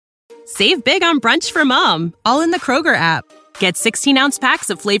Save big on brunch for mom, all in the Kroger app. Get 16-ounce packs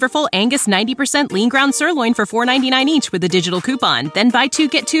of flavorful Angus 90% lean ground sirloin for $4.99 each with a digital coupon. Then buy 2,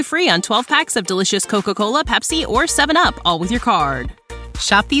 get 2 free on 12 packs of delicious Coca-Cola, Pepsi, or 7-Up, all with your card.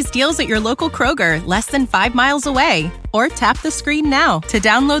 Shop these deals at your local Kroger, less than 5 miles away. Or tap the screen now to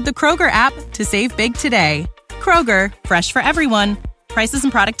download the Kroger app to save big today. Kroger, fresh for everyone. Prices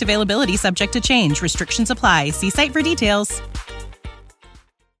and product availability subject to change. Restrictions apply. See site for details.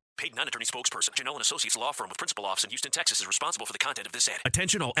 Paid non-attorney spokesperson. Janelle & Associates Law Firm with principal office in Houston, Texas is responsible for the content of this ad.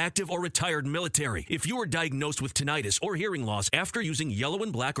 Attention all active or retired military. If you are diagnosed with tinnitus or hearing loss after using yellow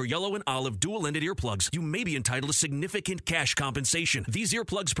and black or yellow and olive dual-ended earplugs, you may be entitled to significant cash compensation. These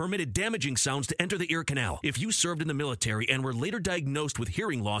earplugs permitted damaging sounds to enter the ear canal. If you served in the military and were later diagnosed with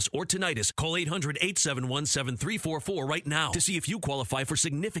hearing loss or tinnitus, call 800-871-7344 right now to see if you qualify for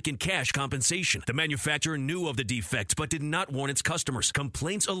significant cash compensation. The manufacturer knew of the defects but did not warn its customers.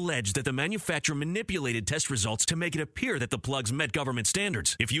 Complaints alleged that the manufacturer manipulated test results to make it appear that the plugs met government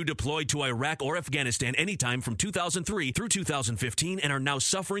standards. If you deployed to Iraq or Afghanistan anytime from 2003 through 2015 and are now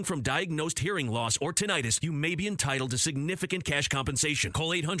suffering from diagnosed hearing loss or tinnitus, you may be entitled to significant cash compensation.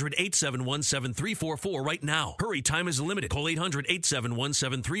 Call 800-871-7344 right now. Hurry, time is limited. Call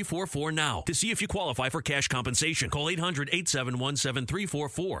 800-871-7344 now to see if you qualify for cash compensation. Call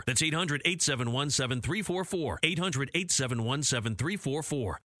 800-871-7344. That's 800-871-7344.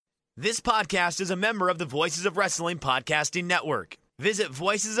 800-871-7344. This podcast is a member of the Voices of Wrestling Podcasting Network. Visit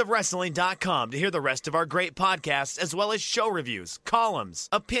voicesofwrestling.com to hear the rest of our great podcasts, as well as show reviews, columns,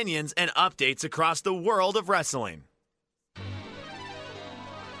 opinions, and updates across the world of wrestling.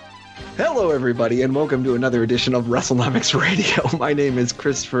 Hello, everybody, and welcome to another edition of WrestleNomics Radio. My name is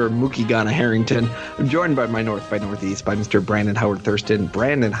Christopher Mookie Ghana Harrington. I'm joined by my North by Northeast by Mr. Brandon Howard Thurston.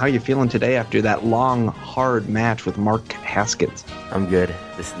 Brandon, how you feeling today after that long, hard match with Mark Haskins? I'm good.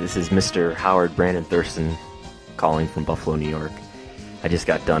 This is Mr. Howard Brandon Thurston calling from Buffalo, New York. I just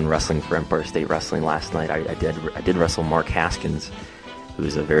got done wrestling for Empire State Wrestling last night. I did wrestle Mark Haskins, who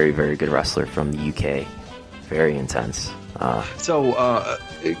is a very, very good wrestler from the UK. Very intense. A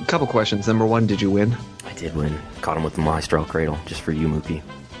couple questions. Number one, did you win? I did win. Caught him with the Maestro Cradle, just for you, Mookie.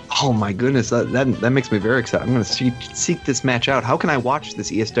 Oh my goodness, that makes me very excited. I'm going to seek this match out. How can I watch this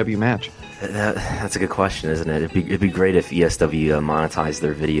ESW match? That's a good question, isn't it? It'd be great if ESW monetized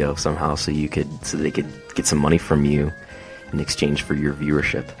their video somehow, so they could get some money from you in exchange for your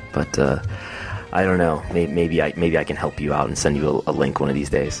viewership. But I don't know. Maybe I can help you out and send you a link one of these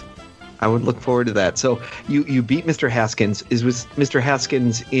days. I would look forward to that. So you beat Mr. Haskins. Was Mr.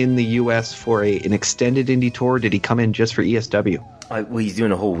 Haskins in the U.S. for an extended indie tour? Did he come in just for ESW? Well, he's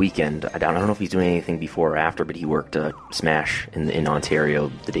doing a whole weekend. I don't know if he's doing anything before or after, but he worked Smash in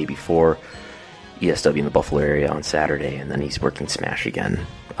Ontario the day before, ESW in the Buffalo area on Saturday, and then he's working Smash again.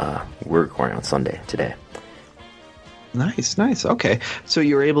 We're recording on Sunday today. Nice. Okay. So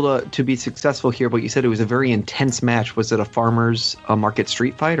you were able to be successful here, but you said it was a very intense match. Was it a farmer's market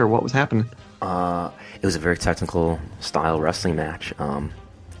street fight, or what was happening? It was a very technical style wrestling match.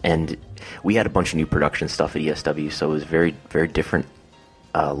 And we had a bunch of new production stuff at ESW, so it was very, very different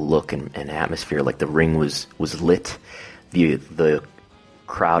look and atmosphere. Like the ring was lit, the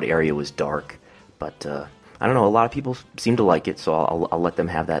crowd area was dark, but I don't know. A lot of people seem to like it, so I'll let them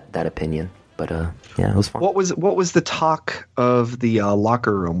have that opinion. But yeah, it was fun. What was the talk of the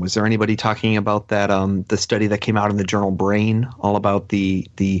locker room? Was there anybody talking about that the study that came out in the journal Brain, all about the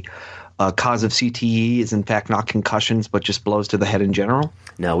cause of CTE is in fact not concussions but just blows to the head in general?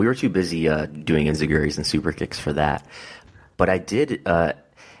 No, we were too busy doing enziguris and super kicks for that. But I did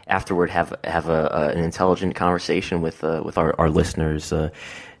afterward have an intelligent conversation with our listeners,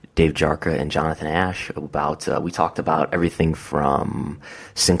 Dave Jarka and Jonathan Ash, about we talked about everything from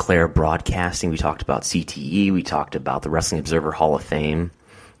Sinclair Broadcasting, we talked about CTE, we talked about the Wrestling Observer Hall of Fame.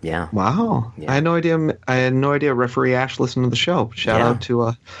 Yeah. Wow. Yeah. I had no idea Referee Ash listened to the show. Shout out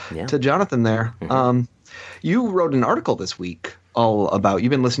to Jonathan there. Mm-hmm. You wrote an article this week all about, you've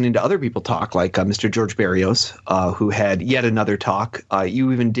been listening to other people talk, like Mr. George Barrios, who had yet another talk.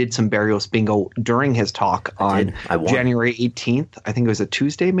 You even did some Barrios bingo during his talk on January 18th. I think it was a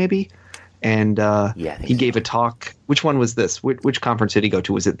Tuesday maybe. And he gave a talk. Which one was this? Which conference did he go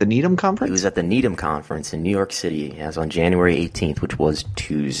to? Was it the Needham Conference? He was at the Needham Conference in New York City. As on January 18th, which was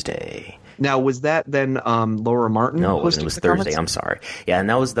Tuesday. Now, was that then Laura Martin? No, it was Thursday. Conference? I'm sorry. Yeah, and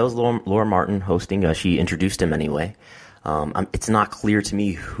that was Laura Martin hosting. She introduced him anyway. It's not clear to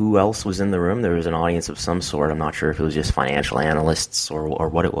me who else was in the room. There was an audience of some sort. I'm not sure if it was just financial analysts or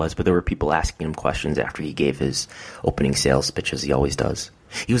what it was, but there were people asking him questions after he gave his opening sales pitch, as he always does.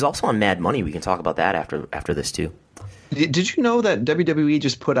 He was also on Mad Money. We can talk about that after this too. Did you know that WWE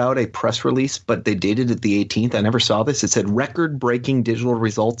just put out a press release, but they dated it the 18th? I never saw this. It said record-breaking digital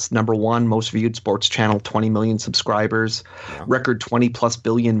results. #1 most viewed sports channel, 20 million subscribers, record 20+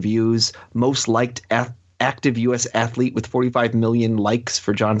 billion views, most liked active U.S. athlete with 45 million likes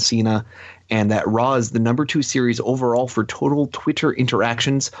for John Cena, and that Raw is the #2 series overall for total Twitter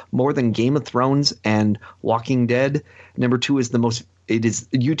interactions, more than Game of Thrones and Walking Dead. #2 is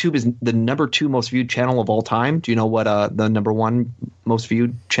YouTube is the #2 most viewed channel of all time. Do you know what the #1 most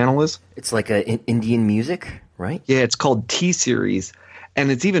viewed channel is? It's like Indian music, right? Yeah, it's called T-Series.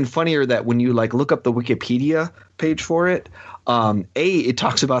 And it's even funnier that when you look up the Wikipedia page for it, it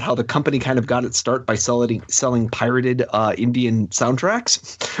talks about how the company kind of got its start by selling pirated Indian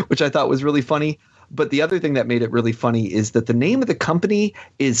soundtracks, which I thought was really funny. But the other thing that made it really funny is that the name of the company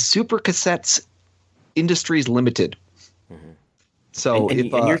is Super Cassettes Industries Limited. Mm-hmm. So and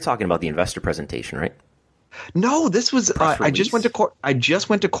you're talking about the investor presentation, right? No, this was I just went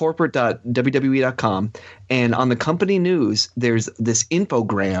to corporate.wwe.com, and on the company news there's this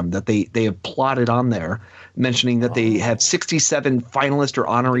infogram that they have plotted on there mentioning that they have 67 finalist or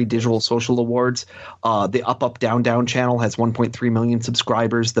honorary digital social awards. The Up Down Down channel has 1.3 million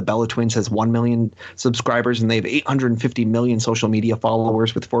subscribers. The Bella Twins has 1 million subscribers, and they have 850 million social media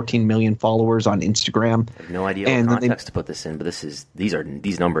followers with 14 million followers on Instagram. I have no idea what context to put this in, but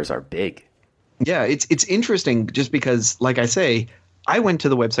these numbers are big. Yeah, it's interesting just because, like I say, I went to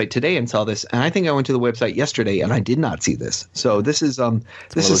the website today and saw this, and I think I went to the website yesterday and I did not see this. So this is one of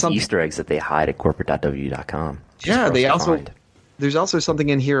those Easter eggs that they hide at corporate.w.com. Yeah, there's also something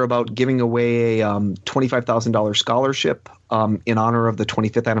in here about giving away a $25,000 scholarship in honor of the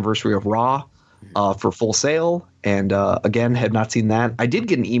 25th anniversary of Raw for Full Sail. And again, had not seen that. I did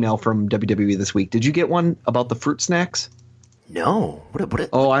get an email from WWE this week. Did you get one about the fruit snacks? No.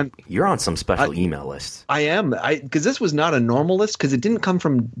 You're on some special email list. I am. Because this was not a normal list, because it didn't come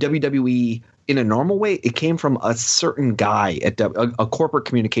from WWE in a normal way. It came from a certain guy at a corporate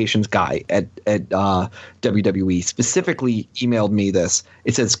communications guy at WWE. Specifically emailed me this.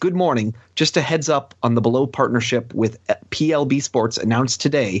 It says, "Good morning. Just a heads up on the below partnership with PLB Sports announced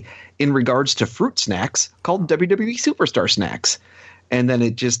today in regards to fruit snacks called WWE Superstar Snacks." And then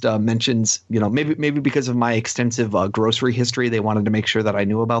it just mentions, maybe because of my extensive grocery history, they wanted to make sure that I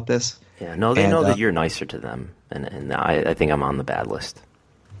knew about this. Yeah, no, they know that you're nicer to them, and I think I'm on the bad list.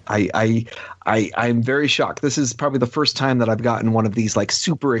 I'm very shocked. This is probably the first time that I've gotten one of these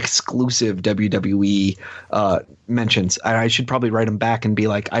super exclusive WWE mentions. I should probably write them back and be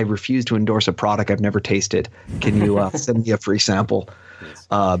like, I refuse to endorse a product I've never tasted. Can you send me a free sample?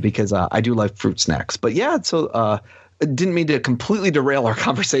 Because I do like fruit snacks. But yeah, so. Didn't mean to completely derail our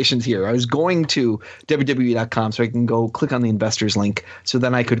conversations here. I was going to wwe.com so I can go click on the investors link. So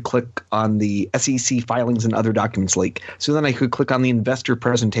then I could click on the SEC filings and other documents link. So then I could click on the investor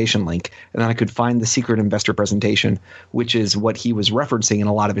presentation link, and then I could find the secret investor presentation, which is what he was referencing in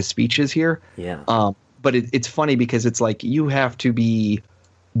a lot of his speeches here. Yeah. But it's funny because it's you have to be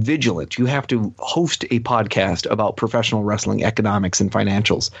vigilant. You have to host a podcast about professional wrestling economics and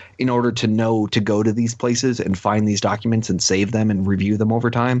financials in order to know to go to these places and find these documents and save them and review them over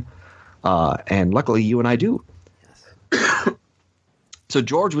time. And luckily you and I do. Yes. So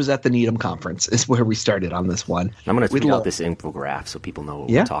George was at the Needham conference is where we started on this one. I'm going to tweet out this infograph so people know what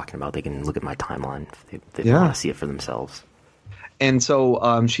we're talking about. They can look at my timeline if they want to see it for themselves. And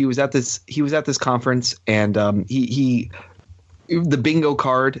so he was at this conference, and the bingo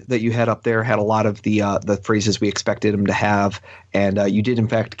card that you had up there had a lot of the phrases we expected him to have, and you did in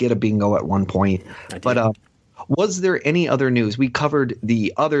fact get a bingo at one point. But was there any other news? We covered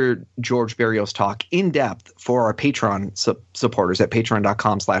the other George Barrios talk in depth for our Patreon supporters at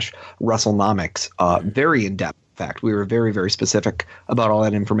patreon.com/WrestleNomics. Very in depth. In fact, we were very, very specific about all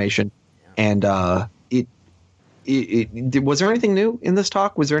that information, and was there anything new in this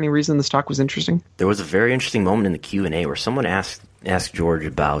talk? Was there any reason this talk was interesting? There was a very interesting moment in the Q&A where someone asked George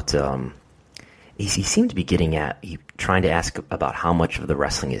about he seemed to be trying to ask about how much of the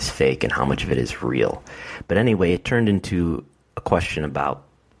wrestling is fake and how much of it is real. But anyway, it turned into a question about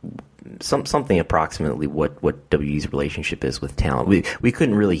something approximately what WWE's relationship is with talent. We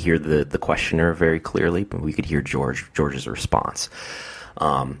couldn't really hear the questioner very clearly, but we could hear George's response.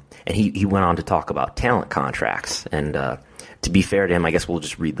 And he went on to talk about talent contracts. And to be fair to him, I guess we'll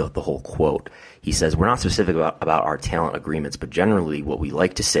just read the whole quote. He says, "We're not specific about our talent agreements, but generally what we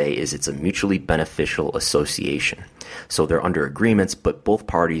like to say is it's a mutually beneficial association. So they're under agreements, but both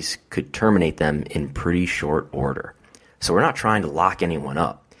parties could terminate them in pretty short order. So we're not trying to lock anyone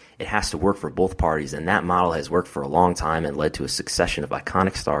up. it has to work for both parties, and that model has worked for a long time and led to a succession of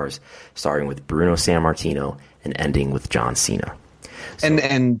iconic stars, starting with Bruno Sammartino and ending with John Cena.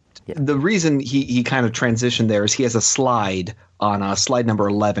 So, the reason he kind of transitioned there is he has a slide on slide number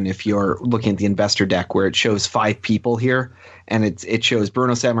 11, if you're looking at the investor deck, where it shows 5 people here. And it shows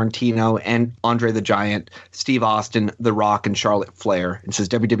Bruno Sammartino and Andre the Giant, Steve Austin, The Rock, and Charlotte Flair. It says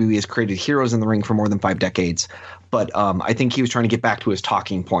WWE has created heroes in the ring for more than 5 decades. But I think he was trying to get back to his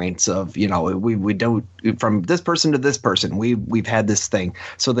talking points of, we don't, from this person to this person, we've had this thing.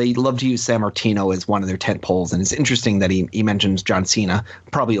 So they love to use Sammartino as one of their tent poles. And it's interesting that he mentions John Cena,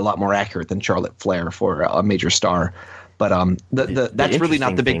 probably a lot more accurate than Charlotte Flair for a major star. But that's really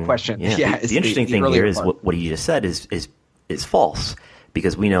not the big question. Yeah, the interesting thing here is what he just said is false,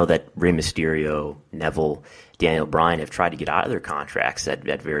 because we know that Rey Mysterio, Neville, Daniel Bryan have tried to get out of their contracts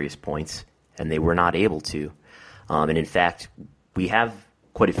at various points, and they were not able to. And in fact, we have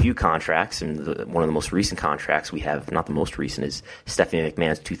quite a few contracts, and one of the most recent contracts we have, not the most recent, is Stephanie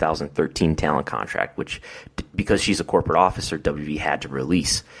McMahon's 2013 talent contract, which, because she's a corporate officer, WWE had to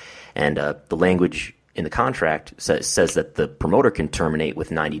release. And the language in the contract says that the promoter can terminate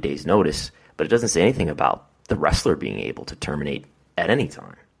with 90 days notice, but it doesn't say anything about the wrestler being able to terminate at any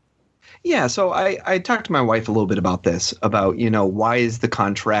time. Yeah, so I talked to my wife a little bit about this, about, why is the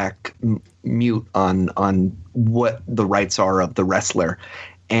contract mute on what the rights are of the wrestler.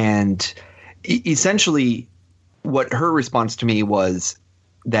 And essentially what her response to me was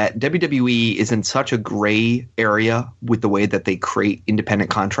that WWE is in such a gray area with the way that they create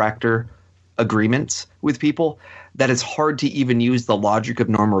independent contractor agreements with people that it's hard to even use the logic of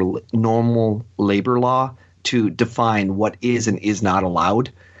normal labor law to define what is and is not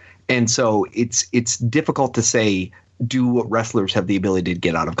allowed. And so it's difficult to say, do wrestlers have the ability to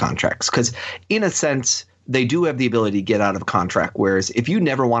get out of contracts? Because in a sense, they do have the ability to get out of a contract. Whereas if you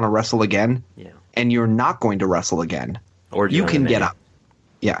never want to wrestle again and you're not going to wrestle again, or you can get out.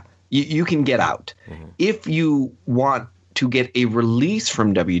 Yeah, you can get out. Mm-hmm. If you want to get a release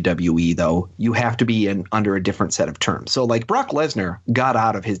from WWE, though, you have to be under a different set of terms. So like Brock Lesnar got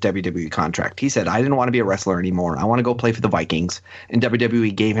out of his WWE contract. He said, I didn't want to be a wrestler anymore. I want to go play for the Vikings. And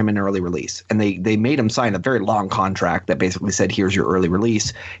WWE gave him an early release. And they made him sign a very long contract that basically said, here's your early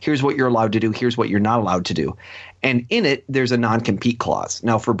release. Here's what you're allowed to do. Here's what you're not allowed to do. And in it, there's a non-compete clause.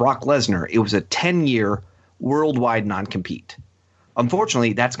 Now, for Brock Lesnar, it was a 10-year worldwide non-compete.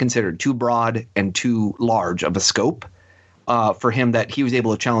 Unfortunately, that's considered too broad and too large of a scope for him, that he was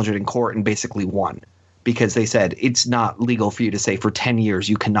able to challenge it in court and basically won, because they said it's not legal for you to say for 10 years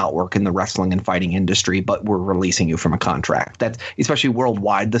you cannot work in the wrestling and fighting industry, but we're releasing you from a contract. That's especially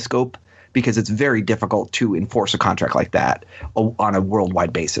worldwide, the scope, because it's very difficult to enforce a contract like that on a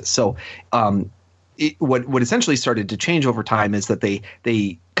worldwide basis. So what essentially started to change over time is that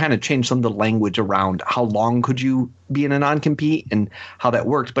they kind of changed some of the language around how long could you be in a non-compete and how that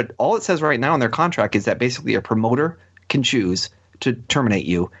worked. But all it says right now in their contract is that basically a promoter can choose to terminate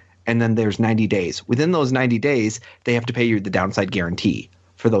you, and then there's 90 days. Within those 90 days, they have to pay you the downside guarantee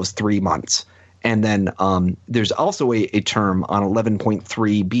for those 3 months. And then there's also a term on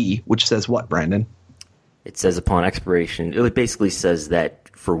 11.3b, which says what, Brandon? It says upon expiration, it basically says that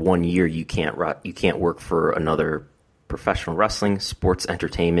for 1 year you can't work for another professional wrestling, sports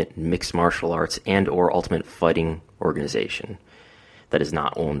entertainment, mixed martial arts, and or ultimate fighting organization that is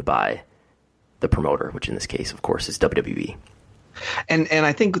not owned by the promoter, which in this case, of course, is WWE. And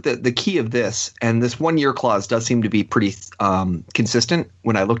I think that the key of this, and this 1 year clause does seem to be pretty consistent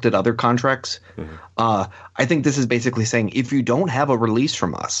when I looked at other contracts. Mm-hmm. I think this is basically saying, if you don't have a release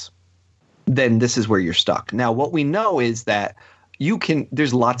from us, then this is where you're stuck. Now, what we know is that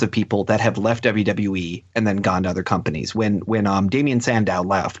there's lots of people that have left WWE and then gone to other companies. When Damian Sandow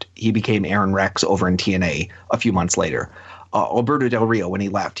left, he became Aaron Rex over in TNA a few months later. Alberto Del Rio, when he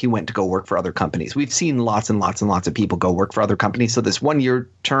left, he went to go work for other companies. We've seen lots and lots and lots of people go work for other companies. So this 1 year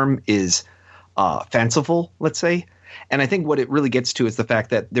term is fanciful, let's say. And I think what it really gets to is the fact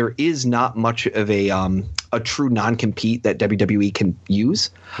that there is not much of a true non-compete that WWE can use.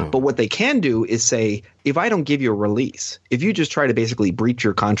 But what they can do is say, if I don't give you a release, if you just try to basically breach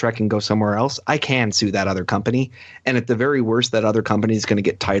your contract and go somewhere else, I can sue that other company. And at the very worst, that other company is going to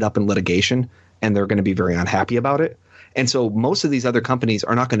get tied up in litigation, and they're going to be very unhappy about it. And so most of these other companies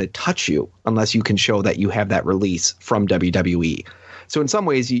are not going to touch you unless you can show that you have that release from WWE. So in some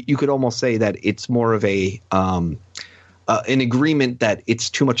ways, you could almost say that it's more of an agreement that it's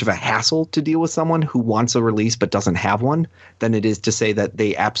too much of a hassle to deal with someone who wants a release but doesn't have one than it is to say that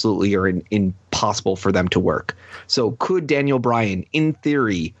they absolutely are impossible for them to work. So could Daniel Bryan, in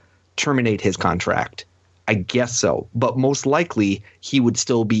theory, terminate his contract? I guess so. But most likely he would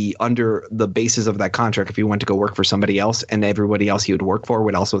still be under the basis of that contract if he went to go work for somebody else, and everybody else he would work for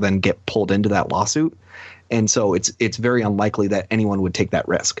would also then get pulled into that lawsuit. And so it's very unlikely that anyone would take that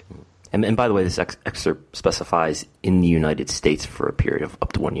risk. And by the way, this excerpt specifies in the United States for a period of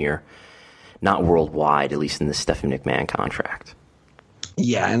up to 1 year, not worldwide, at least in the Stephanie McMahon contract.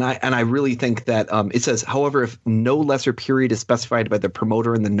 Yeah, and I really think that it says, however, if no lesser period is specified by the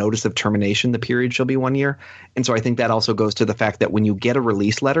promoter in the notice of termination, the period shall be 1 year. And so I think that also goes to the fact that when you get a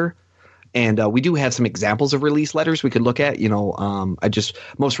release letter, and we do have some examples of release letters we could look at.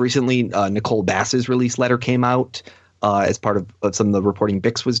 Most recently, Nicole Bass's release letter came out as part of some of the reporting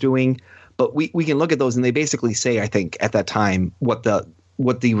Bix was doing. But we can look at those, and they basically say, I think, at that time, what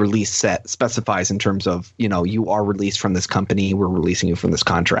the release set specifies in terms of, you are released from this company, we're releasing you from this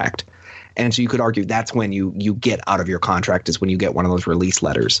contract. And so you could argue that's when you get out of your contract, is when you get one of those release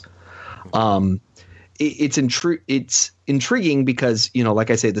letters. It's intriguing because, like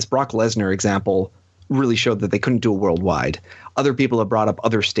I say, this Brock Lesnar example really showed that they couldn't do it worldwide. Other people have brought up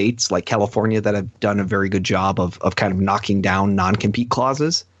other states like California that have done a very good job of kind of knocking down non-compete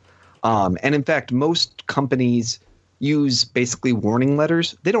clauses. And in fact, most companies use basically warning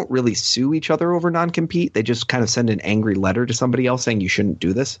letters. They don't really sue each other over non-compete. They just kind of send an angry letter to somebody else saying you shouldn't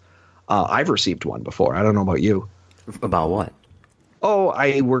do this. I've received one before. I don't know about you. About what? Oh,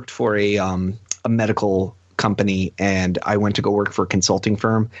 I worked for a medical company, and I went to go work for a consulting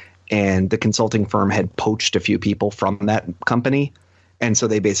firm, and the consulting firm had poached a few people from that company. And so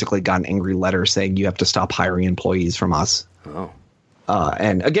they basically got an angry letter saying you have to stop hiring employees from us. Oh.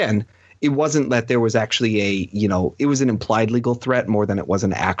 And again, it wasn't that there was actually it was an implied legal threat more than it was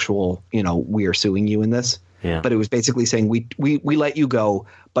an actual, we are suing you in this. Yeah. But it was basically saying we let you go,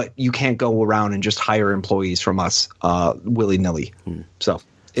 but you can't go around and just hire employees from us willy-nilly. So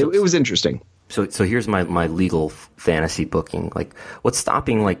it was interesting. So here's my legal fantasy booking. Like, what's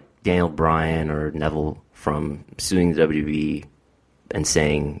stopping like Daniel Bryan or Neville from suing the WWE and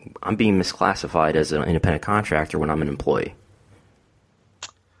saying I'm being misclassified as an independent contractor when I'm an employee?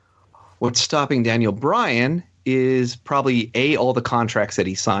 What's stopping Daniel Bryan is probably all the contracts that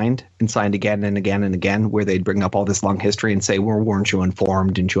he signed and signed again and again and again, where they'd bring up all this long history and say, well, weren't you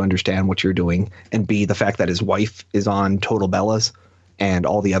informed? Didn't you understand what you're doing? And B, the fact that his wife is on Total Bellas and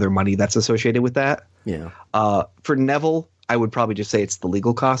all the other money that's associated with that. Yeah. For Neville, I would probably just say it's the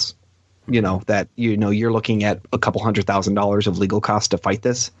legal costs. That you're looking at a couple $100,000 of legal costs to fight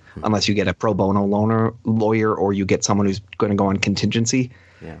this, unless you get a pro bono lawyer or you get someone who's going to go on contingency.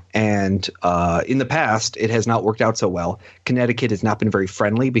 Yeah. And in the past, it has not worked out so well. Connecticut has not been very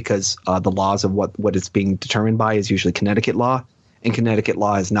friendly because the laws of what it's being determined by is usually Connecticut law, and Connecticut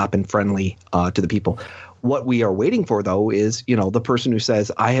law has not been friendly to the people. What we are waiting for, though, is the person who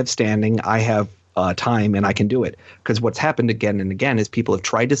says, I have standing, I have time, and I can do it. Because what's happened again and again is people have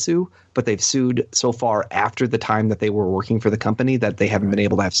tried to sue, but they've sued so far after the time that they were working for the company that they haven't been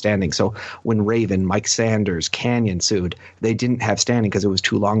able to have standing. So when Raven, Mike Sanders, Canyon sued, they didn't have standing because it was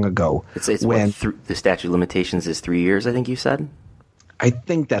too long ago. It's when the statute of limitations is 3 years, I think you said? I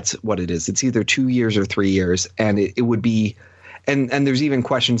think that's what it is. It's either 2 years or 3 years, and it would be – and there's even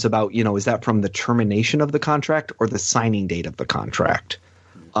questions about, is that from the termination of the contract or the signing date of the contract?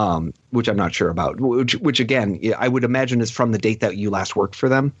 Which I'm not sure about, which again, I would imagine is from the date that you last worked for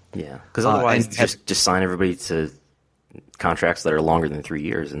them. Yeah, because otherwise just sign everybody to contracts that are longer than 3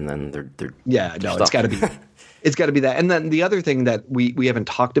 years, and then they're it's got to be it's got to be that. And then the other thing that we haven't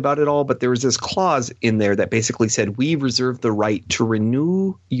talked about at all, but there was this clause in there that basically said we reserve the right to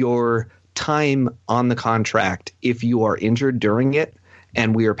renew your time on the contract if you are injured during it.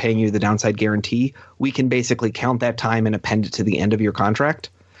 And we are paying you the downside guarantee. We can basically count that time and append it to the end of your contract.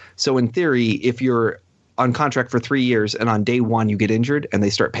 So in theory, if you're on contract for 3 years and on day one you get injured and they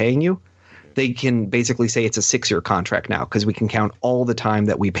start paying you, they can basically say it's a 6-year contract now because we can count all the time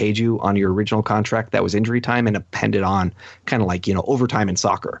that we paid you on your original contract that was injury time and append it on, kind of like, overtime in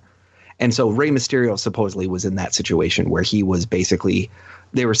soccer. And so Rey Mysterio supposedly was in that situation where he was basically –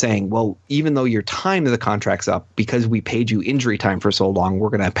 they were saying, well, even though your time of the contract's up, because we paid you injury time for so long, we're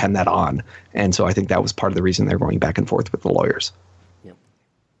going to append that on. And so I think that was part of the reason they're going back and forth with the lawyers. Yep.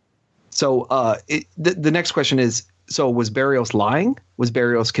 So the next question is, so was Barrios lying? Was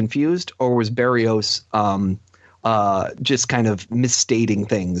Barrios confused? Or was Barrios just kind of misstating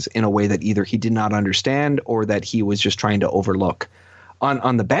things in a way that either he did not understand or that he was just trying to overlook?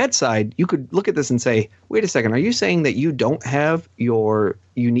 On the bad side, you could look at this and say, wait a second, are you saying that you don't have your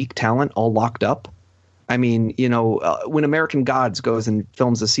unique talent all locked up? I mean, when American Gods goes and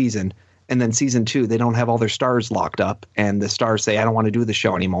films a season and then season 2, they don't have all their stars locked up and the stars say, I don't want to do the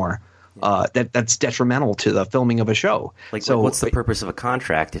show anymore. that's detrimental to the filming of a show. So what's the purpose of a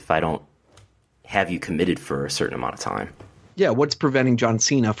contract if I don't have you committed for a certain amount of time? Yeah, what's preventing John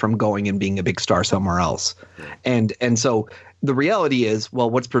Cena from going and being a big star somewhere else? And so the reality is, well,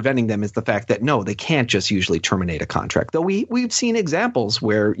 what's preventing them is the fact that, no, they can't just usually terminate a contract. Though we've seen examples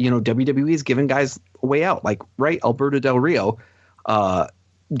where, WWE has given guys a way out, like, right, Alberto Del Rio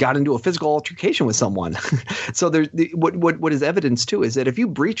got into a physical altercation with someone. So what is evidence too is that if you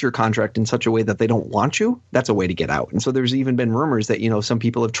breach your contract in such a way that they don't want you, that's a way to get out. And so there's even been rumors that, some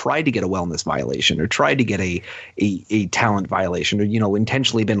people have tried to get a wellness violation or tried to get a talent violation or,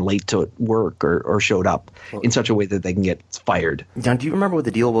 intentionally been late to work or showed up in such a way that they can get fired. John, do you remember what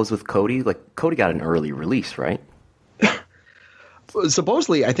the deal was with Cody? Like, Cody got an early release, right?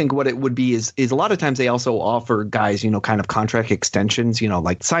 Supposedly, I think what it would be is a lot of times they also offer guys, kind of contract extensions,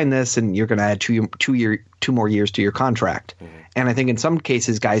 like sign this and you're going to add two more years to your contract. Mm-hmm. And I think in some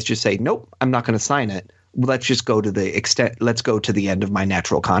cases, guys just say, nope, I'm not going to sign it. Let's just go to let's go to the end of my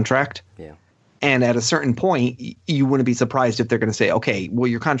natural contract. Yeah. And at a certain point, you wouldn't be surprised if they're going to say, okay, well,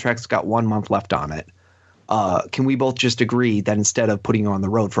 your contract's got 1 month left on it. Can we both just agree that instead of putting you on the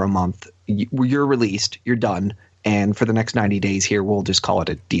road for a month, you're released, you're done. And for the next 90 days here, we'll just call it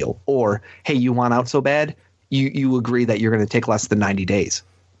a deal. Or, hey, you want out so bad, you agree that you're going to take less than 90 days.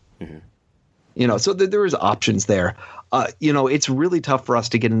 Mm-hmm. So there is options there. It's really tough for us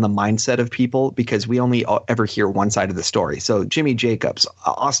to get in the mindset of people because we only ever hear one side of the story. So Jimmy Jacobs,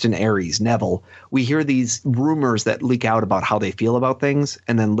 Austin Aries, Neville, we hear these rumors that leak out about how they feel about things.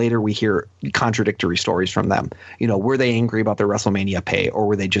 And then later we hear contradictory stories from them. Were they angry about their WrestleMania pay, or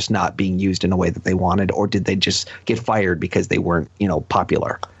were they just not being used in a way that they wanted? Or did they just get fired because they weren't,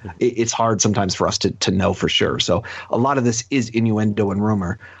 popular? It's hard sometimes for us to know for sure. So a lot of this is innuendo and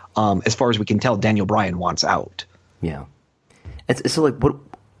rumor. As far as we can tell, Daniel Bryan wants out. Yeah. So, what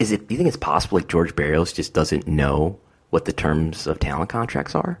is it? Do you think it's possible, George Barrios just doesn't know what the terms of talent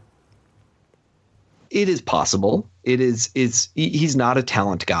contracts are? It is possible. He's not a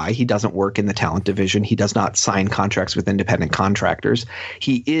talent guy. He doesn't work in the talent division. He does not sign contracts with independent contractors.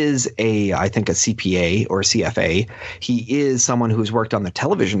 He is I think a CPA or a CFA. He is someone who's worked on the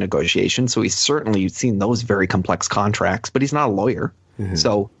television negotiations. So he's certainly seen those very complex contracts, but he's not a lawyer. Mm-hmm.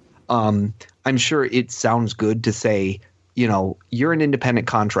 So I'm sure it sounds good to say, you're an independent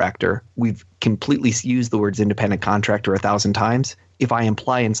contractor. We've completely used the words independent contractor 1,000 times. If I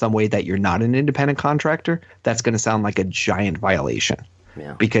imply in some way that you're not an independent contractor, that's going to sound like a giant violation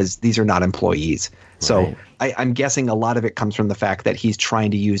because these are not employees. Right. So I'm guessing a lot of it comes from the fact that he's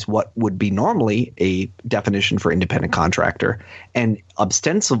trying to use what would be normally a definition for independent contractor, and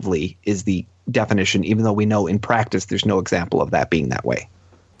ostensibly is the definition, even though we know in practice there's no example of that being that way.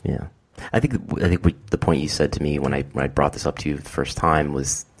 Yeah. I think the point you said to me when I brought this up to you the first time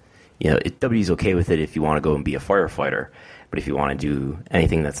was, WWE's okay with it if you want to go and be a firefighter, but if you want to do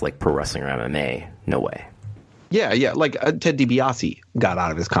anything that's like pro wrestling or MMA, no way. Yeah, like Ted DiBiase got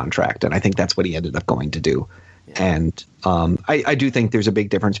out of his contract, and I think that's what he ended up going to do. Yeah. And I do think there's a big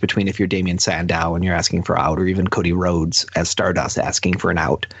difference between if you're Damien Sandow and you're asking for out, or even Cody Rhodes as Stardust asking for an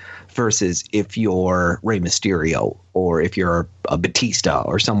out, versus if you're Rey Mysterio or if you're a Batista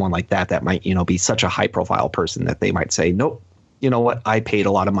or someone like that might, be such a high profile person that they might say, nope, you know what, I paid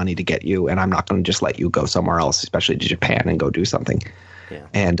a lot of money to get you and I'm not going to just let you go somewhere else, especially to Japan, and go do something. Yeah.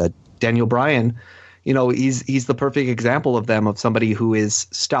 And Daniel Bryan, he's the perfect example of somebody who is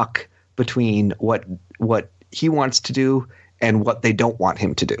stuck between what he wants to do and what they don't want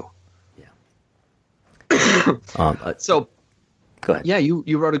him to do. Yeah. So go ahead. Yeah,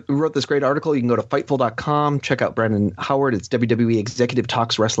 you wrote this great article. You can go to Fightful.com, check out Brandon Howard. It's WWE Executive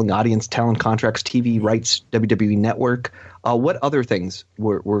Talks Wrestling Audience, Talent Contracts, TV Rights, WWE Network. What other things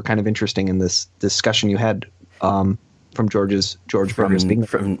were kind of interesting in this discussion you had from George Barrios?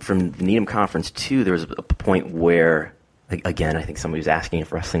 From the Needham Conference, too, there was a point where, again, I think somebody was asking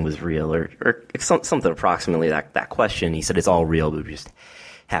if wrestling was real or something approximately that question. He said it's all real, but we just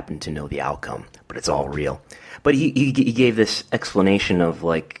happen to know the outcome, but it's all real. But he gave this explanation of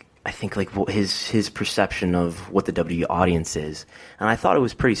his perception of what the WWE audience is, and I thought it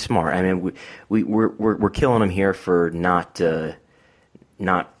was pretty smart. I mean, we're killing him here for not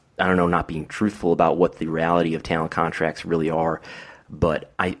being truthful about what the reality of talent contracts really are.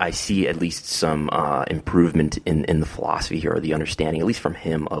 But I see at least some improvement in the philosophy here, or the understanding, at least from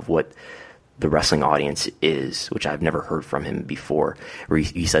him, of what the wrestling audience is, which I've never heard from him before, where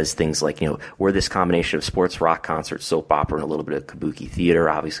he says things like, we're this combination of sports, rock, concert, soap opera, and a little bit of kabuki theater.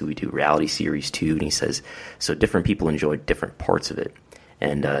 Obviously, we do reality series too. And he says, so different people enjoy different parts of it.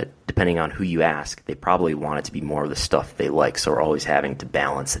 And depending on who you ask, they probably want it to be more of the stuff they like, so we're always having to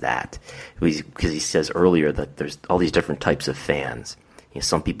balance that. Because he says earlier that there's all these different types of fans.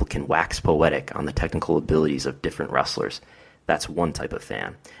 Some people can wax poetic on the technical abilities of different wrestlers. That's one type of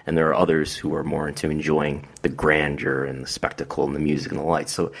fan. And there are others who are more into enjoying the grandeur and the spectacle and the music and the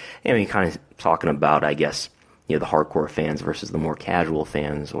lights. So, you're kind of talking about, I guess, the hardcore fans versus the more casual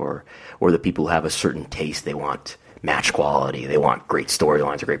fans, or the people who have a certain taste. They want match quality, they want great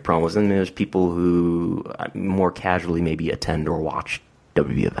storylines or great promos. And there's people who more casually maybe attend or watch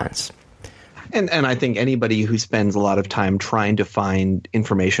WWE events. And I think anybody who spends a lot of time trying to find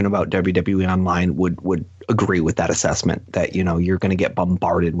information about WWE online would agree with that assessment, that, you're going to get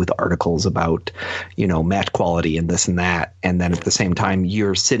bombarded with articles about, match quality and this and that. And then at the same time,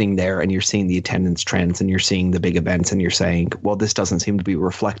 you're sitting there and you're seeing the attendance trends and you're seeing the big events and you're saying, well, this doesn't seem to be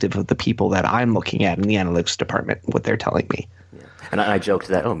reflective of the people that I'm looking at in the analytics department, what they're telling me. Yeah. And I joked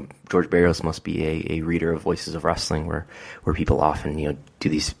that, George Barrios must be a reader of Voices of Wrestling, where people often, do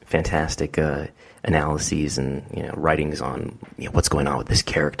these fantastic analyses and writings on what's going on with this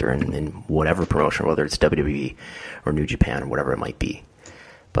character in whatever promotion, whether it's WWE or New Japan or whatever it might be.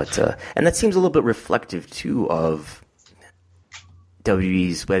 But and that seems a little bit reflective too of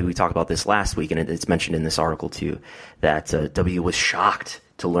WWE's. We talked about this last week, and it's mentioned in this article too, that WWE was shocked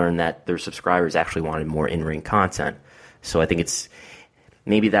to learn that their subscribers actually wanted more in-ring content. So I think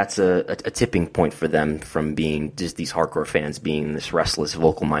maybe that's a tipping point for them, from being just these hardcore fans being this restless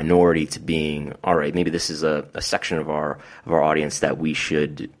vocal minority to being, all right, maybe this is a section of our audience that we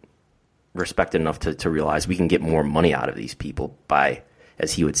should respect enough to realize we can get more money out of these people by,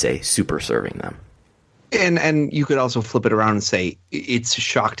 as he would say, super serving them. And you could also flip it around and say it's a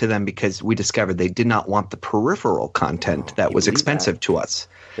shock to them because we discovered they did not want the peripheral content that was expensive to us.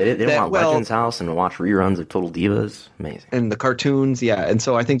 They didn't want Legends House and watch reruns of Total Divas. Amazing. And the cartoons, yeah. And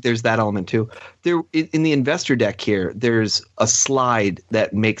so I think there's that element too. There, in the investor deck here, there's a slide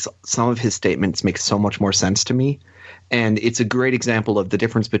that makes some of his statements make so much more sense to me. And it's a great example of the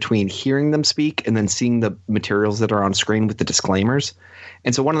difference between hearing them speak and then seeing the materials that are on screen with the disclaimers.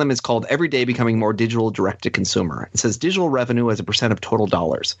 And so one of them is called Every Day Becoming More Digital Direct to Consumer. It says digital revenue as a percent of total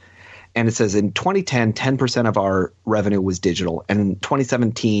dollars. And it says in 2010, 10% of our revenue was digital. And in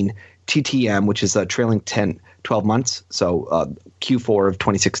 2017, TTM, which is a trailing 12 months, so Q4 of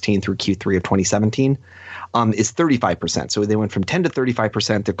 2016 through Q3 of 2017, is 35%. So they went from 10 to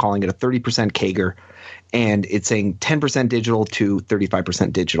 35%. They're calling it a 30% CAGR. And it's saying 10% digital to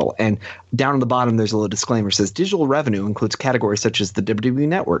 35% digital. And down on the bottom, there's a little disclaimer. It says digital revenue includes categories such as the WWE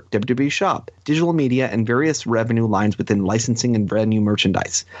Network, WWE Shop, digital media, and various revenue lines within licensing and venue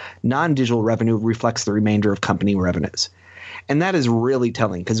merchandise. Non-digital revenue reflects the remainder of company revenues. And that is really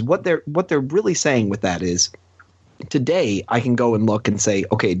telling, because what they're really saying with that is, today I can go and look and say,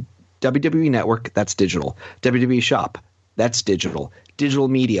 okay, WWE Network, that's digital. WWE Shop, that's digital. Digital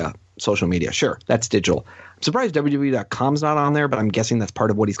media, social media, sure, that's digital. I'm surprised WWE.com's not on there, but I'm guessing that's part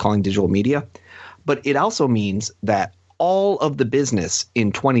of what he's calling digital media. But it also means that all of the business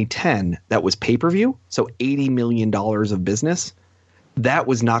in 2010 that was pay-per-view, so $80 million of business, that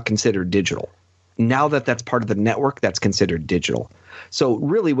was not considered digital. Now that that's part of the network, that's considered digital. So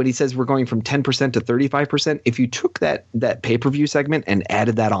really when he says we're going from 10% to 35%, if you took that pay-per-view segment and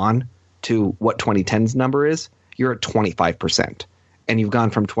added that on to what 2010's number is, you're at 25%. And you've gone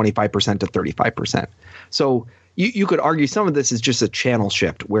from 25% to 35%. So you could argue some of this is just a channel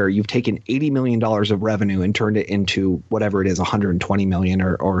shift where you've taken $80 million of revenue and turned it into whatever it is, $120 million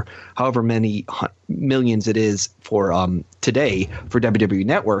or however many millions it is for today for WWE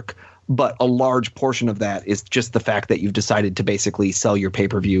Network. But a large portion of that is just the fact that you've decided to basically sell your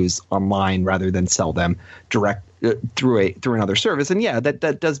pay-per-views online rather than sell them direct through another service. And yeah,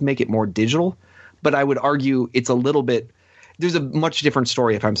 that does make it more digital. But I would argue it's a little bit – there's a much different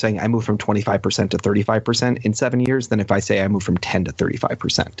story if I'm saying I moved from 25% to 35% in 7 years than if I say I moved from 10 to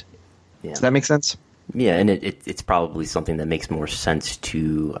 35%. Yeah. Does that make sense? Yeah, and it's probably something that makes more sense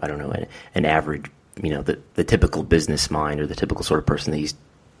to, I don't know, an average, the typical business mind or the typical sort of person that he's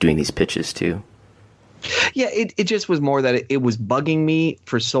doing these pitches to. Yeah, it just was more that it was bugging me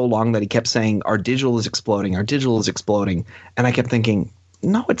for so long that he kept saying our digital is exploding, and I kept thinking,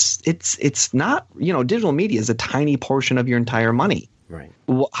 no, it's not. Digital media is a tiny portion of your entire money. Right.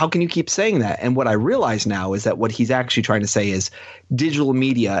 Well, how can you keep saying that? And what I realize now is that what he's actually trying to say is digital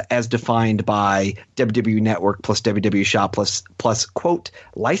media as defined by WWE Network plus WWE Shop plus quote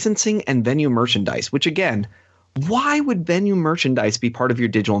licensing and venue merchandise, which again, why would venue merchandise be part of your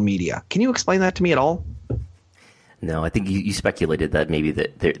digital media? Can you explain that to me at all? No, I think you speculated that maybe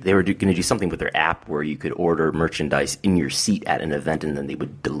that they were going to do something with their app where you could order merchandise in your seat at an event and then they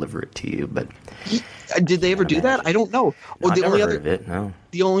would deliver it to you. But did they ever do that? I don't know. No, I've never heard of it. No.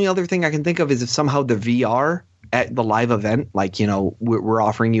 The only other thing I can think of is if somehow the VR at the live event, like, you know, we're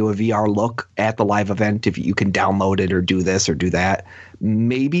offering you a VR look at the live event, if you can download it or do this or do that,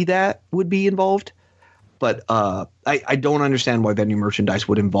 maybe that would be involved. But I don't understand why venue merchandise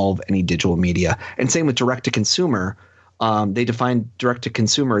would involve any digital media. And same with direct-to-consumer. They define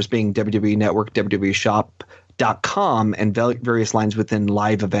direct-to-consumer as being WWE Network, WWEshop.com, and various lines within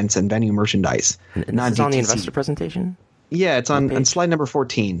live events and venue merchandise. And this is on the investor presentation? Yeah, it's on slide number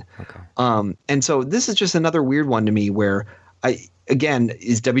 14. Okay. And so this is just another weird one to me where again,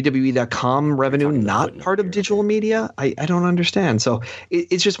 is WWE.com revenue not part of digital media? I don't understand. So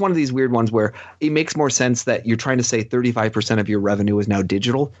it's just one of these weird ones where it makes more sense that you're trying to say 35% of your revenue is now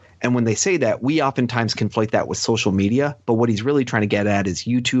digital. And when they say that, we oftentimes conflate that with social media. But what he's really trying to get at is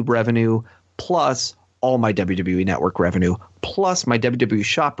YouTube revenue plus all my WWE Network revenue plus my WWE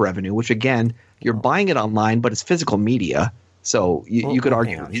Shop revenue, which, again, you're buying it online, but it's physical media. So you could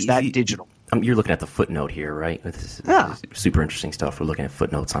argue, is that digital? You're looking at the footnote here, right? This is super interesting stuff. We're looking at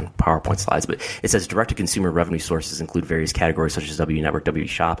footnotes on PowerPoint slides, but it says direct-to-consumer revenue sources include various categories such as W Network, W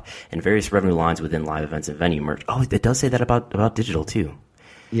Shop, and various revenue lines within live events and venue merch. Oh, it does say that about digital too.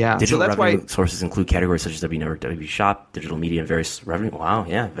 Yeah, digital so that's revenue why sources include categories such as W Network, W Shop, digital media, and various revenue. Wow,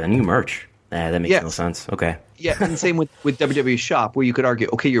 yeah, venue merch. That makes no sense. Okay. Yeah, and same with WWE Shop, where you could argue,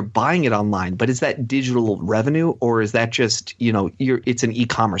 okay, you're buying it online, but is that digital revenue, or is that just, you know, it's an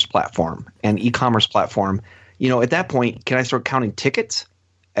e-commerce platform? And e-commerce platform, you know, at that point, can I start counting tickets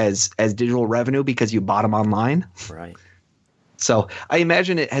as digital revenue because you bought them online? Right. So I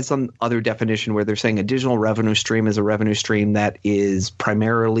imagine it has some other definition where they're saying a digital revenue stream is a revenue stream that is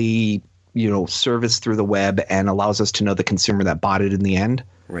primarily, you know, serviced through the web and allows us to know the consumer that bought it in the end.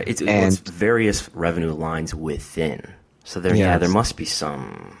 Right. It's various revenue lines within. So there must be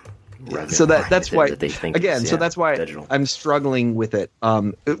some revenue. So that's why, that they think again, so that's why digital. I'm struggling with it.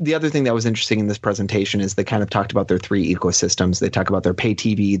 The other thing that was interesting in this presentation is they kind of talked about their three ecosystems. They talk about their pay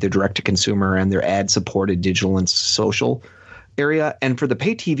TV, their direct to consumer, and their ad supported digital and social area. And for the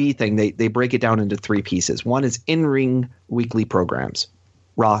pay TV thing, they break it down into three pieces. One is in-ring weekly programs.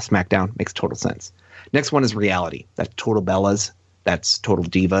 Raw, SmackDown, makes total sense. Next one is reality. That's Total Bellas. That's Total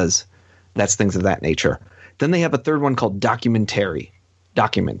Divas. That's things of that nature. Then they have a third one called documentary.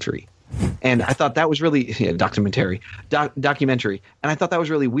 And I thought that was really documentary. And I thought that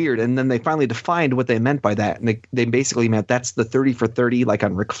was really weird. And then they finally defined what they meant by that. And they basically meant that's the 30 for 30, like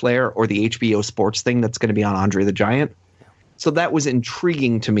on Ric Flair, or the HBO Sports thing that's going to be on Andre the Giant. So that was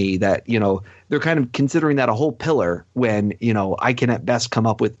intriguing to me that, you know, they're kind of considering that a whole pillar when, you know, I can at best come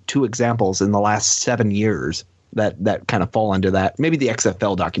up with 2 examples in the last 7 years that kind of fall under that. Maybe the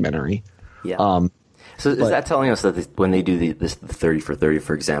XFL documentary. Yeah. So is that telling us that when they do the 30 for 30,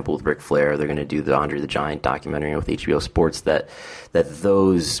 for example, with Ric Flair, they're going to do the Andre the Giant documentary with HBO Sports, that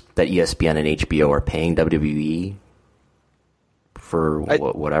ESPN and HBO are paying WWE for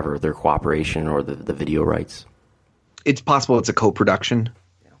whatever, their cooperation or the video rights? It's possible it's a co-production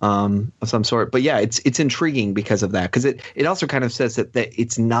of some sort. But yeah, it's intriguing because of that. Because it also kind of says that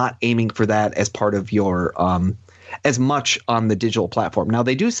it's not aiming for that as part of your as much on the digital platform. Now,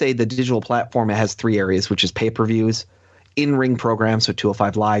 they do say the digital platform has 3 areas, which is pay-per-views, in-ring programs, so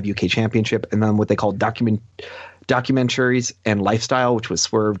 205 Live, UK Championship, and then what they call documentaries and lifestyle, which was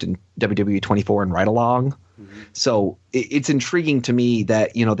swerved in WWE 24 and Ride Along. Mm-hmm. So it's intriguing to me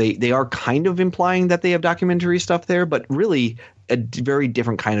that, you know, they are kind of implying that they have documentary stuff there, but really a very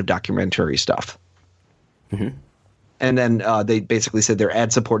different kind of documentary stuff. Mm-hmm. And then they basically said their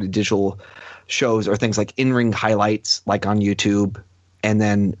ad-supported digital shows are things like in-ring highlights, like on YouTube, and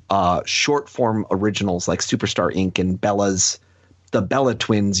then short-form originals like Superstar Inc. and the Bella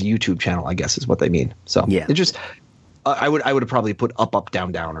Twins YouTube channel, I guess is what they mean. So yeah, it just I would have probably put up,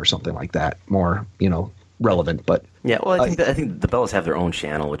 down, down or something like that, more, you know, relevant. But yeah, well, I think the Bellas have their own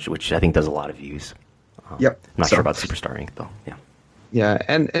channel, which I think does a lot of views. Yep. I'm not sure about Superstar Inc. though. Yeah. Yeah,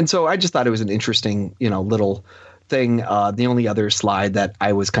 and so I just thought it was an interesting, you know, little thing. The only other slide that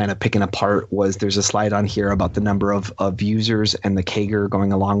I was kind of picking apart was there's a slide on here about the number of users and the CAGR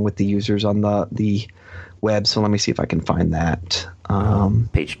going along with the users on the web. So let me see if I can find that.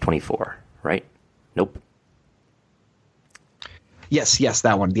 Page 24, right? Nope. Yes,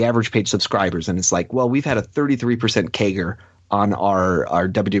 that one. The average page subscribers, and it's like, well, we've had a 33% CAGR on our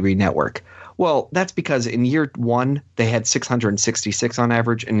WWE network. Well, that's because in year 1 they had 666 on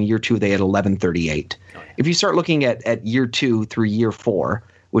average, and in year 2 they had 1138. Oh, yeah. If you start looking at year 2 through year 4,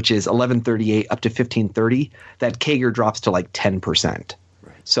 which is 1138 up to 1530, that CAGR drops to like 10%.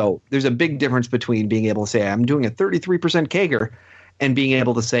 So there's a big difference between being able to say, I'm doing a 33% CAGR, and being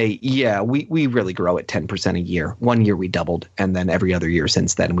able to say, yeah, we really grow at 10% a year. One year we doubled, and then every other year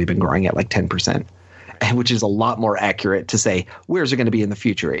since then we've been growing at like 10%, which is a lot more accurate to say, where's it going to be in the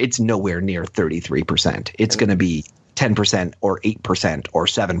future? It's nowhere near 33%. It's going to be 10% or 8% or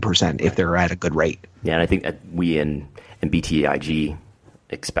 7% if they're at a good rate. Yeah, and I think that we in BTIG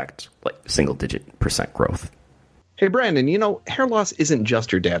expect like single-digit % growth. Hey, Brandon, hair loss isn't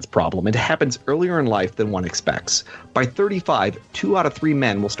just your dad's problem. It happens earlier in life than one expects. By 35, 2 out of 3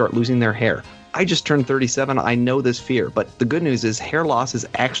 men will start losing their hair. I just turned 37. I know this fear, but the good news is hair loss is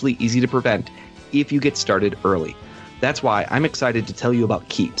actually easy to prevent if you get started early. That's why I'm excited to tell you about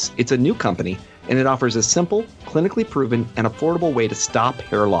Keeps. It's a new company, and it offers a simple, clinically proven, and affordable way to stop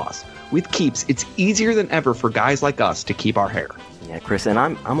hair loss. With Keeps, it's easier than ever for guys like us to keep our hair. Yeah, Chris, and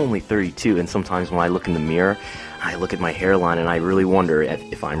I'm only 32, and sometimes when I look in the mirror, I look at my hairline and I really wonder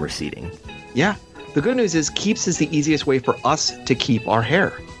if I'm receding. Yeah. The good news is Keeps is the easiest way for us to keep our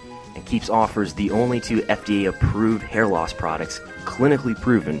hair. And Keeps offers the only 2 FDA-approved hair loss products clinically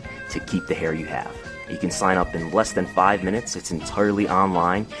proven to keep the hair you have. You can sign up in less than 5 minutes. It's entirely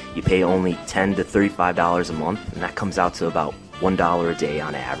online. You pay only $10 to $35 a month, and that comes out to about $1 a day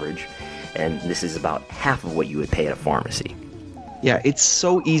on average. And this is about half of what you would pay at a pharmacy. Yeah, it's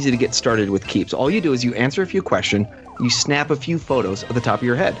so easy to get started with Keeps. All you do is you answer a few questions, you snap a few photos of the top of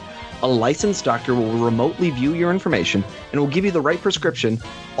your head. A licensed doctor will remotely view your information and will give you the right prescription,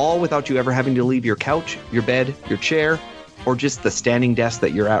 all without you ever having to leave your couch, your bed, your chair, or just the standing desk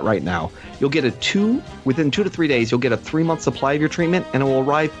that you're at right now. You'll get within 2 to 3 days, you'll get a 3-month supply of your treatment, and it will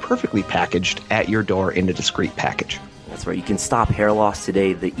arrive perfectly packaged at your door in a discreet package. That's right. You can stop hair loss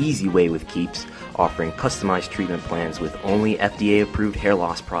today the easy way with Keeps, offering customized treatment plans with only FDA-approved hair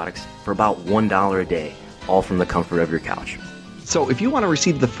loss products for about $1 a day, all from the comfort of your couch. So if you want to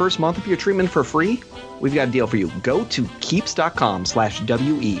receive the first month of your treatment for free, we've got a deal for you. Go to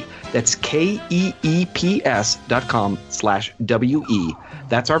keeps.com/WE. That's KEEPS.com/WE.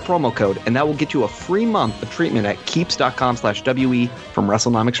 That's our promo code, and that will get you a free month of treatment at keeps.com/WE from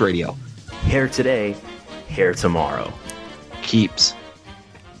WrestleNomics Radio. Hair today, hair tomorrow. Keeps.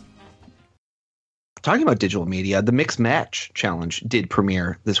 Talking about digital media, the Mixed Match Challenge did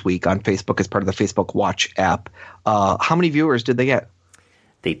premiere this week on Facebook as part of the Facebook Watch app. How many viewers did they get?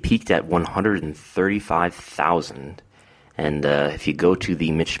 They peaked at 135,000. And if you go to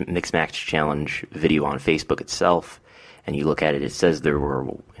the Mixed Match Challenge video on Facebook itself, and you look at it, it says there were,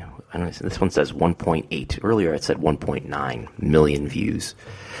 I don't know, this one says 1.8. Earlier it said 1.9 million views.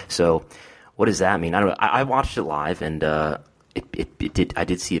 So what does that mean? I don't know. I watched it live, and I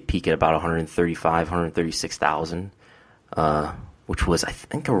did see a peak at about 136,000, which was, I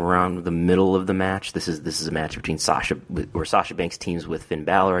think, around the middle of the match. This is a match between Sasha Banks teams with Finn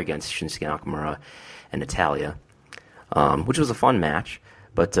Balor against Shinsuke Nakamura and Natalya, which was a fun match.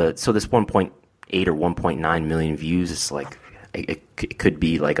 But so this 1.8 or 1.9 million views is like it could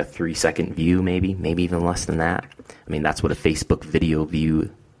be like a 3-second view, maybe even less than that. I mean, that's what a Facebook video view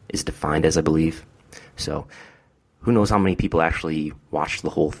is defined as, I believe. So who knows how many people actually watched the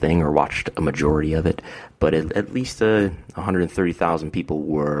whole thing or watched a majority of it, but at least 130,000 people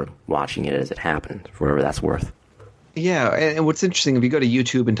were watching it as it happened, for whatever that's worth. Yeah, and what's interesting, if you go to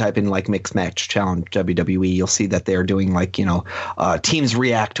YouTube and type in like Mixed Match Challenge WWE, you'll see that they're doing like, teams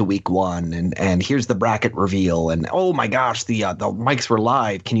react to week 1 and here's the bracket reveal, and oh my gosh, the mics were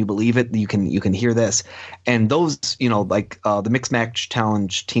live. Can you believe it? You can hear this. And those, the Mixed Match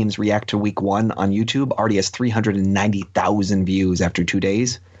Challenge teams react to week 1 on YouTube already has 390,000 views after 2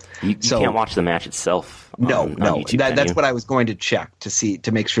 days. You can't watch the match itself. No. On YouTube, that's what I was going to check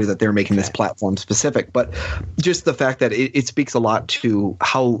to make sure that they're making this platform specific. But just the fact that it speaks a lot to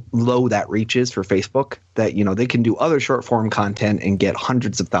how low that reach is for Facebook, that, they can do other short form content and get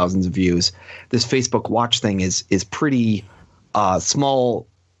hundreds of thousands of views. This Facebook Watch thing is pretty small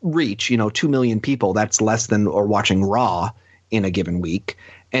reach, 2 million people. That's less than or watching Raw in a given week.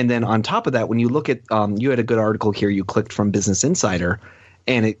 And then on top of that, when you look at you had a good article here you clicked from Business Insider.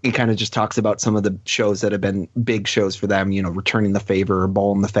 And it kind of just talks about some of the shows that have been big shows for them, Returning the Favor,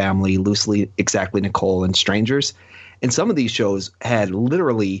 Ball in the Family, Loosely, Exactly Nicole, and Strangers. And some of these shows had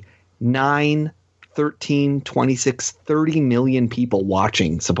literally 9, 13, 26, 30 million people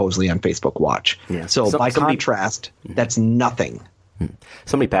watching supposedly on Facebook Watch. Yeah. So by contrast, that's nothing.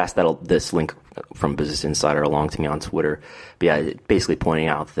 Somebody passed this link from Business Insider along to me on Twitter. But yeah, basically pointing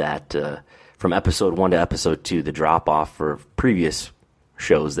out that from episode 1 to episode 2, the drop-off for previous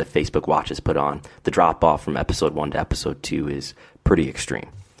shows that Facebook Watch has put on, the drop-off from episode 1 to episode 2 is pretty extreme.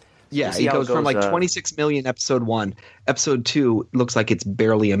 Yeah, it goes from like 26 million episode 1. Episode 2 looks like it's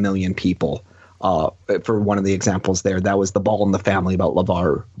barely 1 million people. For one of the examples there, that was the Ball in the Family about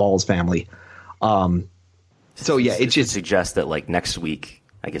LeVar Ball's family. So yeah, it just suggests that like next week,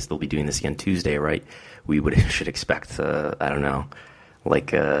 I guess they'll be doing this again Tuesday, right? We should expect I don't know,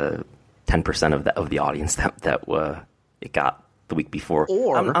 like 10% of the audience that it got the week before.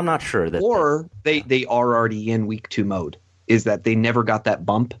 Or I'm not sure that. Or they are already in week 2 mode. Is that they never got that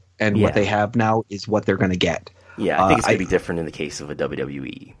bump, and what they have now is what they're going to get. Yeah, I think it's going to be different in the case of a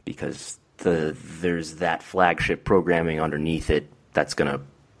WWE because there's that flagship programming underneath it that's going to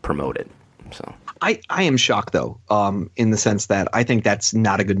promote it. So I am shocked though, in the sense that I think that's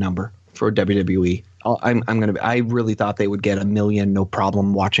not a good number for WWE. I really thought they would get 1 million no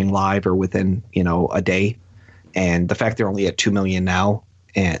problem watching live or within a day, and the fact they're only at 2 million now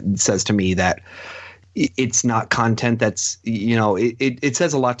and says to me that it's not content that's it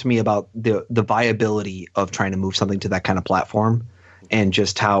says a lot to me about the viability of trying to move something to that kind of platform, and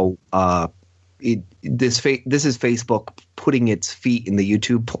just how this is Facebook putting its feet in the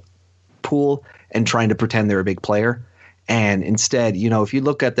YouTube pool and trying to pretend they're a big player. And instead, if you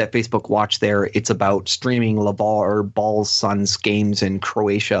look at that Facebook watch there, it's about streaming LeVar Ball's son's games in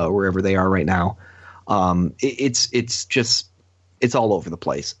Croatia or wherever they are right now. It's all over the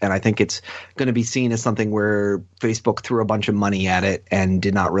place. And I think it's going to be seen as something where Facebook threw a bunch of money at it and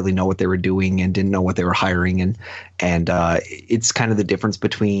did not really know what they were doing and didn't know what they were hiring. And it's kind of the difference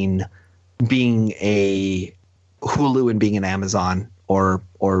between being a Hulu and being an Amazon or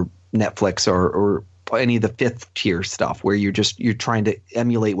Netflix or any of the 5th tier stuff where you're trying to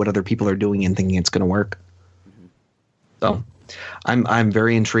emulate what other people are doing and thinking it's going to work. So I'm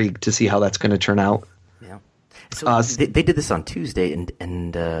very intrigued to see how that's going to turn out. Yeah. So they did this on Tuesday,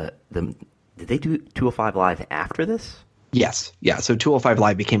 and did they do 205 Live after this? Yes. Yeah. So 205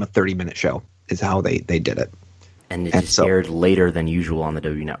 Live became a 30-minute show is how they did it. And it just aired later than usual on the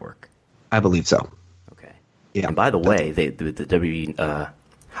W Network. I believe so. Okay. Yeah. And by the way, the W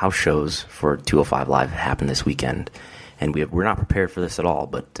house shows for 205 Live happened this weekend, and we're not prepared for this at all,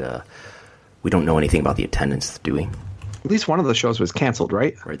 but we don't know anything about the attendance, do we? At least one of the shows was canceled,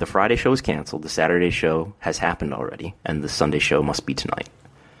 right? Right. The Friday show was canceled. The Saturday show has happened already, and the Sunday show must be tonight.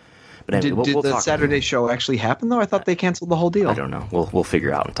 But anyway, did the Saturday show actually happen, though? I thought they canceled the whole deal. I don't know. We'll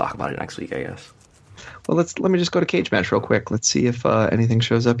figure out and talk about it next week, I guess. Well, let me just go to Cage Match real quick. Let's see if anything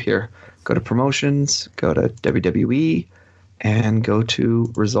shows up here. Go to promotions, go to WWE, and go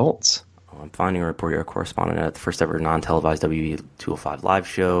to results. I'm finding a report here, correspondent at the first ever non-televised WWE 205 Live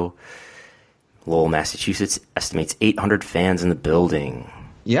show. Lowell, Massachusetts estimates 800 fans in the building.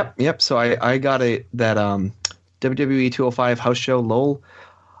 Yep. So I got that WWE 205 house show. Lowell,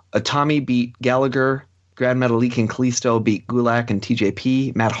 Tommy beat Gallagher. Grand Metalik and Kalisto beat Gulak and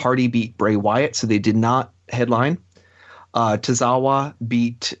TJP. Matt Hardy beat Bray Wyatt, so they did not headline. Tozawa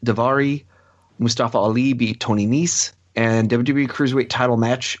beat Daivari. Mustafa Ali beat Tony Nese. And WWE Cruiserweight title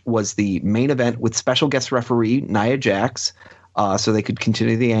match was the main event with special guest referee Nia Jax, so they could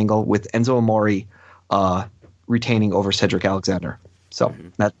continue the angle with Enzo Amore retaining over Cedric Alexander. So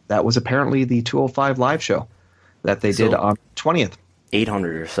that was apparently the 205 Live show that they did on 20th.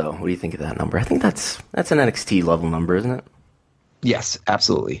 800 or so. What do you think of that number? I think that's an NXT level number, isn't it? Yes,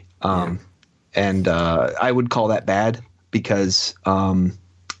 absolutely. And I would call that bad because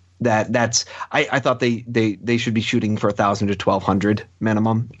that's I thought they should be shooting for 1,000 to 1,200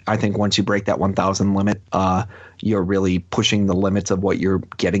 minimum. I think once you break that 1,000 limit, you're really pushing the limits of what you're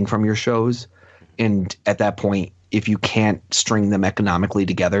getting from your shows. And at that point, if you can't string them economically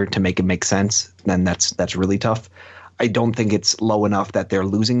together to make it make sense, then that's really tough. I don't think it's low enough that they're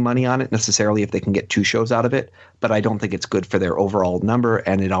losing money on it necessarily if they can get 2 shows out of it, but I don't think it's good for their overall number,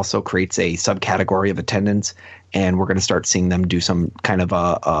 and it also creates a subcategory of attendance, and we're going to start seeing them do some kind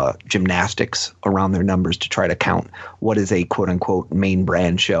of gymnastics around their numbers to try to count what is a quote-unquote main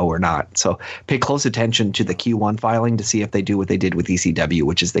brand show or not. So pay close attention to the Q1 filing to see if they do what they did with ECW,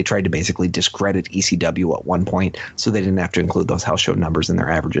 which is they tried to basically discredit ECW at one point so they didn't have to include those house show numbers in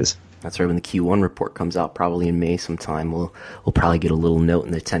their averages. That's right. When the Q1 report comes out, probably in May sometime, we'll probably get a little note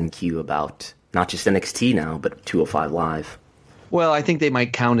in the 10Q about not just NXT now, but 205 Live. Well, I think they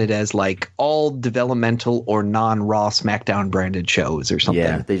might count it as like all developmental or non-Raw SmackDown branded shows or something.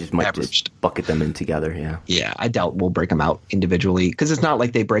 Yeah, they just might just bucket them in together, yeah. Yeah, I doubt we'll break them out individually because it's not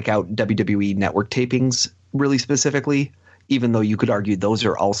like they break out WWE Network tapings really specifically, even though you could argue those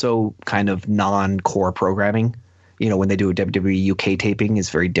are also kind of non-core programming. when they do a WWE UK taping is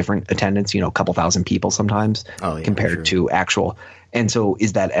very different attendance, a couple thousand people sometimes compared to actual. And so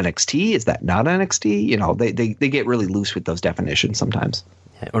is that NXT? Is that not NXT? They get really loose with those definitions sometimes.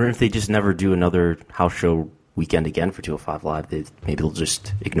 I wonder if they just never do another house show weekend again for 205 Live. Maybe they'll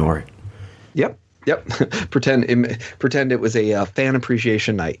just ignore it. Yep. pretend it was a fan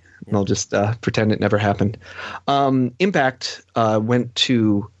appreciation night. And they'll just pretend it never happened. Impact went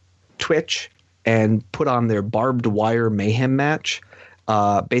to Twitch and put on their barbed wire mayhem match,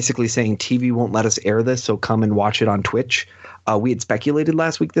 basically saying TV won't let us air this, so come and watch it on Twitch. We had speculated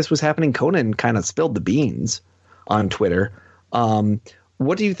last week this was happening. Conan kind of spilled the beans on Twitter.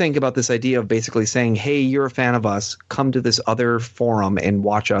 What do you think about this idea of basically saying, hey, you're a fan of us, come to this other forum and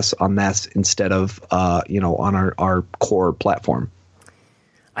watch us on this instead of, on our core platform?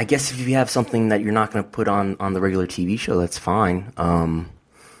 I guess if you have something that you're not going to put on the regular TV show, that's fine.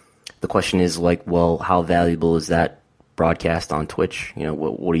 The question is well, how valuable is that broadcast on Twitch?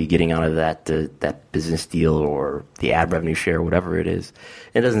 What are you getting out of that business deal or the ad revenue share, whatever it is?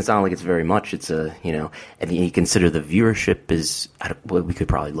 It doesn't sound like it's very much. It's and you consider the viewership is, we could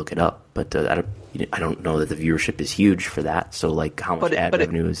probably look it up, but I don't know that the viewership is huge for that. So how much ad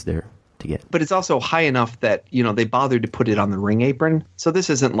revenue is there to get? But it's also high enough that, they bothered to put it on the ring apron. So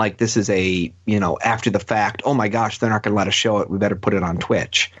this isn't like this is a, after the fact, oh my gosh, they're not going to let us show it, we better put it on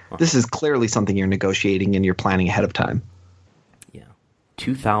Twitch. This is clearly something you're negotiating and you're planning ahead of time.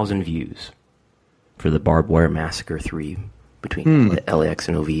 2,000 views for the Barbed Wire Massacre 3 between LAX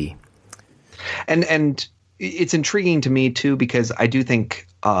and OVE. And it's intriguing to me, too, because I do think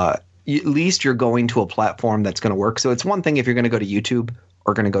at least you're going to a platform that's going to work. So it's one thing if you're going to go to YouTube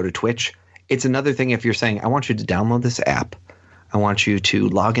or going to go to Twitch. It's another thing if you're saying, I want you to download this app. I want you to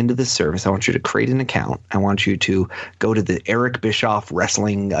log into this service. I want you to create an account. I want you to go to the Eric Bischoff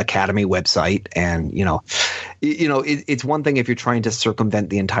Wrestling Academy website. And, it's one thing if you're trying to circumvent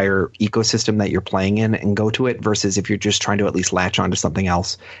the entire ecosystem that you're playing in and go to it versus if you're just trying to at least latch onto something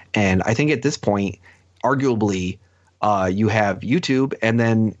else. And I think at this point, arguably, you have YouTube and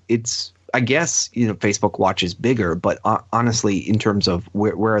then it's, I guess, Facebook Watch is bigger, but honestly, in terms of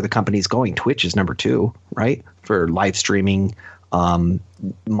where are the companies going, Twitch is number 2, right? For live streaming,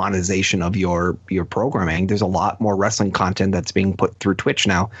 monetization of your programming. There's a lot more wrestling content that's being put through Twitch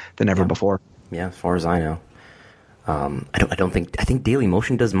now than ever before. Yeah, as far as I know. I think Daily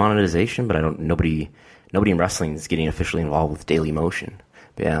Motion does monetization, but nobody in wrestling is getting officially involved with Daily Motion.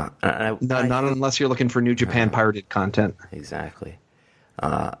 But yeah. Not unless you're looking for New Japan pirated content. Exactly.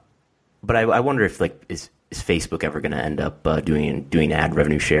 But I wonder if is Facebook ever going to end up doing ad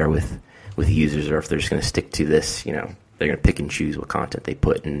revenue share with users, or if they're just going to stick to this, they're going to pick and choose what content they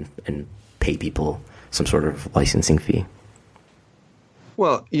put and pay people some sort of licensing fee.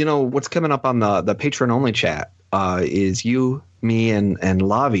 Well, what's coming up on the patron-only chat is you, me, and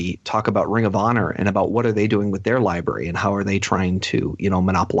Lavi talk about Ring of Honor and about what are they doing with their library and how are they trying to,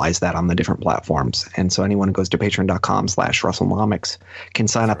 monopolize that on the different platforms. And so anyone who goes to patreon.com/WrestleNomics can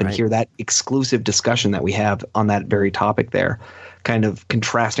sign up and hear that exclusive discussion that we have on that very topic there, kind of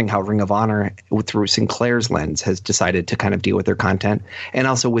contrasting how Ring of Honor, through Sinclair's lens, has decided to kind of deal with their content, and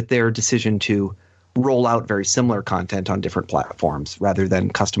also with their decision to roll out very similar content on different platforms rather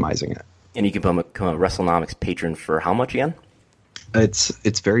than customizing it. And you can become a WrestleNomics patron for how much again?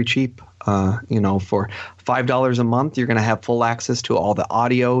 It's very cheap. For $5 a month, you're going to have full access to all the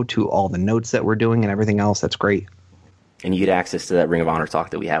audio, to all the notes that we're doing, and everything else. That's great. And you get access to that Ring of Honor talk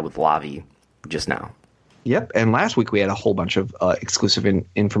that we had with Lavi just now. Yep, and last week we had a whole bunch of exclusive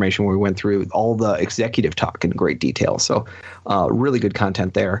information where we went through all the executive talk in great detail. So really good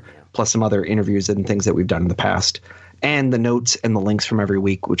content there, plus some other interviews and things that we've done in the past. And the notes and the links from every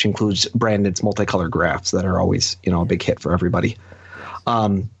week, which includes Brandon's multicolored graphs that are always, a big hit for everybody.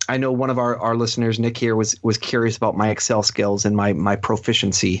 I know one of our listeners, Nick here, was curious about my Excel skills and my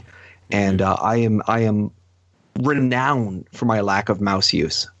proficiency. And I am renowned for my lack of mouse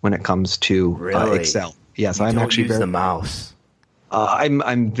use when it comes to Excel. Yes, I'm actually use the mouse.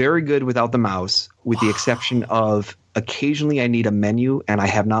 I'm very good without the mouse, with the exception of occasionally I need a menu, and I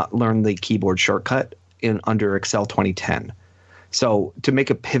have not learned the keyboard shortcut under Excel 2010. So to make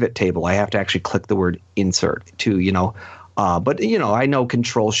a pivot table, I have to actually click the word insert to, but I know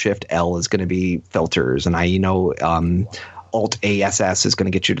Control Shift L is going to be filters, and Alt ASS is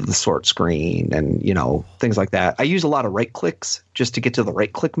going to get you to the sort screen, and things like that. I use a lot of right clicks just to get to the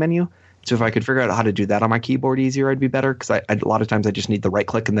right click menu. So if I could figure out how to do that on my keyboard easier, I'd be better, because a lot of times I just need the right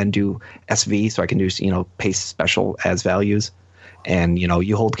click and then do SV, so I can do paste special as values. And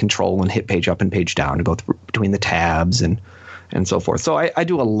you hold Control and hit page up and page down to go between the tabs and so forth. So I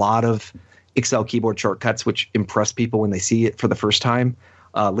do a lot of Excel keyboard shortcuts, which impress people when they see it for the first time.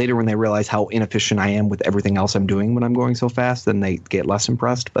 Later, when they realize how inefficient I am with everything else I'm doing when I'm going so fast, then they get less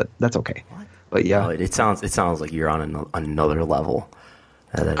impressed. But that's okay. But yeah, it sounds like you're on another level.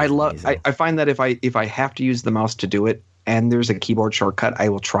 I find that if I have to use the mouse to do it, and there's a keyboard shortcut, I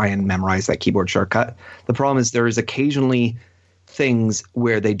will try and memorize that keyboard shortcut. The problem is there is occasionally things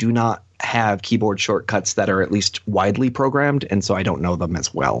where they do not have keyboard shortcuts that are at least widely programmed, and so I don't know them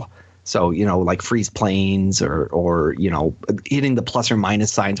as well. So, like freeze planes or hitting the plus or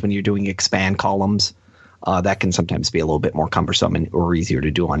minus signs when you're doing expand columns, that can sometimes be a little bit more cumbersome or easier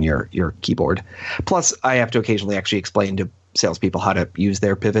to do on your keyboard. Plus, I have to occasionally actually explain to salespeople how to use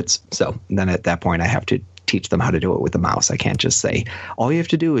their pivots. So then at that point, I have to teach them how to do it with the mouse. I can't just say, all you have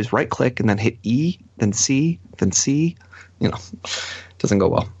to do is right click and then hit E, then C, then C. It doesn't go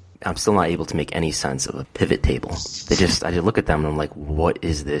well. I'm still not able to make any sense of a pivot table. I just look at them and I'm like, what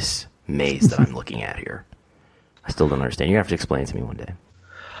is this maze that I'm looking at here? I still don't understand. You're going to have to explain it to me one day.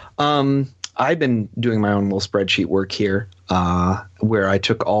 I've been doing my own little spreadsheet work here where I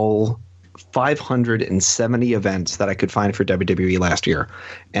took all 570 events that I could find for WWE last year.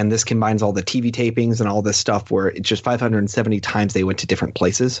 And this combines all the TV tapings and all this stuff where it's just 570 times they went to different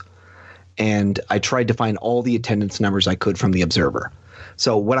places. And I tried to find all the attendance numbers I could from the Observer.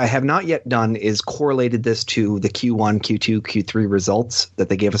 So what I have not yet done is correlated this to the Q1, Q2, Q3 results that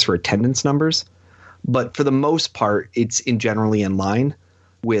they gave us for attendance numbers. But for the most part, it's generally in line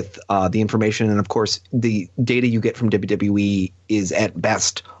with the information. And of course, the data you get from WWE is at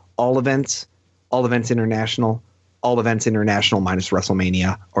best all events international, all events international minus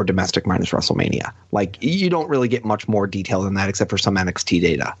WrestleMania, or domestic minus WrestleMania. Like, you don't really get much more detail than that except for some NXT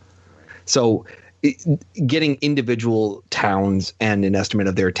data. So getting individual towns and an estimate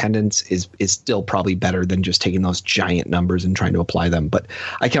of their attendance is still probably better than just taking those giant numbers and trying to apply them. But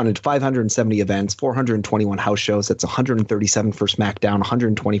I counted 570 events, 421 house shows. That's 137 for SmackDown,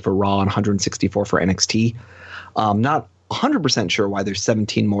 120 for Raw, and 164 for NXT. Not 100% sure why there's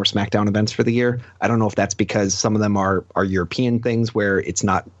 17 more SmackDown events for the year. I don't know if that's because some of them are European things where it's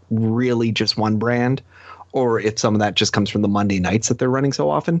not really just one brand, or if some of that just comes from the Monday nights that they're running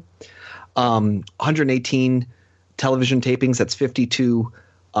so often. 118 television tapings. That's 52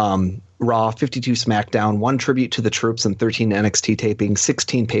 Raw, 52 SmackDown, 1 tribute to the troops, and 13 NXT tapings,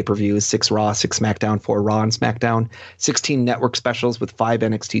 16 pay-per-views, 6 Raw, 6 SmackDown, 4 Raw and SmackDown, 16 network specials with 5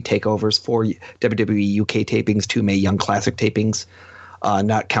 NXT takeovers, 4 WWE UK tapings, 2 Mae Young Classic tapings,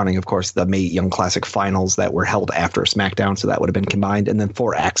 not counting, of course, the Mae Young Classic finals that were held after SmackDown, so that would have been combined, and then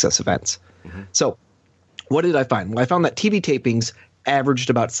 4 Access events. Mm-hmm. So what did I find? Well, I found that TV tapings averaged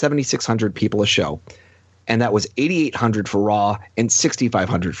about 7,600 people a show. And that was 8,800 for Raw and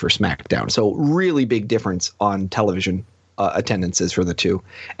 6,500 for SmackDown. So really big difference on television attendances for the two.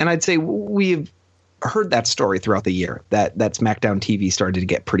 And I'd say we've heard that story throughout the year, that SmackDown TV started to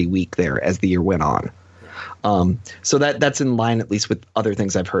get pretty weak there as the year went on. So that's in line, at least with other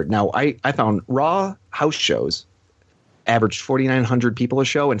things I've heard. Now, I found Raw house shows averaged 4,900 people a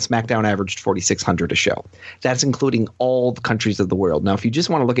show, and SmackDown averaged 4,600 a show. That's including all the countries of the world. Now, if you just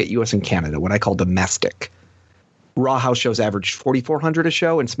want to look at US and Canada, what I call domestic, Raw house shows averaged 4,400 a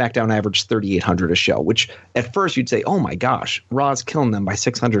show, and SmackDown averaged 3,800 a show, which at first you'd say, oh my gosh, Raw's killing them by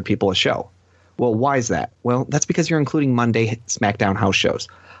 600 people a show. Well, why is that? Well, that's because you're including Monday SmackDown house shows.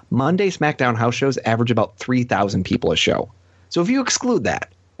 Monday SmackDown house shows average about 3,000 people a show. So if you exclude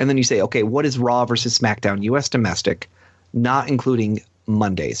that, and then you say, okay, what is Raw versus SmackDown US domestic, not including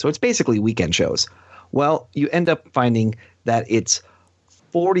Monday? So it's basically weekend shows. Well, you end up finding that it's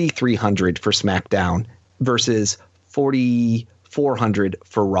 4,300 for SmackDown versus 4,400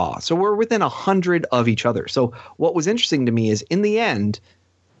 for Raw. So we're within 100 of each other. So what was interesting to me is, in the end,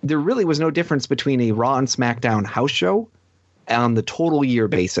 there really was no difference between a Raw and SmackDown house show on the total year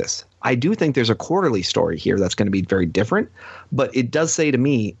basis. I do think there's a quarterly story here that's going to be very different, but it does say to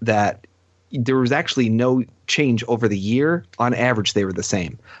me that there was actually no change over the year. On average, they were the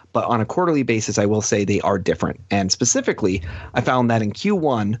same. But on a quarterly basis, I will say they are different. And specifically, I found that in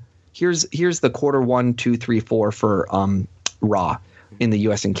Q1, here's the quarter 1, 2, 3, 4 for Raw in the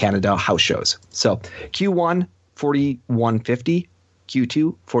US and Canada house shows. So Q1, 4,150,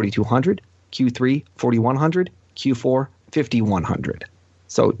 Q2, 4,200, Q3, 4,100, Q4, 5,100.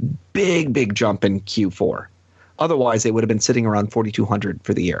 So big jump in Q4. Otherwise, they would have been sitting around 4,200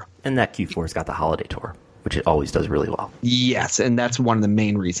 for the year. And that Q4's got the holiday tour, which it always does really well. Yes, and that's one of the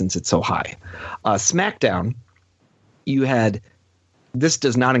main reasons it's so high. SmackDown, you had – this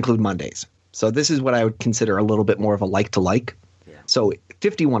does not include Mondays. So this is what I would consider a little bit more of a like-to-like. Yeah. So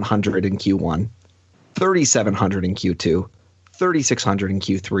 5,100 in Q1, 3,700 in Q2, 3,600 in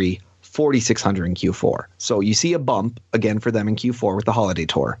Q3, 4,600 in Q4. So you see a bump again for them in Q4 with the holiday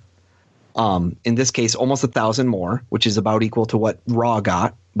tour. In this case, almost 1,000 more, which is about equal to what Raw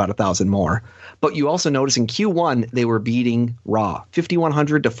got, about 1,000 more. But you also notice in Q1, they were beating Raw,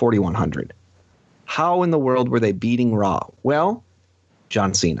 5,100 to 4,100. How in the world were they beating Raw? Well,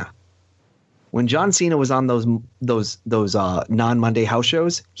 John Cena. When John Cena was on those non-Monday house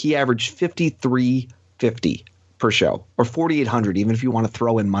shows, he averaged 5,350 per show, or 4,800, even if you want to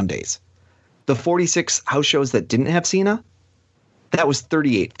throw in Mondays. The 46 house shows that didn't have Cena, that was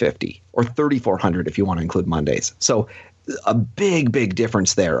 3,850 or 3,400 if you want to include Mondays. So a big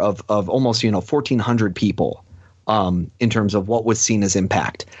difference there of almost 1,400 people in terms of what was Cena's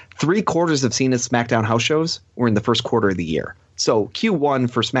impact. 3/4 of Cena's SmackDown house shows were in the first quarter of the year. So Q1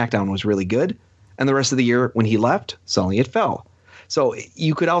 for SmackDown was really good, and the rest of the year when he left, suddenly it fell. So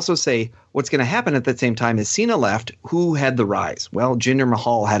you could also say what's going to happen at the same time is Cena left, who had the rise? Well, Jinder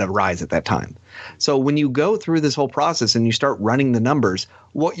Mahal had a rise at that time. So when you go through this whole process and you start running the numbers,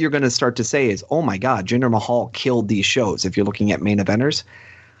 what you're going to start to say is, oh my God, Jinder Mahal killed these shows if you're looking at main eventers.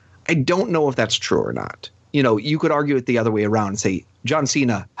 I don't know if that's true or not. You could argue it the other way around and say John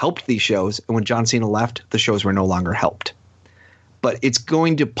Cena helped these shows, and when John Cena left, the shows were no longer helped. But it's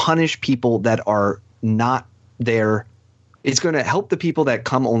going to punish people that are not there. It's going to help the people that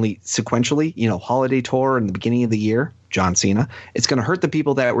come only sequentially, holiday tour in the beginning of the year, John Cena. It's going to hurt the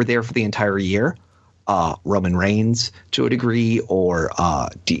people that were there for the entire year, Roman Reigns to a degree, or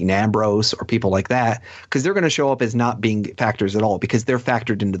Dean Ambrose or people like that, because they're going to show up as not being factors at all because they're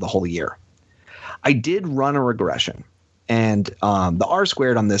factored into the whole year. I did run a regression, and the R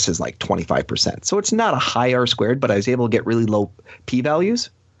squared on this is like 25%. So it's not a high R squared, but I was able to get really low P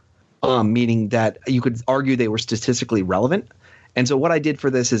values. Meaning that you could argue they were statistically relevant. And so what I did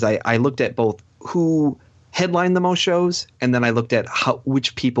for this is I looked at both who headlined the most shows, and then I looked at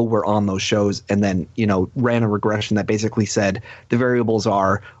which people were on those shows, and then, ran a regression that basically said the variables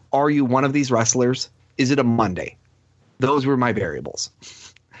are you one of these wrestlers? Is it a Monday? Those were my variables.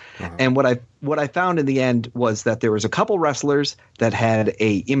 Uh-huh. And what I found in the end was that there was a couple wrestlers that had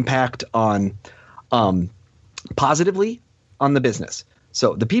a impact on positively on the business.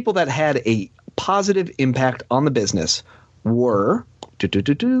 So the people that had a positive impact on the business were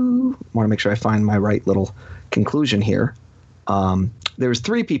want to make sure I find my right little conclusion here. There was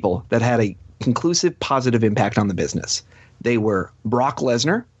 3 people that had a conclusive positive impact on the business. They were Brock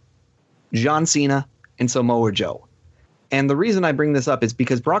Lesnar, John Cena, and Samoa Joe. And the reason I bring this up is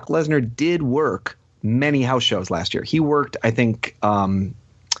because Brock Lesnar did work many house shows last year. He worked, I think,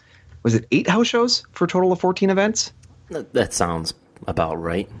 was it 8 house shows for a total of 14 events? That sounds about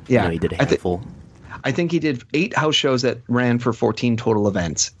right. Yeah, he did a handful. I think he did 8 house shows that ran for 14 total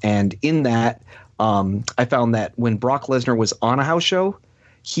events. And in that, I found that when Brock Lesnar was on a house show,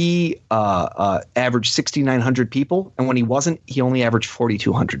 he averaged 6,900 people. And when he wasn't, he only averaged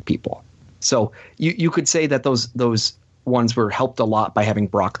 4,200 people. So you could say that those ones were helped a lot by having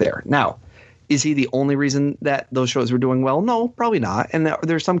Brock there. Now, is he the only reason that those shows were doing well? No, probably not. And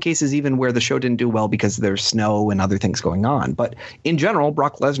there's some cases even where the show didn't do well because there's snow and other things going on. But in general,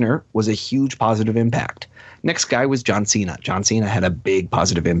 Brock Lesnar was a huge positive impact. Next guy was John Cena. John Cena had a big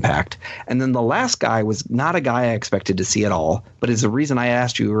positive impact. And then the last guy was not a guy I expected to see at all, but is the reason I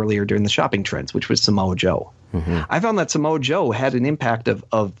asked you earlier during the shopping trends, which was Samoa Joe. Mm-hmm. I found that Samoa Joe had an impact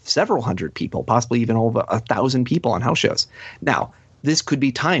of several hundred people, possibly even over 1,000 people on house shows. Now, this could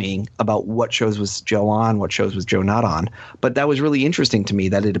be timing about what shows was Joe on, what shows was Joe not on. But that was really interesting to me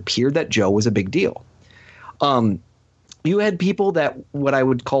that it appeared that Joe was a big deal. You had people that what I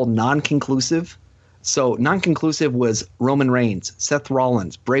would call non-conclusive. So non-conclusive was Roman Reigns, Seth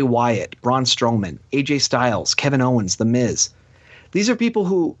Rollins, Bray Wyatt, Braun Strowman, AJ Styles, Kevin Owens, The Miz. These are people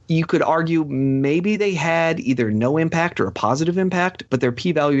who you could argue maybe they had either no impact or a positive impact, but their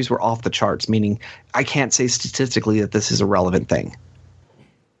p-values were off the charts, meaning I can't say statistically that this is a relevant thing.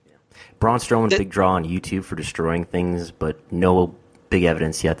 Braun Strowman's big draw on YouTube for destroying things, but no big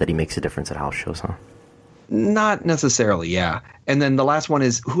evidence yet that he makes a difference at house shows, huh? Not necessarily, yeah. And then the last one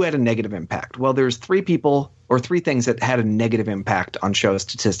is who had a negative impact? Well, there's 3 people or 3 things that had a negative impact on shows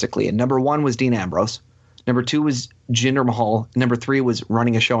statistically. And number 1 was Dean Ambrose. Number 2 was Jinder Mahal. Number 3 was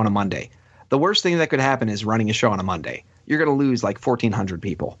running a show on a Monday. The worst thing that could happen is running a show on a Monday. You're going to lose like 1,400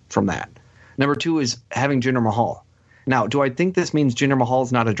 people from that. Number 2 is having Jinder Mahal. Now, do I think this means Jinder Mahal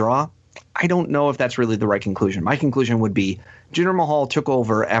is not a draw? I don't know if that's really the right conclusion. My conclusion would be Jinder Mahal took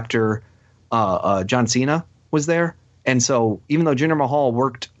over after John Cena was there. And so even though Jinder Mahal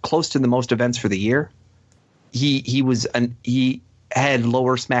worked close to the most events for the year, he had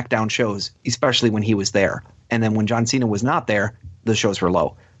lower SmackDown shows, especially when he was there. And then when John Cena was not there, the shows were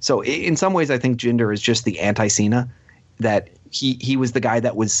low. So in some ways, I think Jinder is just the anti-Cena, that he was the guy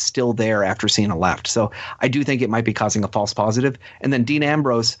that was still there after Cena left. So I do think it might be causing a false positive. And then Dean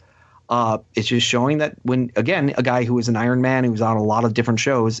Ambrose, it's just showing that when, again, a guy who was an Iron Man, who was on a lot of different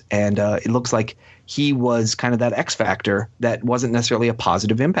shows, and it looks like he was kind of that X factor that wasn't necessarily a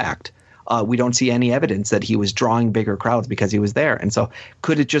positive impact. We don't see any evidence that he was drawing bigger crowds because he was there. And so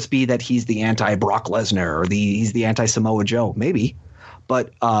could it just be that he's the anti-Brock Lesnar or he's the anti-Samoa Joe? Maybe.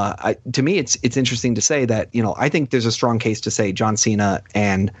 But to me, it's interesting to say that, I think there's a strong case to say John Cena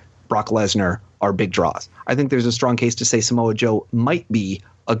and Brock Lesnar are big draws. I think there's a strong case to say Samoa Joe might be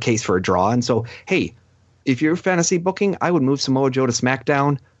a case for a draw. And so, hey, if you're fantasy booking, I would move Samoa Joe to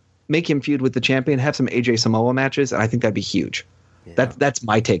SmackDown, make him feud with the champion, have some AJ Samoa matches, and I think that'd be huge. Yeah. That's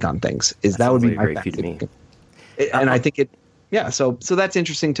my take on things. That would be my great feud to me. And I think it. Yeah, so that's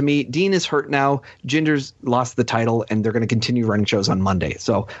interesting to me. Dean is hurt now. Jinder's lost the title, and they're going to continue running shows on Monday.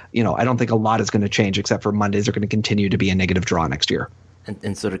 So, I don't think a lot is going to change, except for Mondays are going to continue to be a negative draw next year.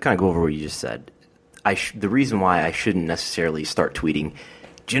 And so to kind of go over what you just said, the reason why I shouldn't necessarily start tweeting,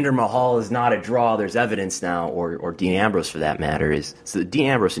 Jinder Mahal is not a draw, there's evidence now, or Dean Ambrose for that matter, is so Dean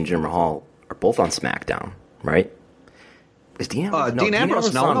Ambrose and Jinder Mahal are both on SmackDown, right? Is Dean Ambrose? Dean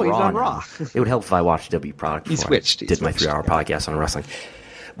Ambrose, no, he's on Raw. It would help if I watched W Product before he switched. I did my 3-hour podcast on wrestling.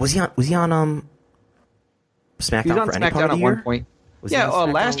 Was he on SmackDown he was on for SmackDown any part of the at year? one point.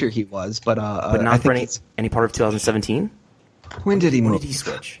 last year he was, but not I for think any part of 2017. When did he move? When did he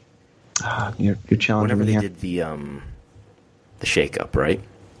switch? You're challenging Whenever me they here. did the shakeup, right?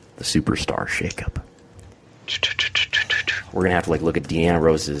 The Superstar shakeup. We're gonna have to look at Dean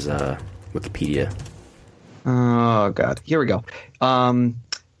Ambrose's Wikipedia. Oh God, here we go.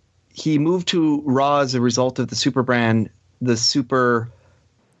 He moved to Raw as a result of the Superstar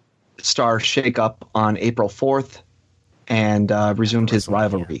shakeup on April 4th, and resumed his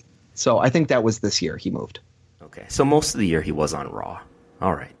rivalry. Yeah. So I think that was this year he moved. Okay, so most of the year he was on Raw.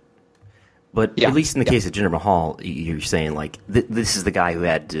 All right. But at least in the case of Jinder Mahal, you're saying this is the guy who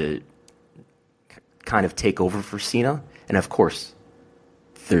had to kind of take over for Cena, and of course,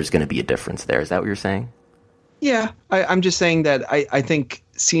 there's going to be a difference there. Is that what you're saying? Yeah, I'm just saying that I think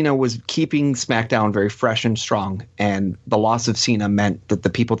Cena was keeping SmackDown very fresh and strong, and the loss of Cena meant that the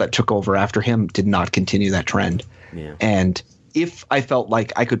people that took over after him did not continue that trend. Yeah. And if I felt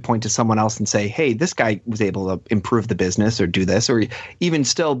like I could point to someone else and say, hey, this guy was able to improve the business or do this, or even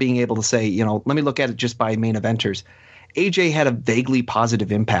still being able to say, let me look at it just by main eventers. AJ had a vaguely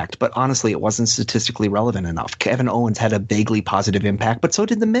positive impact, but honestly, it wasn't statistically relevant enough. Kevin Owens had a vaguely positive impact, but so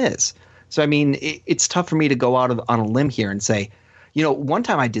did The Miz. So, I mean, it's tough for me to go out on a limb here and say, one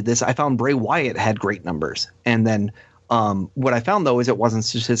time I did this, I found Bray Wyatt had great numbers. And then what I found, though, is it wasn't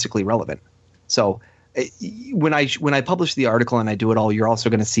statistically relevant. So when I publish the article and I do it all, you're also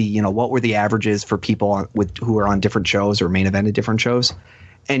going to see, what were the averages for people who are on different shows or main evented different shows.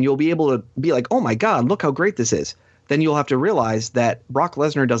 And you'll be able to be like, oh, my God, look how great this is. Then you'll have to realize that Brock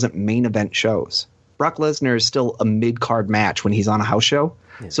Lesnar doesn't main event shows. Brock Lesnar is still a mid-card match when he's on a house show.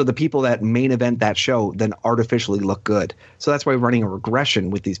 Yeah. So the people that main event that show then artificially look good. So that's why running a regression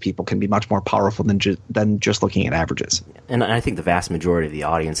with these people can be much more powerful than just looking at averages. And I think the vast majority of the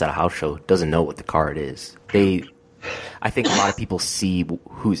audience at a house show doesn't know what the card is. I think a lot of people see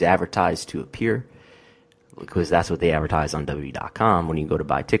who's advertised to appear, because that's what they advertise on WWE.com. When you go to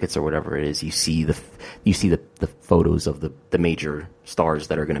buy tickets or whatever it is, you see the photos of the major stars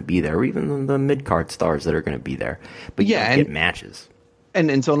that are going to be there, or even the mid-card stars that are going to be there. But you don't get matches.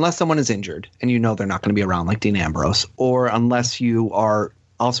 And so unless someone is injured and they're not going to be around like Dean Ambrose, or unless you are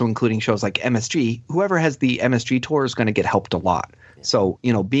also including shows like MSG, whoever has the MSG tour is going to get helped a lot. Yeah. So,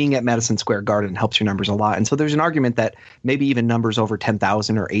 being at Madison Square Garden helps your numbers a lot. And so there's an argument that maybe even numbers over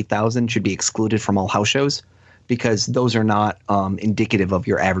 10,000 or 8,000 should be excluded from all house shows, because those are not indicative of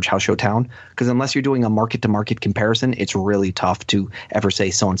your average house show town. Because unless you're doing a market-to-market comparison, it's really tough to ever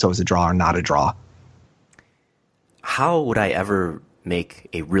say so-and-so is a draw or not a draw. How would I ever make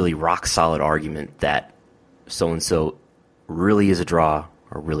a really rock-solid argument that so-and-so really is a draw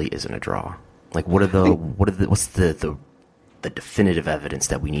or really isn't a draw? What's the definitive evidence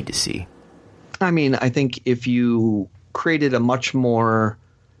that we need to see? I mean, I think if you created a much more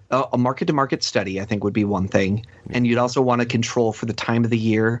a market-to-market study, I think would be one thing. And you'd also want to control for the time of the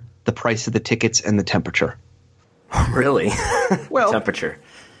year, the price of the tickets, and the temperature. Really? Well, temperature.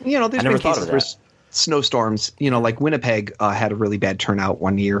 There's been cases where snowstorms, like Winnipeg had a really bad turnout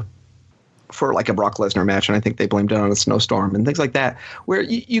one year for a Brock Lesnar match, and I think they blamed it on a snowstorm and things like that, where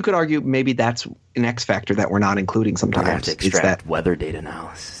you could argue maybe that's an X factor that we're not including sometimes. I have to extract weather data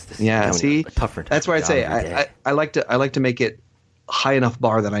now. See, tougher. That's why I say I like to make it high enough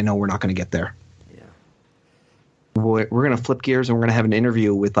bar that I know we're not going to get there. Yeah. We're going to flip gears and we're going to have an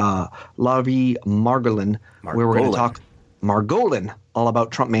interview with Lavi Margolin, where we're going to talk Margolin all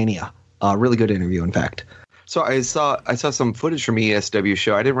about Trump Mania. Really good interview, in fact. So I saw some footage from ESW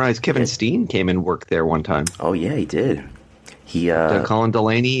show. I didn't realize Kevin Steen came and worked there one time. Oh yeah, he did. He Colin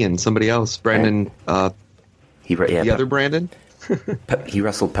Delaney and somebody else, Brandon. The other Brandon. He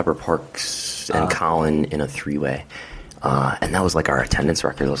wrestled Pepper Parks and Colin in a 3-way, and that was like our attendance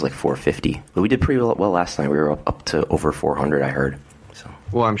record. It was like 450, but we did pretty well last night. We were up to over 400, I heard. So.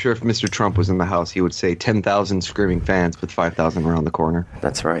 Well, I'm sure if Mr. Trump was in the house, he would say 10,000 screaming fans with 5,000 around the corner.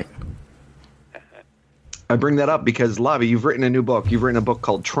 That's right. I bring that up because, Lavi, you've written a new book. You've written a book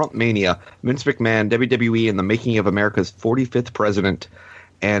called Trump Mania, Vince McMahon, WWE, and the Making of America's 45th President.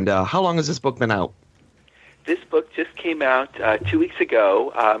 And how long has this book been out? This book just came out 2 weeks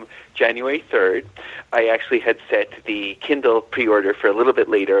ago, January 3rd. I actually had set the Kindle pre-order for a little bit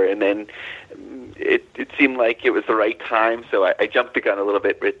later, and then it seemed like it was the right time, so I jumped the gun a little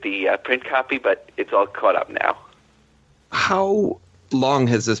bit with the print copy, but it's all caught up now. How long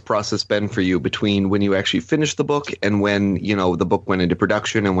has this process been for you between when you actually finished the book and when, the book went into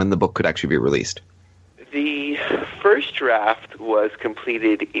production and when the book could actually be released? The first draft was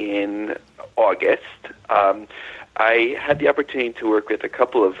completed in August. I had the opportunity to work with a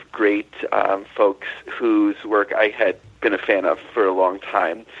couple of great folks whose work I had been a fan of for a long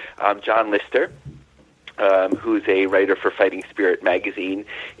time. John Lister, who's a writer for Fighting Spirit magazine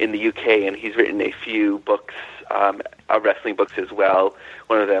in the UK, and he's written a few books, wrestling books as well.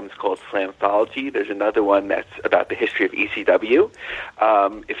 One of them is called Slamthology. There's another one that's about the history of ECW.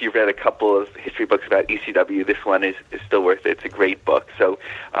 If you've read a couple of history books about ECW, this one is still worth it. It's a great book. So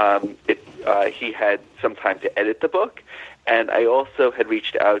he had some time to edit the book. And I also had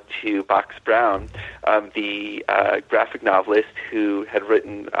reached out to Box Brown, the graphic novelist who had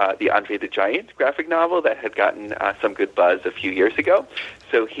written the Andre the Giant graphic novel that had gotten some good buzz a few years ago.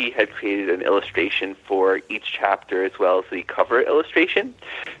 So he had created an illustration for each chapter as well as the cover illustration.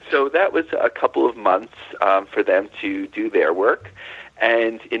 So that was a couple of months for them to do their work.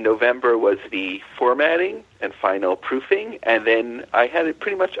 And in November was the formatting and final proofing. And then I had it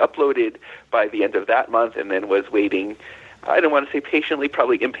pretty much uploaded by the end of that month and then was waiting, I don't want to say patiently,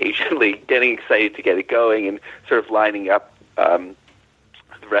 probably impatiently, getting excited to get it going and sort of lining up the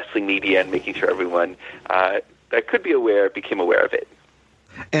wrestling media and making sure everyone that could be aware became aware of it.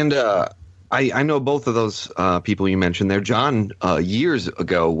 And I know both of those people you mentioned there. John, years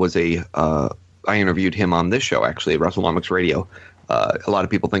ago, was I interviewed him on this show, actually, at WrestleNomics Radio. A lot of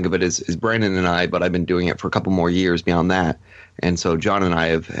people think of it as Brandon and I, but I've been doing it for a couple more years beyond that. And so John and I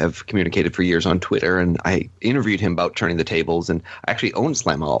have communicated for years on Twitter, and I interviewed him about turning the tables, and I actually own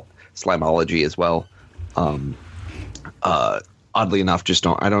Slamology as well. Oddly enough,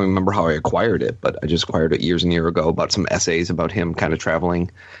 I don't remember how I acquired it, but I just acquired it years and years ago about some essays about him kind of traveling,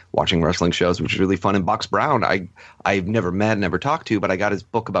 watching wrestling shows, which is really fun. And Box Brown, I've never met, never talked to, but I got his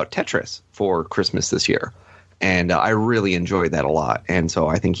book about Tetris for Christmas this year. And I really enjoyed that a lot. And so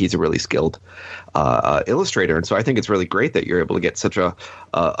I think he's a really skilled illustrator. And so I think it's really great that you're able to get such a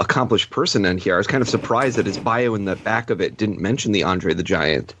accomplished person in here. I was kind of surprised that his bio in the back of it didn't mention the Andre the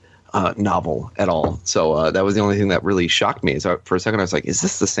Giant novel at all. So that was the only thing that really shocked me. So for a second I was like, is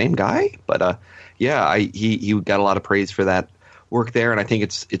this the same guy? But he got a lot of praise for that work there. And I think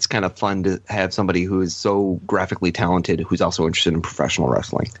it's kind of fun to have somebody who is so graphically talented who's also interested in professional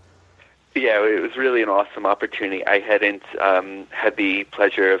wrestling. Yeah, it was really an awesome opportunity. I hadn't had the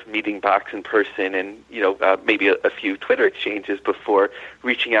pleasure of meeting Box in person and, maybe a few Twitter exchanges before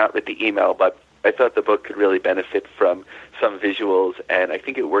reaching out with the email, but I thought the book could really benefit from some visuals, and I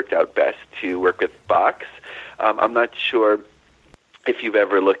think it worked out best to work with Box. I'm not sure if you've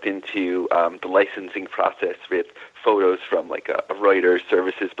ever looked into the licensing process with photos from like a Reuters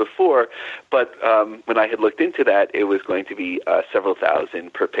services before, but when I had looked into that, it was going to be several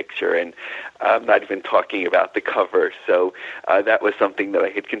thousand per picture, and I'm not even talking about the cover. So that was something that I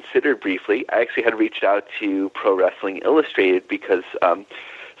had considered briefly. I actually had reached out to Pro Wrestling Illustrated because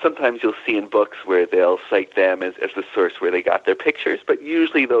sometimes you'll see in books where they'll cite them as the source where they got their pictures, but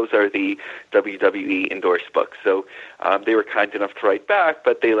usually those are the WWE endorsed books. So they were kind enough to write back,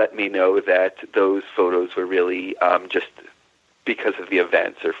 but they let me know that those photos were really just because of the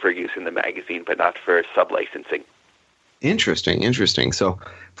events or for use in the magazine, but not for sub-licensing. Interesting. So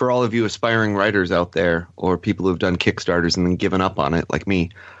for all of you aspiring writers out there or people who've done Kickstarters and then given up on it like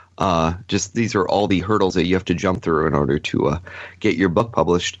me, just these are all the hurdles that you have to jump through in order to get your book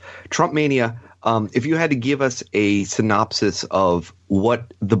published. Trump Mania, if you had to give us a synopsis of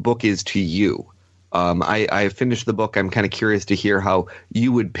what the book is to you, I finished the book. I'm kind of curious to hear how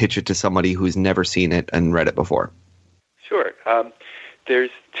you would pitch it to somebody who's never seen it and read it before. Sure.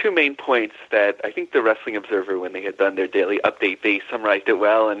 There's two main points that I think the Wrestling Observer, when they had done their daily update, they summarized it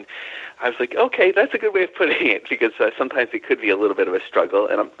well, and I was like, okay, that's a good way of putting it, because sometimes it could be a little bit of a struggle,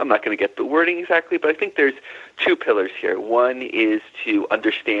 and I'm not going to get the wording exactly, but I think there's two pillars here. One is to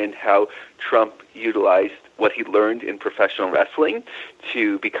understand how Trump utilized what he learned in professional wrestling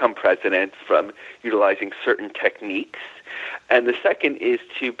to become president from utilizing certain techniques. And the second is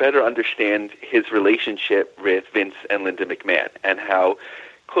to better understand his relationship with Vince and Linda McMahon and how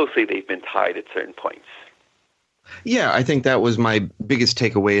closely they've been tied at certain points. Yeah, I think that was my biggest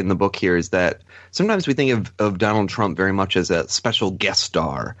takeaway in the book here, is that sometimes we think of Donald Trump very much as a special guest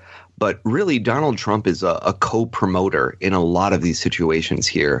star, but really Donald Trump is a co-promoter in a lot of these situations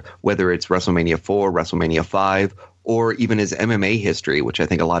here, whether it's WrestleMania 4, WrestleMania 5, or even his MMA history, which I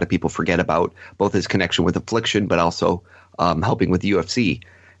think a lot of people forget about, both his connection with Affliction, but also helping with UFC.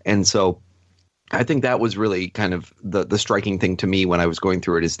 And so I think that was really kind of the striking thing to me when I was going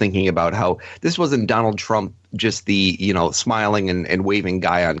through it, is thinking about how this wasn't Donald Trump, just the, smiling and waving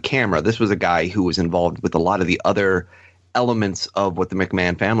guy on camera. This was a guy who was involved with a lot of the other elements of what the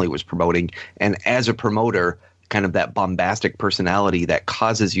McMahon family was promoting. And as a promoter, kind of that bombastic personality that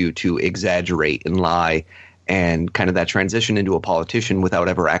causes you to exaggerate and lie, and kind of that transition into a politician without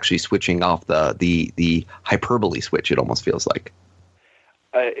ever actually switching off the hyperbole switch, it almost feels like.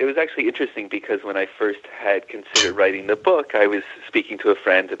 It was actually interesting because when I first had considered writing the book, I was speaking to a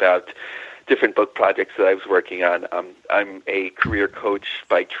friend about different book projects that I was working on. I'm a career coach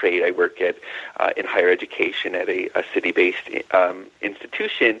by trade. I work in higher education at a city-based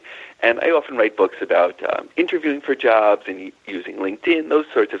institution, and I often write books about interviewing for jobs and using LinkedIn, those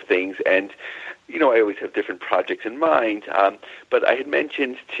sorts of things. And I always have different projects in mind, but I had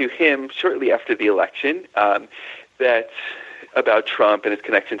mentioned to him shortly after the election that about Trump and his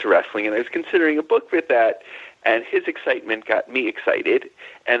connection to wrestling, and I was considering a book with that, and his excitement got me excited.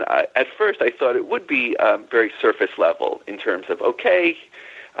 And at first I thought it would be very surface level in terms of, okay,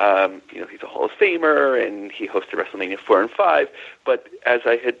 he's a Hall of Famer, and he hosted WrestleMania 4 and 5, but as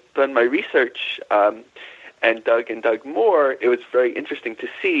I had done my research and dug more, it was very interesting to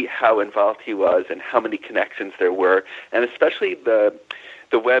see how involved he was and how many connections there were, and especially the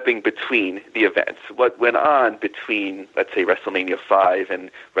webbing between the events. What went on between, let's say, WrestleMania 5 and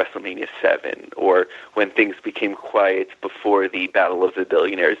WrestleMania 7, or when things became quiet before the Battle of the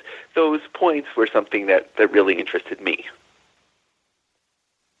Billionaires. Those points were something that really interested me.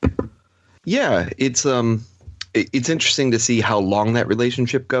 Yeah, it's interesting to see how long that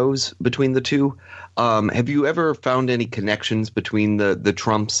relationship goes between the two. Have you ever found any connections between the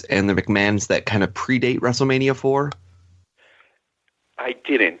Trumps and the McMahons that kind of predate WrestleMania 4? I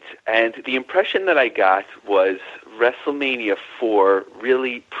didn't. And the impression that I got was WrestleMania 4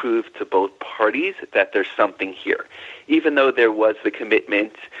 really proved to both parties that there's something here. Even though there was the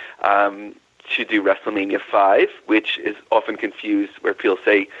commitment to do WrestleMania 5, which is often confused where people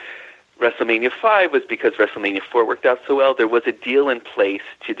say WrestleMania 5 was because WrestleMania 4 worked out so well. There was a deal in place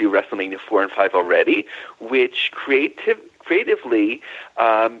to do WrestleMania 4 and 5 already, which creatively,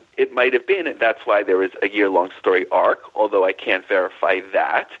 it might have been, and that's why there was a year-long story arc, although I can't verify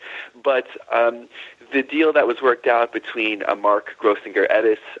that. But the deal that was worked out between Mark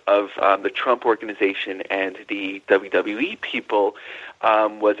Grossinger-Edis of the Trump Organization and the WWE people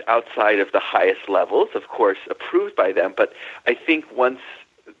was outside of the highest levels, of course, approved by them. But I think once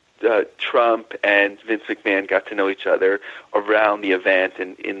Trump and Vince McMahon got to know each other around the event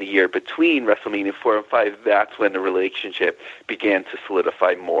and in the year between WrestleMania 4 and 5, that's when the relationship began to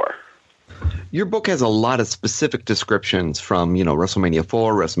solidify more. Your book has a lot of specific descriptions from, WrestleMania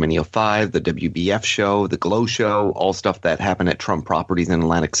 4, WrestleMania 5, the WBF show, the Glow show, all stuff that happened at Trump Properties in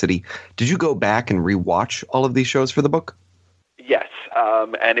Atlantic City. Did you go back and rewatch all of these shows for the book? Yes,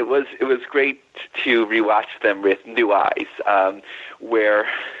 and it was great to rewatch them with new eyes, where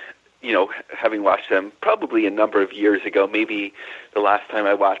having watched them probably a number of years ago, maybe the last time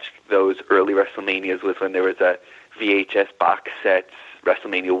I watched those early WrestleManias was when there was a VHS box set,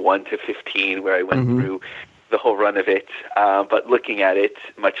 WrestleMania 1 to 15, where I went through the whole run of it. But looking at it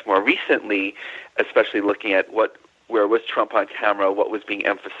much more recently, especially looking at where was Trump on camera, what was being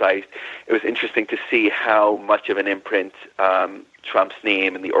emphasized, it was interesting to see how much of an imprint Trump's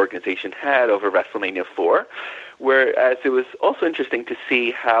name and the organization had over WrestleMania 4. Whereas it was also interesting to see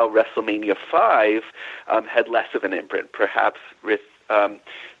how WrestleMania 5 had less of an imprint, perhaps with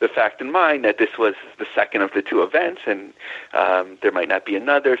the fact in mind that this was the second of the two events and there might not be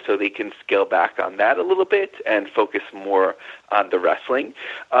another, so they can scale back on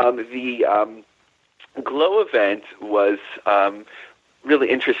Glow event was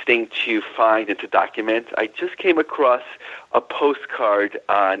really interesting to find and to document. I just came across a postcard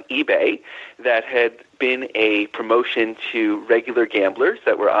on eBay that had been a promotion to regular gamblers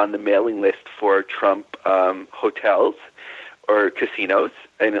that were on the mailing list for Trump hotels or casinos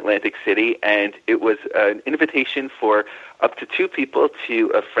in Atlantic City, and it was an invitation for up to 2 people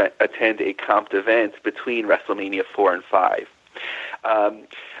to attend a comped event between WrestleMania 4 and 5.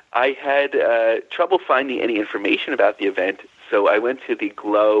 I had trouble finding any information about the event, so I went to the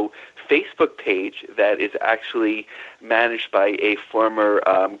Glow Facebook page that is actually managed by a former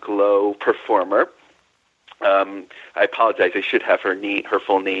Glow performer. I apologize. I should have her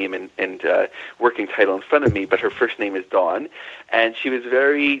full name and working title in front of me, but her first name is Dawn, and she was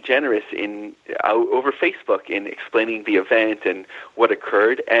very generous over Facebook in explaining the event and what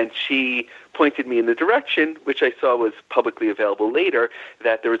occurred, and she pointed me in the direction, which I saw was publicly available later,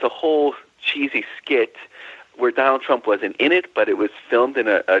 that there was a whole cheesy skit where Donald Trump wasn't in it, but it was filmed in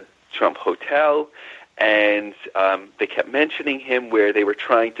a Trump hotel, and they kept mentioning him, where they were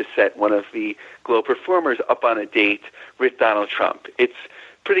trying to set one of the Glow performers up on a date with Donald Trump. It's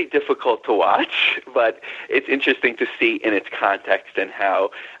pretty difficult to watch, but it's interesting to see in its context and how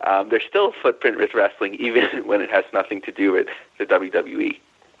there's still a footprint with wrestling, even when it has nothing to do with the WWE.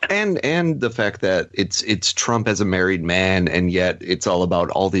 And the fact that it's Trump as a married man, and yet it's all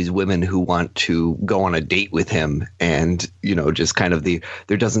about all these women who want to go on a date with him, and just kind of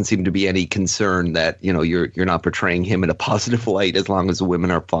there doesn't seem to be any concern that you're not portraying him in a positive light as long as the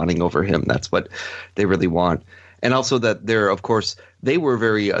women are fawning over him. That's what they really want. And also that they were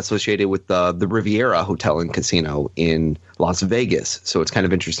very associated with the Riviera Hotel and Casino in Las Vegas. So it's kind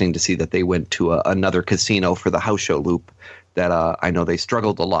of interesting to see that they went to another casino for the house show loop that I know they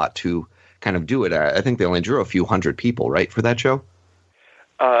struggled a lot to kind of do it. I think they only drew a few hundred people, right, for that show?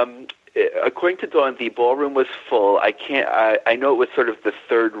 According to Dawn, the ballroom was full. I know it was sort of the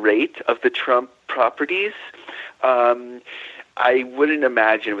third rate of the Trump properties. I wouldn't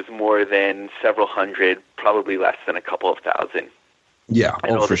imagine it was more than several hundred, probably less than a couple of thousand. Yeah,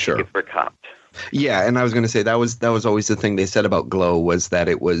 for sure. Tickets were comped. Yeah, and I was going to say that was always the thing they said about Glow, was that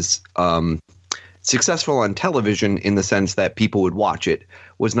it was successful on television in the sense that people would watch it,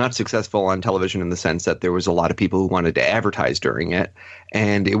 was not successful on television in the sense that there was a lot of people who wanted to advertise during it,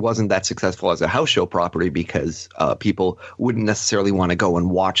 and it wasn't that successful as a house show property because people wouldn't necessarily want to go and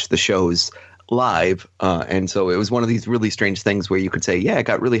watch the shows live, and so it was one of these really strange things where you could say, yeah, it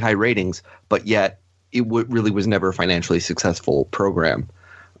got really high ratings, but yet it really was never a financially successful program.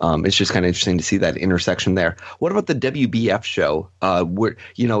 It's just kind of interesting to see that intersection there. What about the WBF show? Where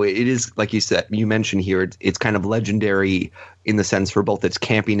it is, like you said, you mentioned here, it's kind of legendary in the sense for both its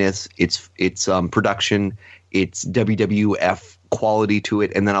campiness, its production, its WWF quality to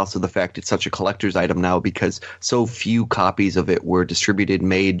it, and then also the fact it's such a collector's item now because so few copies of it were distributed,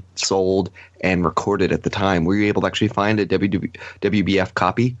 made, sold, and recorded at the time. Were you able to actually find a WBF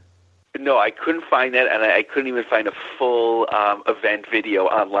copy? No, I couldn't find that, and I couldn't even find a full event video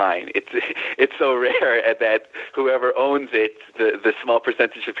online. It's so rare that whoever owns it, the small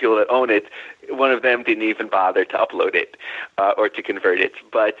percentage of people that own it, one of them didn't even bother to upload it or to convert it.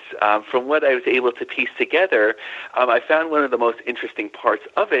 But from what I was able to piece together, I found one of the most interesting parts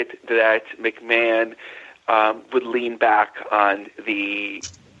of it that McMahon would lean back on the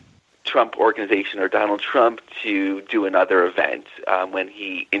Trump organization or Donald Trump to do another event. When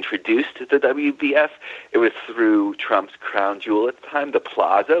he introduced the WBF, it was through Trump's crown jewel at the time, the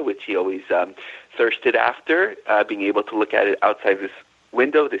Plaza, which he always thirsted after, being able to look at it outside this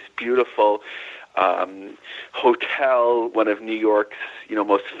window, this beautiful hotel, one of New York's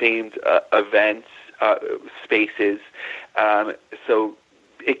most famed events spaces. So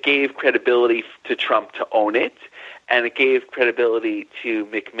it gave credibility to Trump to own it, and it gave credibility to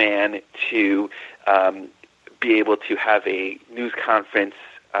McMahon to be able to have a news conference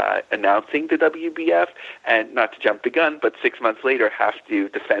announcing the WBF, and not to jump the gun, but 6 months later have to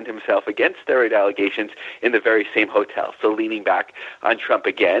defend himself against steroid allegations in the very same hotel. So leaning back on Trump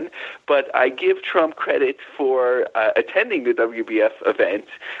again. But I give Trump credit for attending the WBF event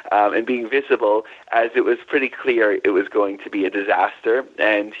and being visible, as it was pretty clear it was going to be a disaster,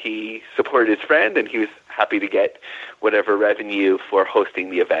 and he supported his friend, and he was happy to get whatever revenue for hosting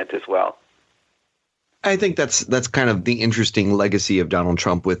the event as well. I think that's kind of the interesting legacy of Donald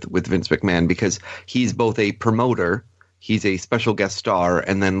Trump with Vince McMahon, because he's both a promoter, he's a special guest star,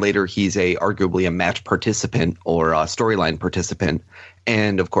 and then later he's arguably a match participant or a storyline participant,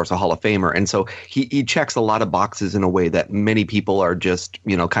 and of course a Hall of Famer. And so he checks a lot of boxes in a way that many people are just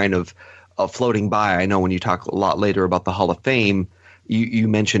kind of floating by. I know when you talk a lot later about the Hall of Fame, you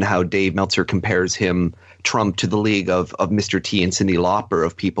mentioned how Dave Meltzer compares Trump to the league of Mr. T and Cyndi Lauper,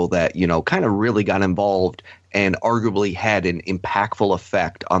 of people that, kind of really got involved and arguably had an impactful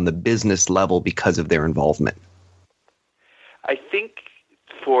effect on the business level because of their involvement. I think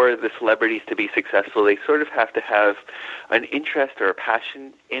for the celebrities to be successful, they sort of have to have an interest or a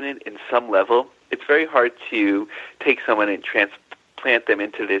passion in it in some level. It's very hard to take someone and transplant them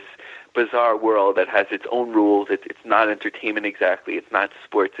into this bizarre world that has its own rules. It's not entertainment exactly. It's not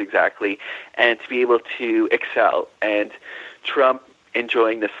sports exactly. And to be able to excel. And Trump,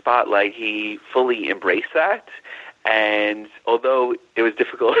 enjoying the spotlight, he fully embraced that. And although it was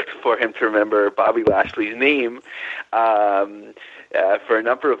difficult for him to remember Bobby Lashley's name for a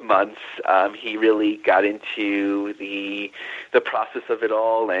number of months, he really got into the process of it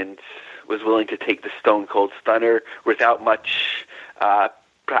all and was willing to take the Stone Cold Stunner without much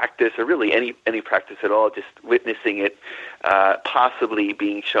practice, or really any practice at all, just witnessing it possibly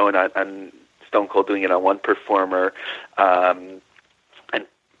being shown on Stone Cold doing it on one performer, and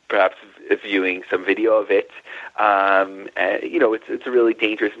perhaps viewing some video of it. It's a really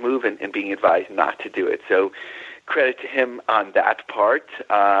dangerous move, and being advised not to do it. So credit to him on that part.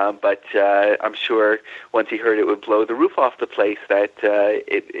 But I'm sure once he heard it would blow the roof off the place, that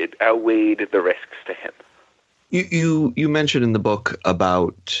it outweighed the risks to him. You mentioned in the book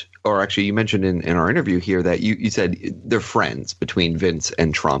about, or actually you mentioned in our interview here, that you said they're friends between Vince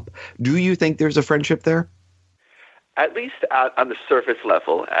and Trump. Do you think there's a friendship there? At least on the surface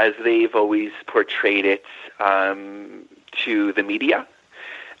level, as they've always portrayed it to the media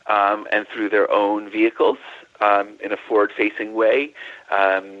and through their own vehicles in a forward-facing way.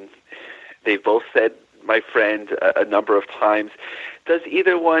 They've both said, my friend, a number of times, does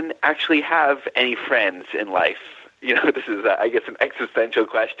either one actually have any friends in life? This is, I guess, an existential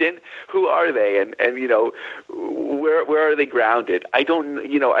question. Who are they, and where are they grounded? I don't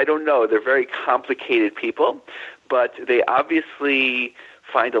know. They're very complicated people, but they obviously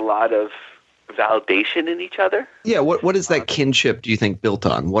find a lot of validation in each other. Yeah. What is that kinship, do you think, built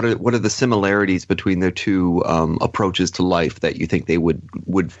on? What are the similarities between their two approaches to life that you think they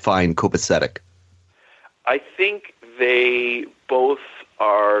would find copacetic? I think they both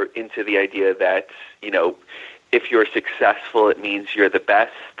are into the idea that, if you're successful, it means you're the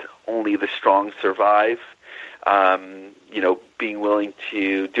best. Only the strong survive. Being willing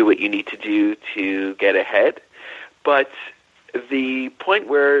to do what you need to do to get ahead. But the point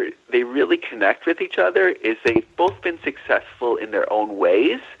where they really connect with each other is they've both been successful in their own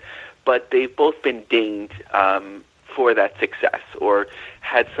ways, but they've both been dinged for that success, or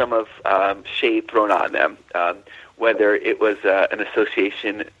had some of shade thrown on them, whether it was an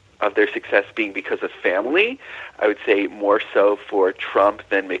association of their success being because of family. I would say more so for Trump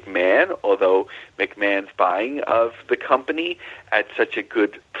than McMahon, although McMahon's buying of the company at such a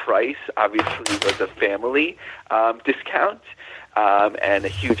good price obviously was a family discount and a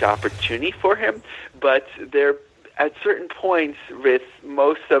huge opportunity for him. But they're, at certain points with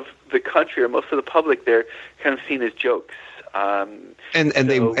most of the country or most of the public, they're kind of seen as jokes.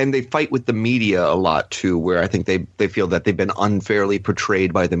 They fight with the media a lot too, where I think they feel that they've been unfairly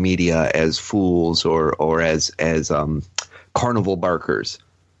portrayed by the media as fools or as carnival barkers.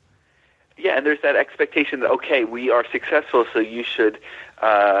 Yeah, and there's that expectation that, okay, we are successful, so you should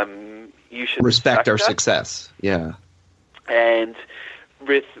respect our success. Yeah. And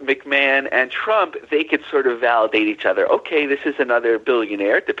with McMahon and Trump, they could sort of validate each other. Okay, this is another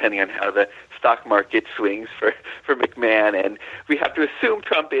billionaire, depending on how the stock market swings for McMahon, and we have to assume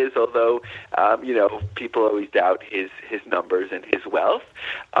Trump is, although people always doubt his numbers and his wealth.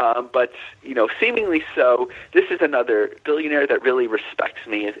 But seemingly so, this is another billionaire that really respects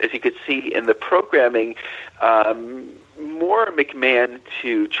me, as you could see in the programming. More McMahon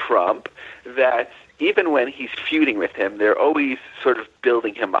to Trump, that even when he's feuding with him, they're always sort of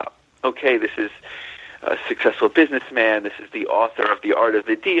building him up. Okay, this is a successful businessman. This is the author of The Art of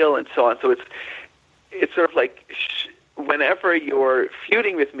the Deal, and so on. So it's sort of like, whenever you're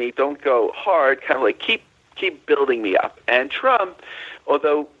feuding with me, don't go hard. Kind of like keep building me up. And Trump,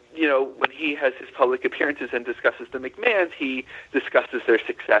 although when he has his public appearances and discusses the McMahons, he discusses their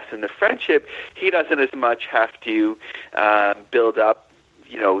success and their friendship. He doesn't as much have to build up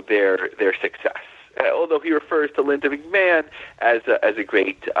their success. Although he refers to Linda McMahon as a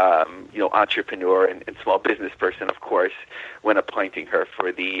great entrepreneur and small business person, of course, when appointing her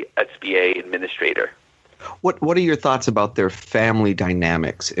for the SBA administrator. What are your thoughts about their family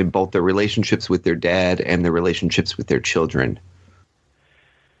dynamics in both their relationships with their dad and their relationships with their children?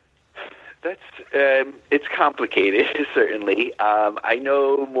 It's complicated, certainly. I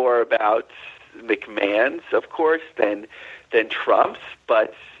know more about McMahon's, of course, than Trump's,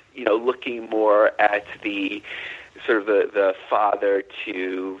 but looking more at the sort of the father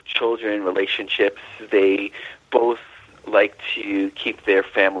to children relationships. They both like to keep their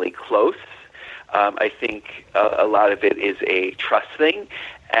family close. I think a lot of it is a trust thing,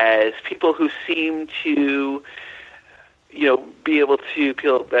 as people who seem to be able to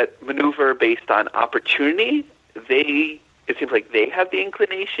that maneuver based on opportunity, it seems like they have the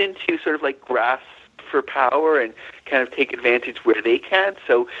inclination to sort of like grasp for power and kind of take advantage where they can.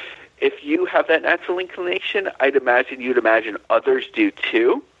 So if you have that natural inclination, I'd imagine you'd imagine others do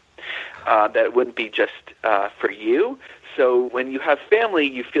too. That wouldn't be just for you. So when you have family,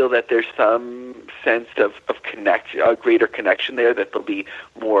 you feel that there's some sense of connection, a greater connection there, that they'll be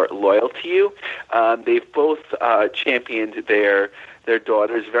more loyal to you. They've both championed their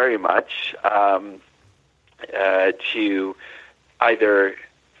daughters very much to either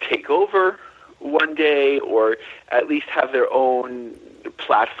take over one day or at least have their own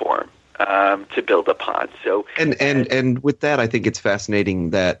platform to build upon. So and with that, I think it's fascinating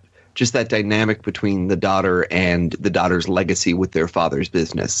that just that dynamic between the daughter and the daughter's legacy with their father's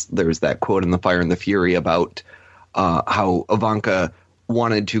business. There's that quote in The Fire and the Fury about how Ivanka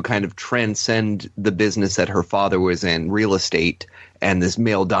wanted to kind of transcend the business that her father was in, real estate, and this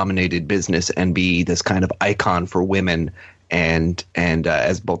male-dominated business, and be this kind of icon for women, and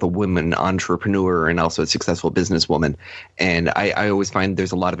as both a woman entrepreneur and also a successful businesswoman. And I always find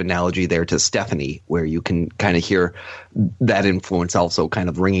there's a lot of analogy there to Stephanie, where you can kind of hear that influence also kind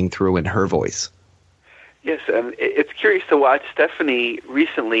of ringing through in her voice. Yes, and it's curious to watch Stephanie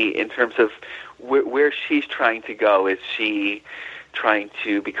recently in terms of where she's trying to go. Is she trying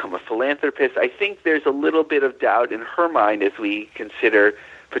to become a philanthropist? I think there's a little bit of doubt in her mind as we consider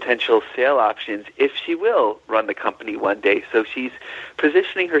potential sale options if she will run the company one day. So she's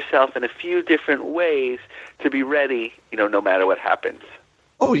positioning herself in a few different ways to be ready, no matter what happens.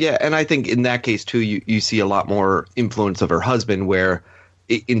 Oh, yeah. And I think in that case, too, you see a lot more influence of her husband, where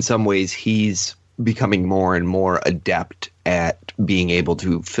in some ways he's becoming more and more adept at being able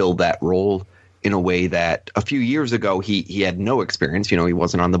to fill that role in a way that a few years ago he had no experience. He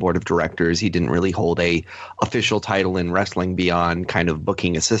wasn't on the board of directors. He didn't really hold a official title in wrestling beyond kind of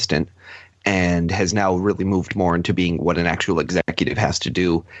booking assistant, and has now really moved more into being what an actual executive has to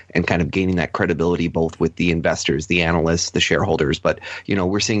do, and kind of gaining that credibility both with the investors, the analysts, the shareholders. But,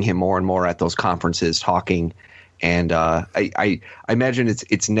 we're seeing him more and more at those conferences talking. And I imagine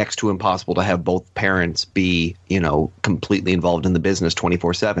it's next to impossible to have both parents be, completely involved in the business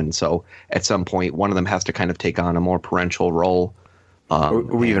 24/7. So at some point, one of them has to kind of take on a more parental role.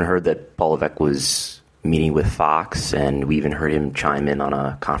 We even heard that Paul Levesque was meeting with Fox, and we even heard him chime in on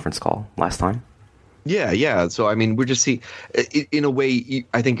a conference call last time. Yeah. So, I mean, we're just seeing, in a way,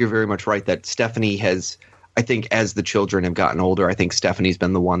 I think you're very much right that Stephanie has, I think as the children have gotten older, I think Stephanie's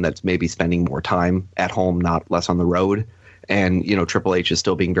been the one that's maybe spending more time at home, not less on the road. And, Triple H is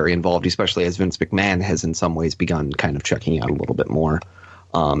still being very involved, especially as Vince McMahon has in some ways begun kind of checking out a little bit more.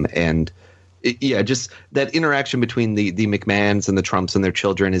 Just that interaction between the McMahons and the Trumps and their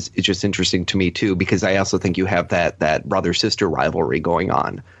children is just interesting to me, too, because I also think you have that brother-sister rivalry going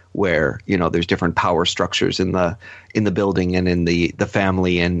on, where there's different power structures in the building and in the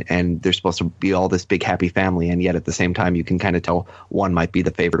family, and they're supposed to be all this big happy family, and yet at the same time you can kind of tell one might be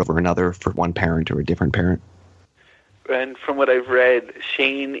the favorite over another for one parent or a different parent. And from what I've read,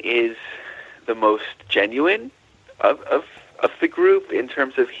 Shane is the most genuine of the group in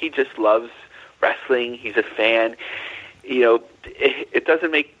terms of he just loves wrestling. He's a fan. It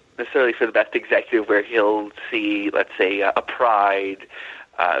doesn't make necessarily for the best executive where he'll see, let's say, a Pride.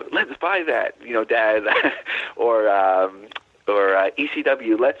 Let's buy that, Dad, or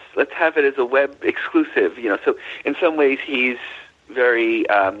ECW. Let's have it as a web exclusive. So in some ways he's very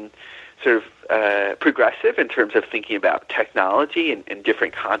sort of progressive in terms of thinking about technology and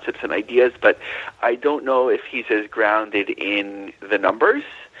different concepts and ideas. But I don't know if he's as grounded in the numbers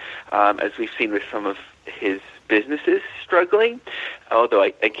as we've seen with some of his businesses struggling. Although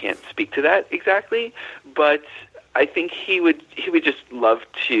I can't speak to that exactly, but I think he would just love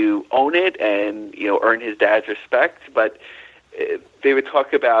to own it and earn his dad's respect. But they would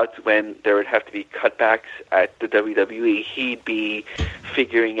talk about when there would have to be cutbacks at the WWE, he'd be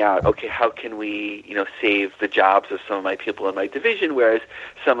figuring out, okay, how can we save the jobs of some of my people in my division, whereas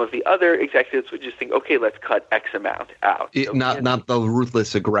some of the other executives would just think, okay, let's cut X amount out. Not the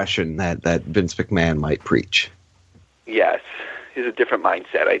ruthless aggression that Vince McMahon might preach. Yes, it's a different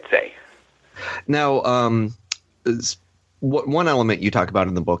mindset, I'd say. Now, one element you talk about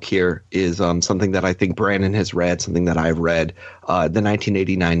in the book here is something that I think Brandon has read, something that I've read, the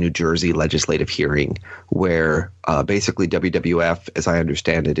 1989 New Jersey legislative hearing, where basically WWF, as I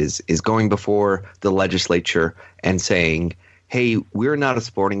understand it, is going before the legislature and saying, hey, we're not a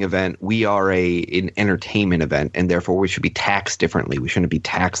sporting event. We are an entertainment event, and therefore we should be taxed differently. We shouldn't be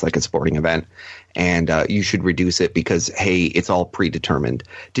taxed like a sporting event, and you should reduce it because, hey, it's all predetermined.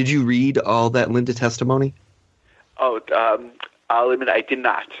 Did you read all that Linda testimony? Oh, I'll admit I did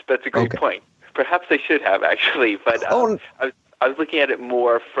not. That's a great point. Perhaps I should have, actually. But I was looking at it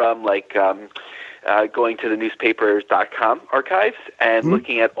more from, like, going to the newspapers.com archives and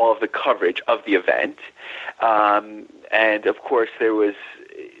looking at all of the coverage of the event. And, of course, there was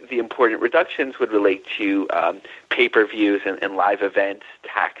the important reductions would relate to pay-per-views and live events,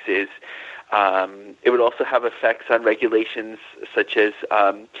 taxes. It would also have effects on regulations such as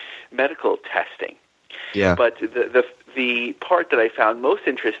medical testing. Yeah. But the part that I found most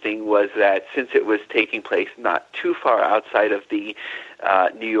interesting was that since it was taking place not too far outside of the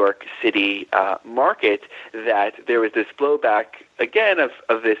New York City market, that there was this blowback, again,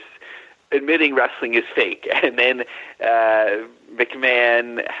 of this admitting wrestling is fake. And then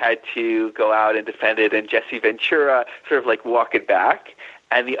McMahon had to go out and defend it, and Jesse Ventura sort of like walk it back.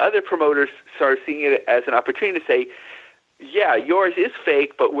 And the other promoters started seeing it as an opportunity to say, yeah, yours is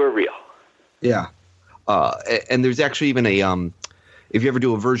fake, but we're real. Yeah. And there's actually even a if you ever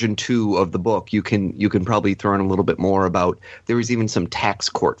do a version 2 of the book, you can probably throw in a little bit more about there was even some tax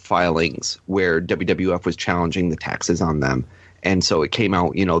court filings where WWF was challenging the taxes on them. And so it came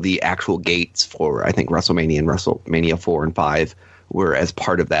out, the actual gates for, I think, WrestleMania and WrestleMania 4 and 5 were as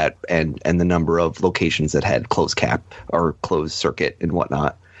part of that, and the number of locations that had closed cap or closed circuit and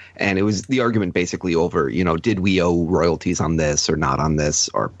whatnot. And it was the argument basically over, did we owe royalties on this or not on this,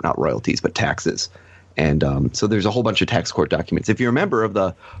 or not royalties, but taxes. And so there's a whole bunch of tax court documents. If you're a member of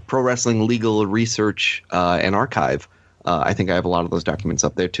the Pro Wrestling Legal Research and Archive, I think I have a lot of those documents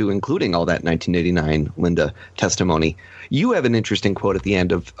up there too, including all that 1989 Linda testimony. You have an interesting quote at the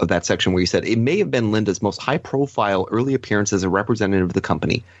end of that section where you said, it may have been Linda's most high-profile early appearance as a representative of the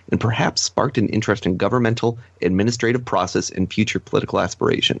company and perhaps sparked an interest in governmental, administrative process and future political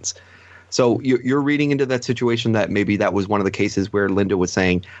aspirations. So you're reading into that situation that maybe that was one of the cases where Linda was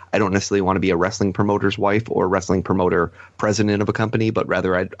saying, I don't necessarily want to be a wrestling promoter's wife or a wrestling promoter president of a company, but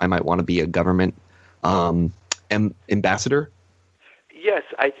rather I might want to be a government ambassador? Yes,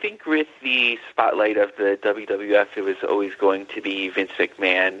 I think with the spotlight of the WWF, it was always going to be Vince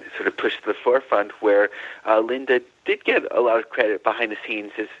McMahon sort of pushed to the forefront, where Linda did get a lot of credit behind the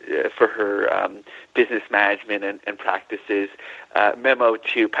scenes for her business management and practices. Memo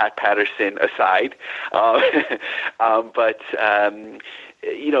to Pat Patterson aside.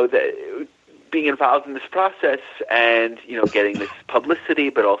 Being involved in this process and, getting this publicity,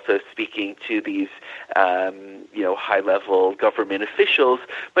 but also speaking to these, high-level government officials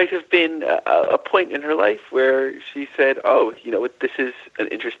might have been a point in her life where she said, oh, this is an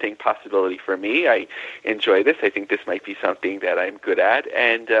interesting possibility for me. I enjoy this. I think this might be something that I'm good at.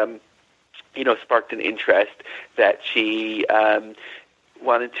 And, sparked an interest that she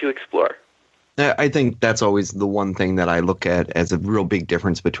wanted to explore. I think that's always the one thing that I look at as a real big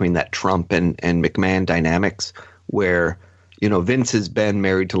difference between that Trump and McMahon dynamics, where, Vince has been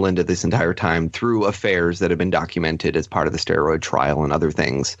married to Linda this entire time through affairs that have been documented as part of the steroid trial and other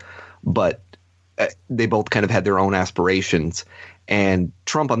things. But they both kind of had their own aspirations. And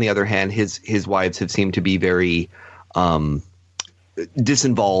Trump, on the other hand, his wives have seemed to be very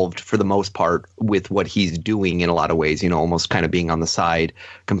disinvolved for the most part with what he's doing in a lot of ways, almost kind of being on the side,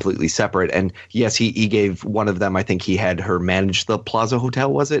 completely separate. And yes, he gave one of them, I think he had her manage the Plaza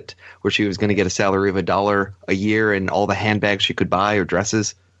Hotel, was it? Where she was going to get a salary of $1 a year and all the handbags she could buy or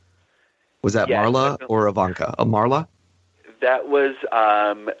dresses. Was that Marla or Ivanka? Marla? That was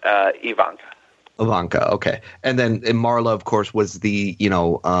Ivanka. Ivanka, okay. And then Marla, of course, was the,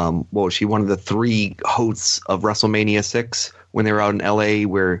 was she one of the 3 hosts of WrestleMania 6 when they were out in L.A.,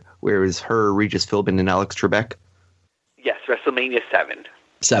 where it was her, Regis Philbin, and Alex Trebek? Yes, WrestleMania 7.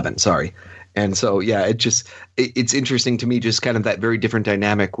 7, sorry. And so, yeah, it's interesting to me, just kind of that very different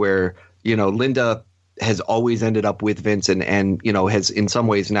dynamic where, Linda has always ended up with Vince and has in some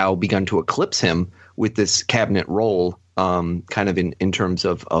ways now begun to eclipse him with this cabinet role, kind of in terms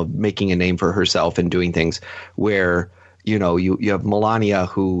of making a name for herself and doing things where, you have Melania,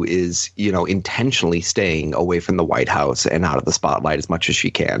 who is, intentionally staying away from the White House and out of the spotlight as much as she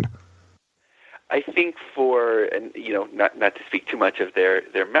can. I think not to speak too much of their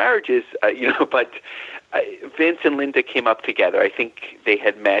marriages, but Vince and Linda came up together. I think they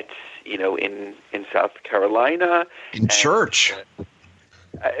had met in South Carolina. In church.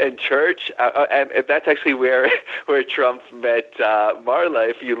 In church. And that's actually where Trump met Marla,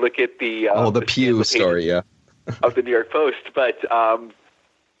 if you look at the Pew story, yeah. of the New York Post. But,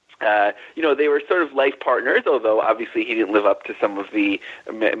 they were sort of life partners, although obviously he didn't live up to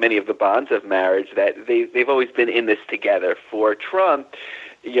many of the bonds of marriage, that they've always been in this together. For Trump,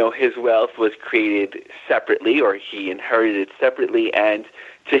 his wealth was created separately, or he inherited it separately, and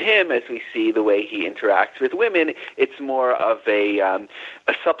to him, as we see the way he interacts with women, it's more of a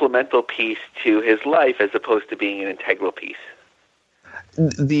supplemental piece to his life as opposed to being an integral piece.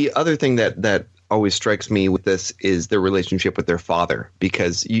 The other thing that always strikes me with this is their relationship with their father,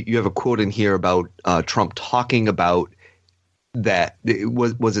 because you have a quote in here about Trump talking about that.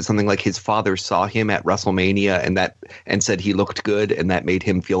 Was it something like his father saw him at WrestleMania and said he looked good and that made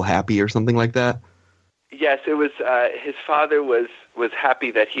him feel happy or something like that? Yes, it was. His father was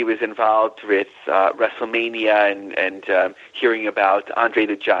happy that he was involved with WrestleMania and hearing about Andre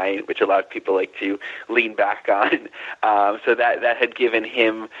the Giant, which a lot of people like to lean back on. So that had given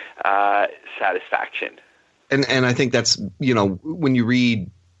him satisfaction. And I think that's, when you read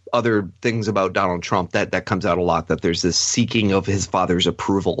other things about Donald Trump, that comes out a lot, that there's this seeking of his father's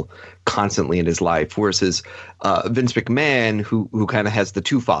approval constantly in his life, versus Vince McMahon, who kind of has the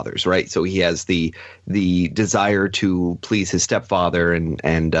two fathers, right? So he has the desire to please his stepfather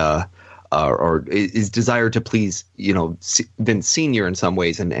or his desire to please, Vince Sr. in some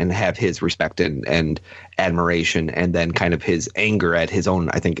ways and have his respect and admiration, and then kind of his anger at his own,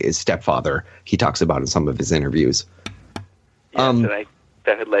 I think, his stepfather, he talks about in some of his interviews. Yes,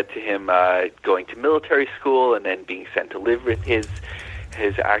 that had led to him going to military school and then being sent to live with his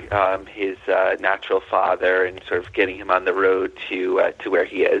natural father, and sort of getting him on the road to where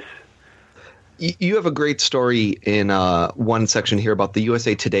he is. You have a great story in one section here about the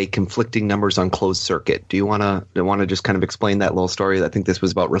USA Today conflicting numbers on closed circuit. Do you want to just kind of explain that little story? I think this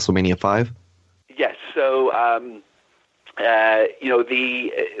was about WrestleMania 5. Yes. So,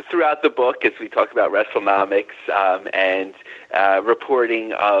 throughout the book, as we talk about WrestleNomics and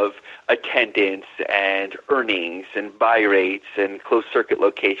reporting of attendance and earnings and buy rates and closed circuit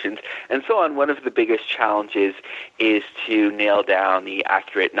locations and so on, one of the biggest challenges is to nail down the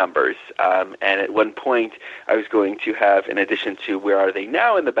accurate numbers. And at one point, I was going to have, in addition to Where Are They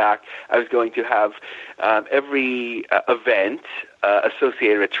Now in the back, I was going to have every event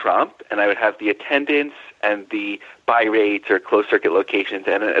associated with Trump, and I would have the attendance and the buy rates or closed circuit locations.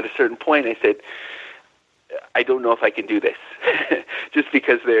 And at a certain point, I said, I don't know if I can do this, just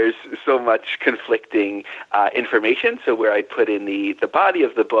because there's so much conflicting information. So where I put in the body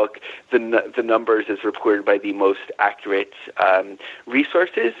of the book, the numbers as reported by the most accurate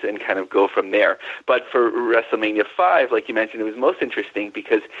resources, and kind of go from there. But for WrestleMania 5, like you mentioned, it was most interesting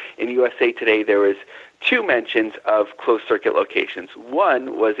because in USA Today there was two mentions of closed circuit locations.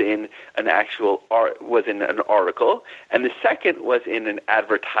 One was in an article, and the second was in an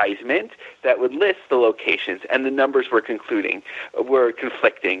advertisement that would list the locations, and the numbers were conflicting.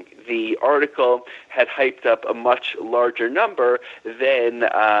 The article had hyped up a much larger number than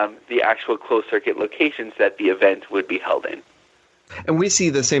the actual closed circuit locations that the event would be held in. And we see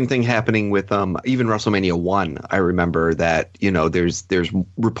the same thing happening with even WrestleMania 1. I remember that, there's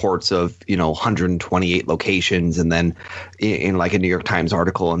reports of, 128 locations, and then in like a New York Times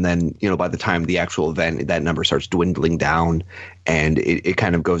article, and then, by the time the actual event, that number starts dwindling down, and it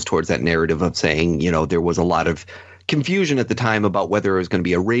kind of goes towards that narrative of saying, there was a lot of confusion at the time about whether it was going to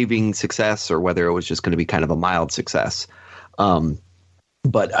be a raving success or whether it was just going to be kind of a mild success.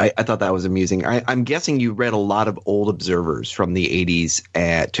 But I thought that was amusing. I'm guessing you read a lot of old observers from the 80s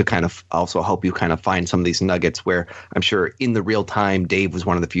to kind of also help you kind of find some of these nuggets, where I'm sure in the real time, Dave was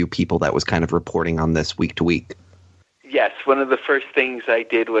one of the few people that was kind of reporting on this week to week. Yes, one of the first things I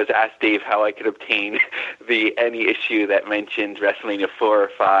did was ask Dave how I could obtain any issue that mentioned WrestleMania 4 or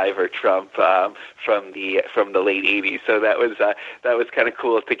 5 or Trump from the late 80s. So that was kind of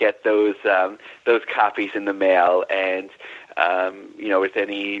cool to get those copies in the mail. And with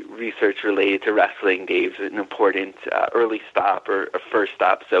any research related to wrestling, Dave's an important early stop or a first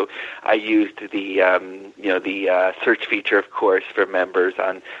stop. So I used the search feature, of course, for members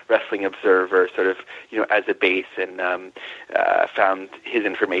on Wrestling Observer, sort of as a base, and found his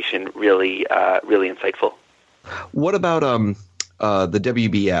information really insightful. What about the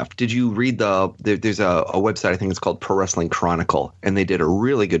WBF? Did you read there's a website, I think it's called Pro Wrestling Chronicle, and they did a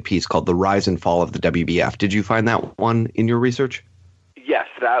really good piece called The Rise and Fall of the WBF. Did you find that one in your research? Yes,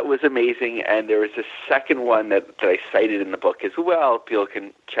 that was amazing. And there was a second one that I cited in the book as well. People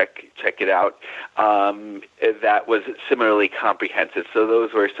can check it out. That was similarly comprehensive. So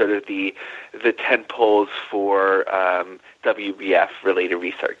those were sort of the 10 poles for WBF related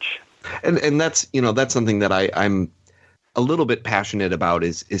research. And that's, you know, that's something that I'm a little bit passionate about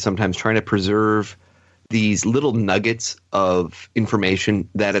is sometimes trying to preserve these little nuggets of information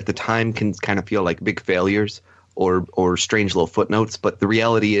that at the time can kind of feel like big failures or strange little footnotes. But the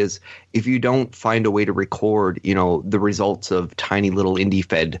reality is, if you don't find a way to record, you know, the results of tiny little indie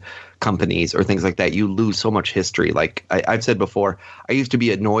fed companies or things like that, you lose so much history. Like I've said before, I used to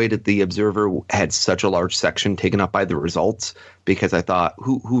be annoyed at the Observer had such a large section taken up by the results, because I thought,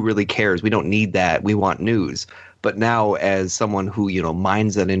 who really cares? We don't need that. We want news. But now, as someone who, you know,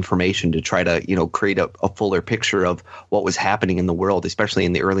 mines that information to try to, you know, create a fuller picture of what was happening in the world, especially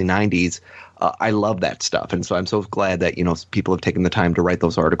in the early 90s, I love that stuff. And so I'm so glad that, you know, people have taken the time to write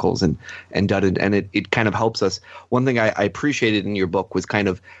those articles and done it. And it kind of helps us. One thing I appreciated in your book was kind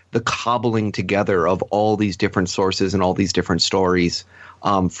of the cobbling together of all these different sources and all these different stories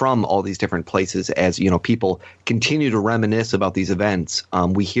from all these different places. As, you know, people continue to reminisce about these events,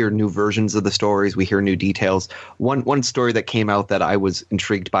 we hear new versions of the stories. We hear new details. One story that came out that I was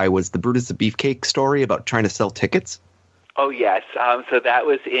intrigued by was the Brutus the Beefcake story about trying to sell tickets. Oh, yes. So that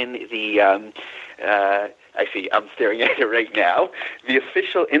was in the actually, I'm staring at it right now. The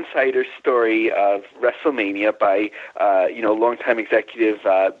official insider story of WrestleMania by, longtime executive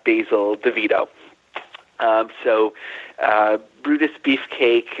Basil DeVito. So Brutus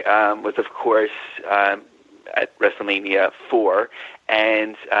Beefcake was, of course, at WrestleMania 4.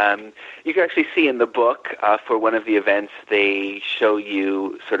 And you can actually see in the book for one of the events, they show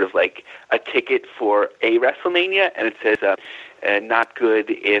you sort of like a ticket for a WrestleMania, and it says not good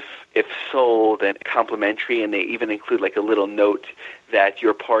if sold and complimentary, and they even include like a little note that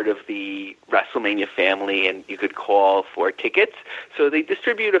you're part of the WrestleMania family and you could call for tickets. So they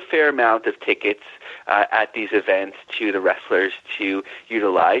distribute a fair amount of tickets at these events to the wrestlers to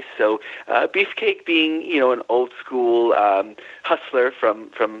utilize. So Beefcake, being, you know, an old school hustler from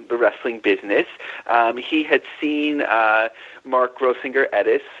the wrestling business, he had seen Mark Grosinger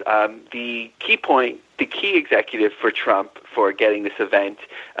Edis, the key executive for Trump, for getting this event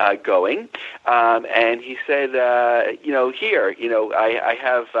going. And he said, I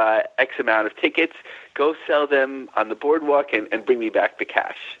have X amount of tickets. Go sell them on the boardwalk and bring me back the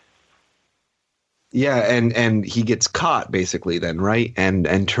cash. Yeah, and he gets caught basically then, right?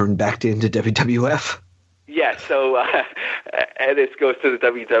 And turned back into WWF. Yeah, so Edis goes to the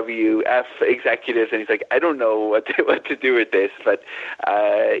WWF executives, and he's like, I don't know what to do with this, but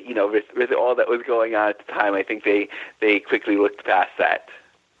with all that was going on at the time, I think they quickly looked past that.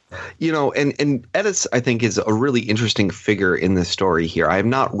 You know, and Edis, I think, is a really interesting figure in this story here. I have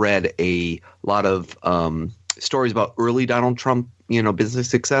not read a lot of stories about early Donald Trump, you know, business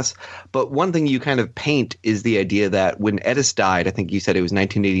success. But one thing you kind of paint is the idea that when Edis died, I think you said it was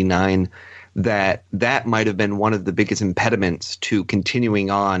 1989, that might have been one of the biggest impediments to continuing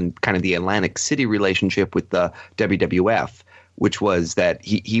on kind of the Atlantic City relationship with the WWF, which was that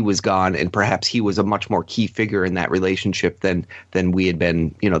he was gone, and perhaps he was a much more key figure in that relationship than we had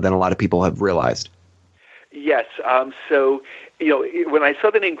been, you know, than a lot of people have realized. Yes. So, you know, when I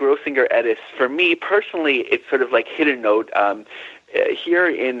saw the name Grosinger Edis, for me personally, it's sort of like hit a note. Here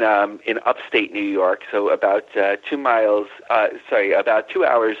in upstate New York, so about 2 hours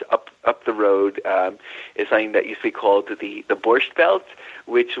up the road, is something that used to be called the Borscht Belt,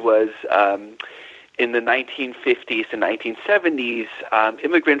 which was in the 1950s and 1970s,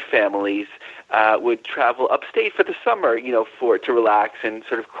 immigrant families would travel upstate for the summer, you know, to relax and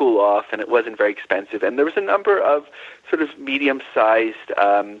sort of cool off, and it wasn't very expensive. And there was a number of sort of medium-sized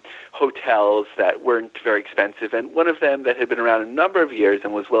hotels that weren't very expensive, and one of them that had been around a number of years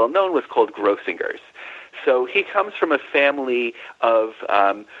and was well known was called Grosinger's. So he comes from a family of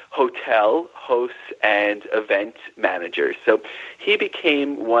hotel hosts and event managers. So he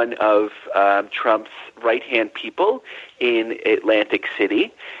became one of Trump's right-hand people in Atlantic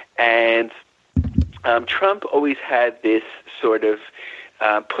City. And Trump always had this sort of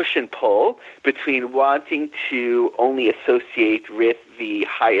push and pull between wanting to only associate with the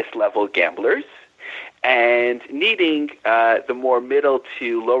highest level gamblers and needing the more middle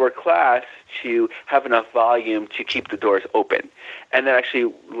to lower class to have enough volume to keep the doors open. And that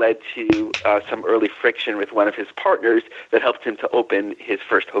actually led to some early friction with one of his partners that helped him to open his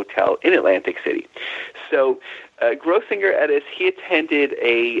first hotel in Atlantic City. So Grosinger Edis, he attended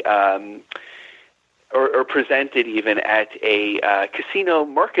or presented even at a casino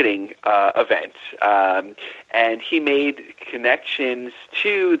marketing event. And he made connections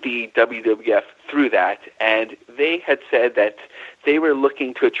to the WWF through that. And they had said that they were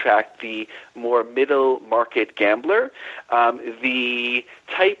looking to attract the more middle market gambler, the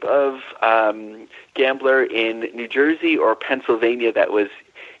type of gambler in New Jersey or Pennsylvania that was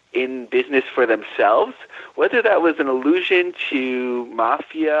in business for themselves. Whether that was an allusion to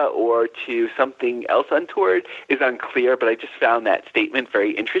mafia or to something else untoward is unclear, but I just found that statement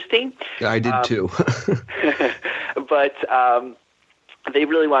very interesting. Yeah, I did too. But they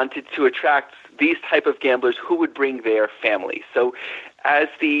really wanted to attract these type of gamblers who would bring their families. So as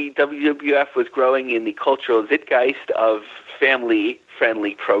the WWF was growing in the cultural zeitgeist of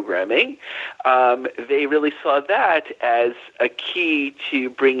family-friendly programming, they really saw that as a key to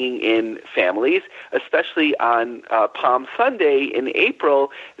bringing in families, especially on Palm Sunday in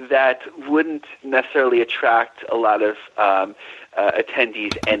April, that wouldn't necessarily attract a lot of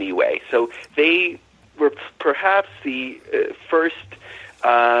attendees anyway. So they were perhaps the first,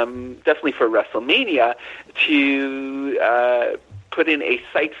 definitely for WrestleMania, to put in a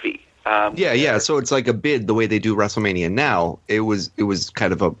site fee. Yeah. So it's like a bid the way they do WrestleMania now. It was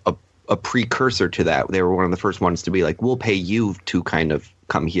kind of a precursor to that. They were one of the first ones to be like, we'll pay you to kind of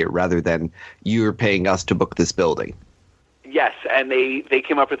come here rather than you're paying us to book this building. Yes, and they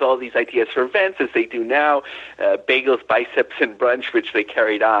came up with all these ideas for events, as they do now, Bagels, Biceps, and Brunch, which they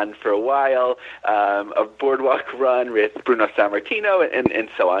carried on for a while, a boardwalk run with Bruno Sammartino, and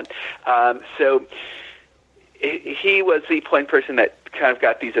so on. So he was the point person that kind of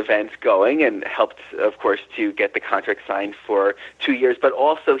got these events going and helped, of course, to get the contract signed for 2 years. But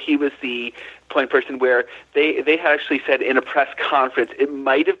also he was the point person where they had actually said in a press conference, it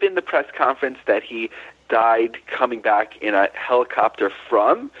might have been the press conference that he died coming back in a helicopter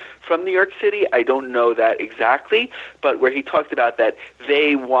from New York City. I don't know that exactly, but where he talked about that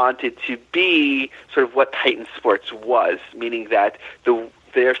they wanted to be sort of what Titan Sports was, meaning that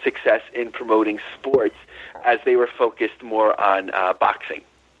their success in promoting sports as they were focused more on boxing.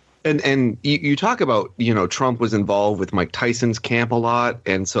 And you talk about, Trump was involved with Mike Tyson's camp a lot.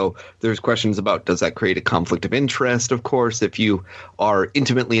 And so there's questions about, does that create a conflict of interest? Of course, if you are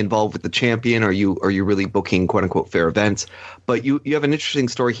intimately involved with the champion, are you really booking quote unquote fair events? But you have an interesting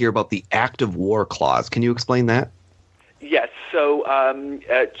story here about the act of war clause. Can you explain that? Yes. So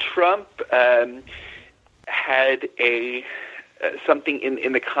Trump had something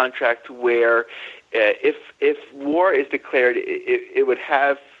in the contract where if war is declared, it would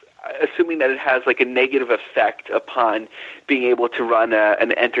have, assuming that it has like a negative effect upon being able to run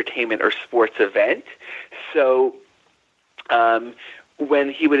an entertainment or sports event. So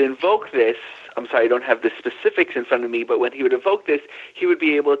when he would invoke this, I'm sorry, I don't have the specifics in front of me, but when he would invoke this, he would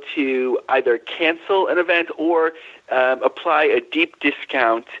be able to either cancel an event or apply a deep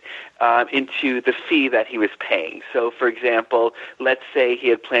discount into the fee that he was paying. So, for example, let's say he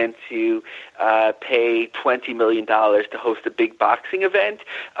had planned to pay $20 million to host a big boxing event.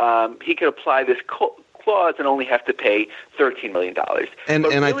 He could apply this clause and only have to pay $13 million. And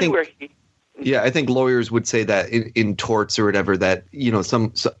really I think... Yeah, I think lawyers would say that in torts or whatever that,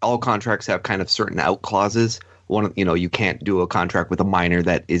 all contracts have kind of certain out clauses. You can't do a contract with a minor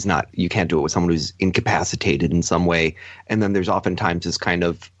that is not, you can't do it with someone who's incapacitated in some way. And then there's oftentimes this kind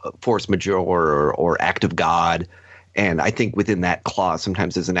of force majeure or act of God. And I think within that clause,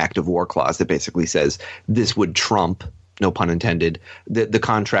 sometimes there's an act of war clause that basically says this would trump, no pun intended, the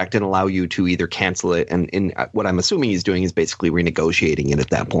contract and allow you to either cancel it. And what I'm assuming he's doing is basically renegotiating it at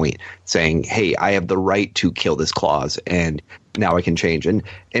that point, saying, hey, I have the right to kill this clause and now I can change. And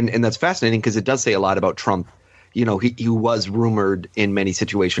that's fascinating because it does say a lot about Trump. He was rumored in many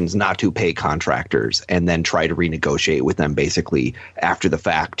situations not to pay contractors and then try to renegotiate with them basically after the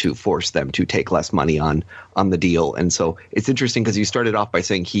fact to force them to take less money on the deal. And so it's interesting because you started off by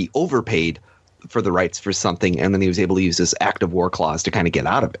saying he overpaid for the rights for something, and then he was able to use this act of war clause to kind of get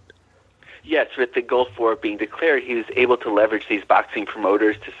out of it. Yes, with the Gulf War being declared, he was able to leverage these boxing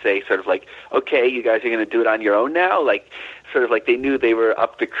promoters to say sort of like, okay, you guys are going to do it on your own now? Like, sort of like they knew they were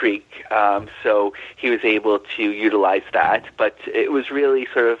up the creek, so he was able to utilize that. But it was really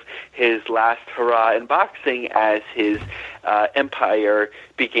sort of his last hurrah in boxing as his empire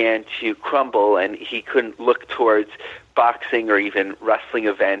began to crumble, and he couldn't look towards boxing or even wrestling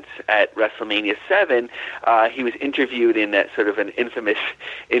events at WrestleMania 7. He was interviewed in that sort of an infamous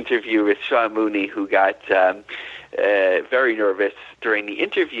interview with Sean Mooney, who got very nervous during the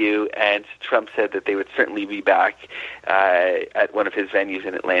interview, and Trump said that they would certainly be back at one of his venues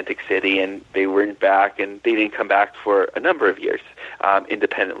in Atlantic City, and they weren't back, and they didn't come back for a number of years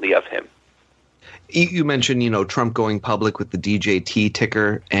independently of him. You mentioned, Trump going public with the DJT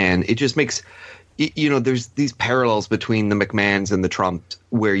ticker, and it just makes, there's these parallels between the McMahons and the Trumps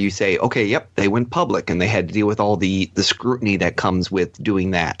where you say, okay, yep, they went public and they had to deal with all the scrutiny that comes with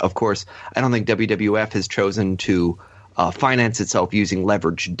doing that. Of course, I don't think WWF has chosen to finance itself using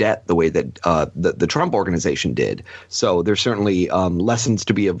leveraged debt the way that the Trump organization did. So there's certainly lessons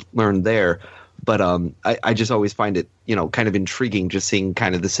to be learned there. But I just always find it, kind of intriguing just seeing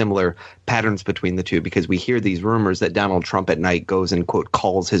kind of the similar patterns between the two, because we hear these rumors that Donald Trump at night goes and, quote,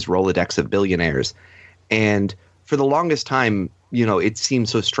 calls his Rolodex of billionaires. And for the longest time, it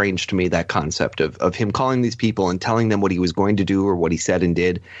seems so strange to me, that concept of him calling these people and telling them what he was going to do or what he said and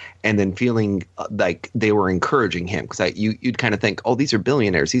did, and then feeling like they were encouraging him. Because you'd kind of think, oh, these are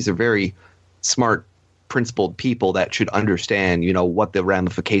billionaires. These are very smart, principled people that should understand, what the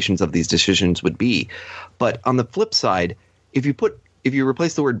ramifications of these decisions would be. But on the flip side, if you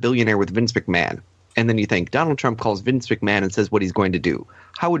replace the word billionaire with Vince McMahon, and then you think Donald Trump calls Vince McMahon and says what he's going to do,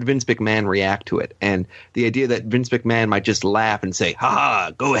 how would Vince McMahon react to it? And the idea that Vince McMahon might just laugh and say,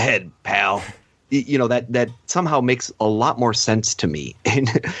 "Ha, go ahead, pal." That somehow makes a lot more sense to me. And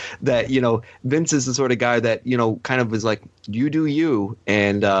that, Vince is the sort of guy that, kind of is like, you do you,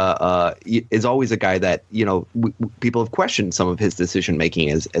 and is always a guy that, people have questioned some of his decision making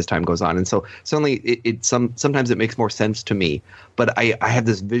as time goes on. And so suddenly sometimes it makes more sense to me. But I have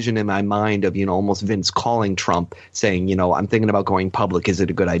this vision in my mind of, almost Vince calling Trump saying, I'm thinking about going public. Is it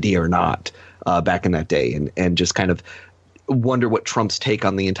a good idea or not? Back in that day, and just kind of wonder what Trump's take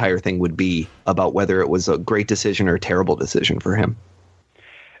on the entire thing would be about whether it was a great decision or a terrible decision for him.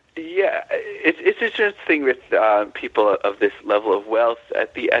 Yeah, it's interesting with people of this level of wealth.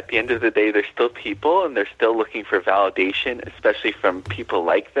 At the end of the day, they're still people, and they're still looking for validation, especially from people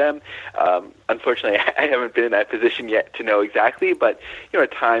like them. Unfortunately, I haven't been in that position yet to know exactly, but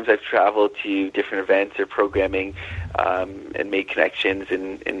at times I've traveled to different events or programming and made connections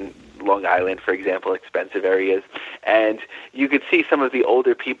in Long Island, for example, expensive areas. And you could see some of the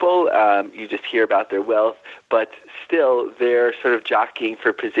older people, you just hear about their wealth, but still they're sort of jockeying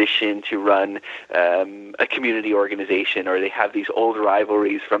for position to run a community organization, or they have these old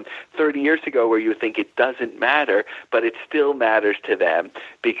rivalries from 30 years ago where you think it doesn't matter, but it still matters to them,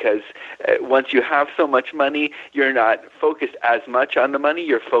 because once you have so much money, you're not focused as much on the money,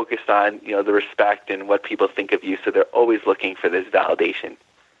 you're focused on the respect and what people think of you, so they're always looking for this validation.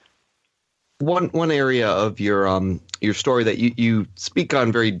 One area of your story that you speak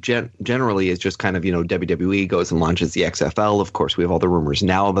on very generally is just kind of, WWE goes and launches the XFL. Of course, we have all the rumors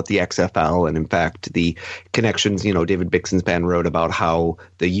now about the XFL, and in fact, the connections. David Bixenspan wrote about how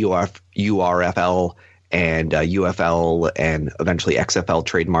the URFL and UFL and eventually XFL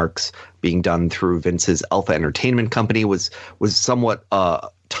trademarks being done through Vince's Alpha Entertainment Company was somewhat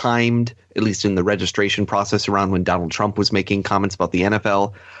timed, at least in the registration process, around when Donald Trump was making comments about the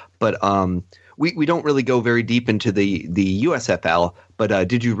NFL. But we don't really go very deep into the USFL. But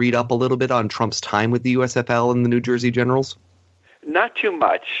did you read up a little bit on Trump's time with the USFL and the New Jersey Generals? Not too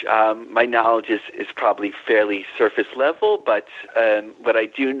much. My knowledge is probably fairly surface level, but what I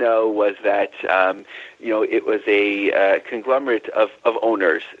do know was that it was a conglomerate of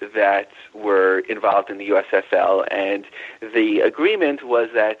owners that were involved in the USFL, and the agreement was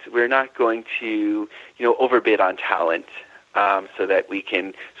that we're not going to overbid on talent. So that we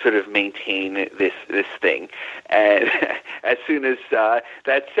can sort of maintain this thing. And as soon as that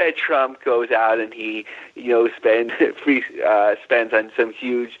said, Trump goes out and he spends on some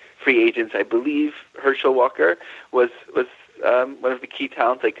huge free agents. I believe Herschel Walker was one of the key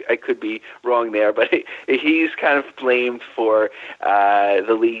talents. I could be wrong there, but he's kind of blamed for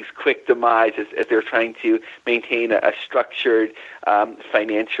the league's quick demise as they're trying to maintain a structured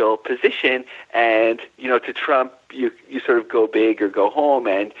financial position. And to Trump, you sort of go big or go home,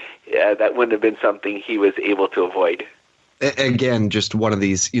 and that wouldn't have been something he was able to avoid. Again, just one of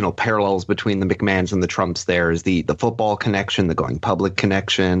these, parallels between the McMahons and the Trumps. There is the football connection, the going public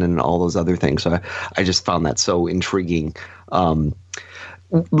connection, and all those other things. So I just found that so intriguing. Trump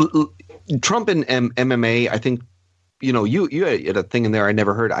and MMA, I think, you had a thing in there I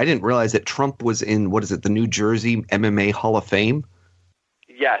never heard. I didn't realize that Trump was in, the New Jersey MMA Hall of Fame?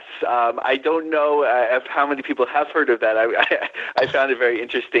 Yes. I don't know if how many people have heard of that. I found it very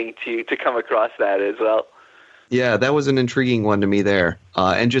interesting to come across that as well. Yeah, that was an intriguing one to me there.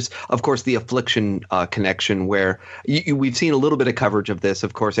 And just, of course, the Affliction connection, where we've seen a little bit of coverage of this.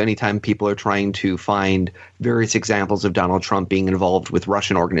 Of course, anytime people are trying to find various examples of Donald Trump being involved with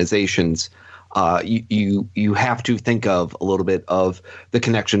Russian organizations, you have to think of a little bit of the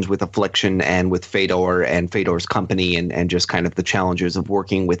connections with Affliction and with Fedor and Fedor's company and just kind of the challenges of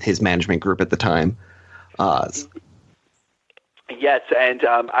working with his management group at the time. Yes, and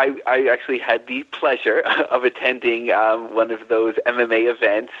I actually had the pleasure of attending one of those MMA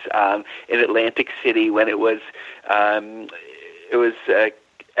events in Atlantic City when it was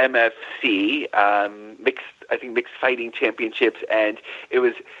MFC, mixed fighting championships, and it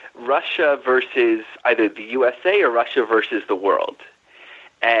was Russia versus either the USA or Russia versus the world.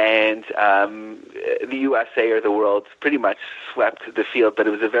 And the USA or the world pretty much swept the field, but it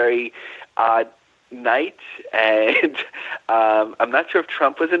was a very odd night, and I'm not sure if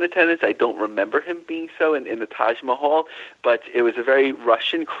Trump was in attendance. I don't remember him being so in the Taj Mahal, but it was a very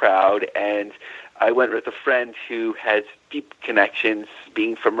Russian crowd, and I went with a friend who had deep connections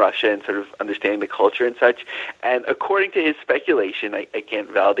being from Russia and sort of understanding the culture and such. And according to his speculation, I can't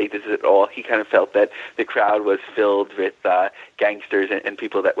validate this at all, he kind of felt that the crowd was filled with gangsters and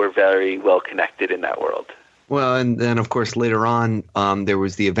people that were very well connected in that world. Well, and then, of course, later on, there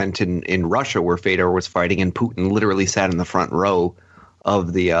was the event in Russia where Fedor was fighting, and Putin literally sat in the front row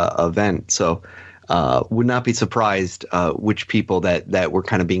of the event. So would not be surprised which people that were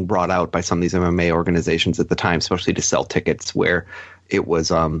kind of being brought out by some of these MMA organizations at the time, especially to sell tickets where it was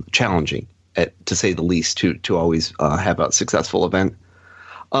challenging, to say the least, to always have a successful event.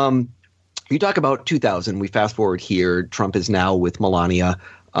 You talk about 2000. We fast forward here. Trump is now with Melania.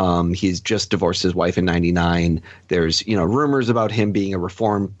 He's just divorced his wife in 1999. There's, rumors about him being a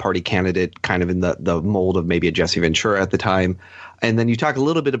Reform Party candidate, kind of in the mold of maybe a Jesse Ventura at the time. And then you talk a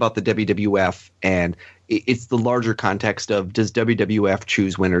little bit about the WWF, and it's the larger context of, does WWF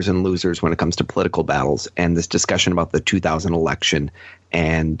choose winners and losers when it comes to political battles, and this discussion about the 2000 election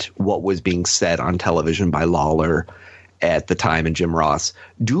and what was being said on television by Lawler at the time and Jim Ross.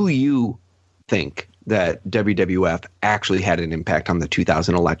 Do you think that WWF actually had an impact on the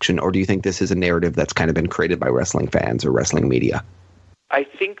 2000 election, or do you think this is a narrative that's kind of been created by wrestling fans or wrestling media? I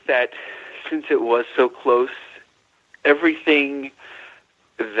think that since it was so close, everything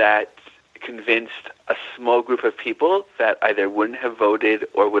that convinced a small group of people that either wouldn't have voted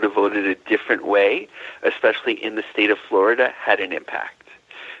or would have voted a different way, especially in the state of Florida, had an impact.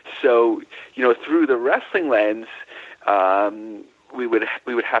 So, through the wrestling lens, we would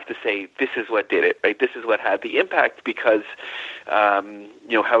have to say this is what did it, right? This is what had the impact because,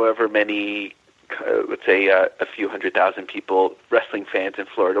 however many, let's say a few 100,000 people, wrestling fans in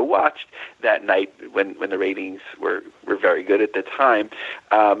Florida watched that night when the ratings were very good at the time.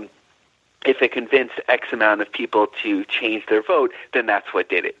 If it convinced X amount of people to change their vote, then that's what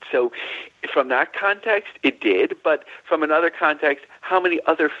did it. So from that context, it did. But from another context, how many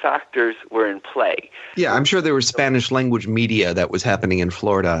other factors were in play? Yeah, I'm sure there was Spanish language media that was happening in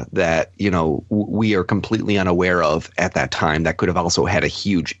Florida that, we are completely unaware of at that time that could have also had a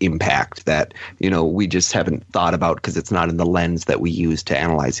huge impact that, we just haven't thought about because it's not in the lens that we use to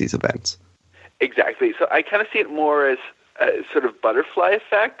analyze these events. Exactly. So I kind of see it more as a sort of butterfly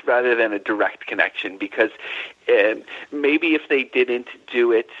effect rather than a direct connection, because maybe if they didn't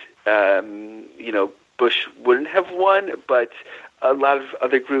do it, Bush wouldn't have won, but a lot of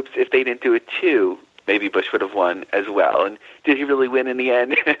other groups, if they didn't do it too, maybe Bush would have won as well. And did he really win in the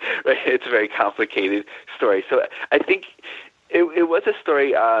end? Right? It's a very complicated story. So I think it was a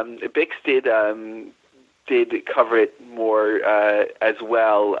story. Bix did cover it more as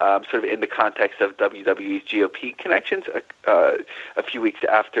well, sort of in the context of WWE's GOP connections. A few weeks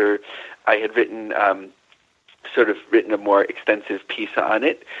after I had written a more extensive piece on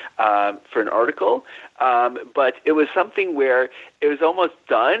it for an article, but it was something where it was almost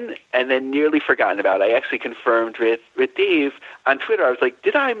done and then nearly forgotten about. I actually confirmed with Dave on Twitter. I was like,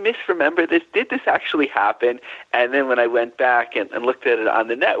 did I misremember this? Did this actually happen? And then when I went back and looked at it on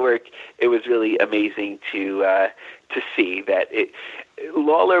the network, it was really amazing to see that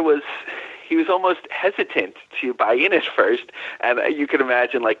Lawler was almost hesitant to buy in at first, and you can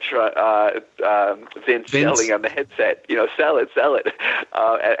imagine Vince yelling on the headset, sell it,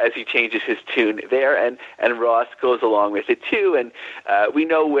 as he changes his tune there, and Ross goes along with it too, and we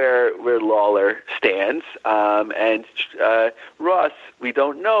know where Lawler stands, and Ross we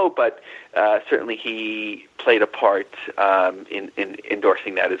don't know, but certainly he played a part in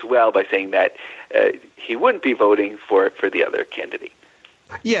endorsing that as well by saying that he wouldn't be voting for the other candidate.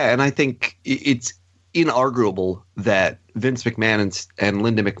 Yeah, and I think it's inarguable that Vince McMahon and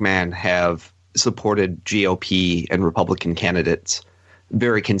Linda McMahon have supported GOP and Republican candidates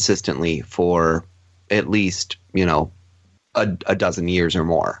very consistently for at least, a dozen years or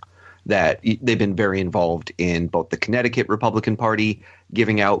more. that they've been very involved in both the Connecticut Republican Party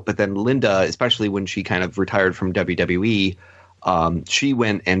giving out, but then Linda, especially when she kind of retired from WWE, she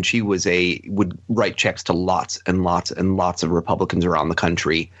went and she would write checks to lots and lots and lots of Republicans around the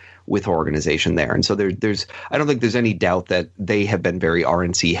country with her organization there. And so I don't think there's any doubt that they have been very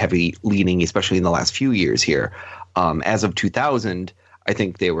RNC heavy leaning, especially in the last few years here. As of 2000, I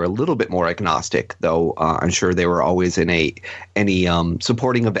think they were a little bit more agnostic, though I'm sure they were always in any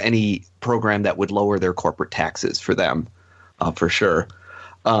supporting of any program that would lower their corporate taxes for them, for sure.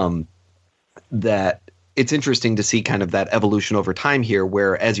 That it's interesting to see kind of that evolution over time here,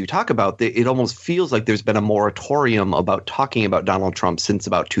 where, as you talk about, it almost feels like there's been a moratorium about talking about Donald Trump since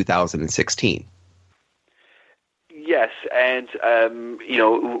about 2016. Yes, and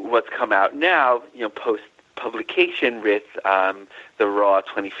what's come out now, post publication with the Raw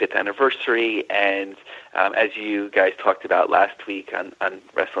 25th anniversary, and as you guys talked about last week on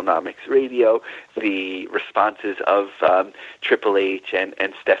WrestleNomics Radio, the responses of Triple H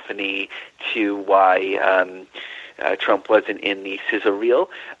and Stephanie to why Trump wasn't in the sizzle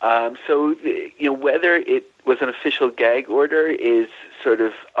reel. So whether it was an official gag order is sort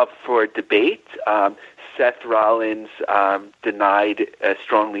of up for debate. Seth Rollins denied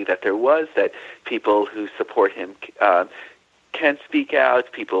strongly that there was, that people who support him can speak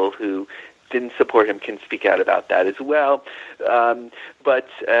out, people who didn't support him can speak out about that as well. But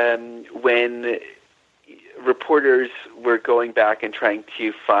when reporters were going back and trying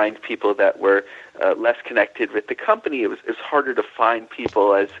to find people that were less connected with the company, it was harder to find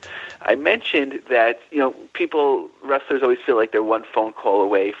people. As I mentioned, that wrestlers always feel like they're one phone call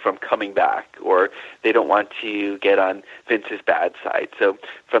away from coming back, or they don't want to get on Vince's bad side. So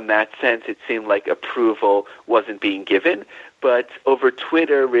from that sense, it seemed like approval wasn't being given. But over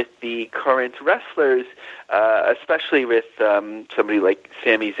Twitter with the current wrestlers, especially with somebody like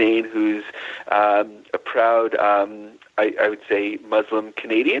Sami Zayn, who's a proud, I would say, Muslim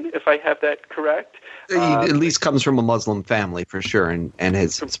Canadian, if I have that correct. He at least comes from a Muslim family, for sure, and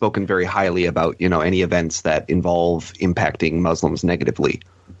has spoken very highly about any events that involve impacting Muslims negatively.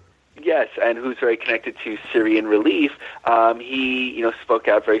 Yes, and who's very connected to Syrian relief. He, spoke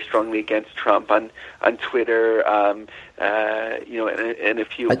out very strongly against Trump on Twitter, and a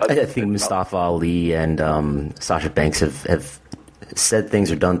few other I think Mustafa Ali and Sasha Banks have said things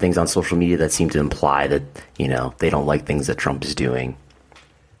or done things on social media that seem to imply that, they don't like things that Trump is doing.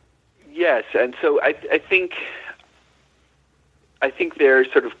 Yes, and so I think they're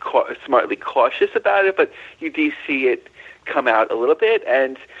sort of smartly cautious about it, but you do see it come out a little bit,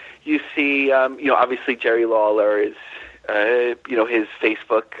 and you see, obviously Jerry Lawler is, his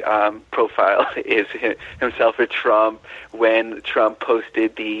Facebook profile is himself or Trump. When Trump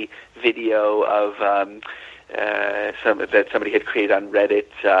posted the video of that somebody had created on Reddit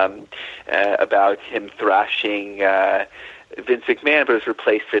about him thrashing Vince McMahon, but it was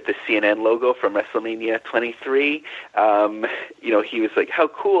replaced with the CNN logo from WrestleMania 23. He was like, how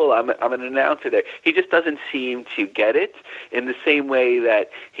cool, I'm an announcer there. He just doesn't seem to get it in the same way that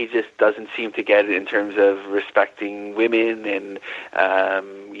he just doesn't seem to get it in terms of respecting women and,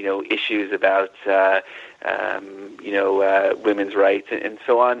 issues about, women's rights and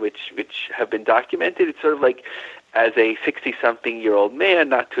so on, which have been documented. It's sort of like, as a 60-something-year-old man,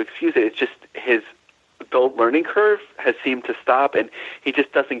 not to excuse it, it's just his adult learning curve has seemed to stop, and he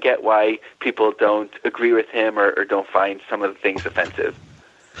just doesn't get why people don't agree with him or don't find some of the things offensive.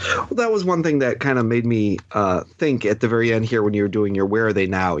 Well, that was one thing that kind of made me think at the very end here when you were doing your Where Are They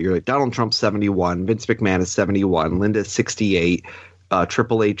Now? You're like, Donald Trump's 71, Vince McMahon is 71, Linda's 68,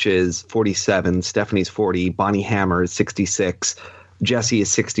 Triple H is 47, Stephanie's 40, Bonnie Hammer is 66, Jesse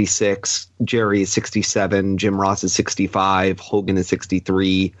is 66, Jerry is 67, Jim Ross is 65, Hogan is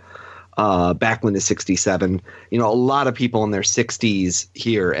 63, Backlund is 67. A lot of people in their 60s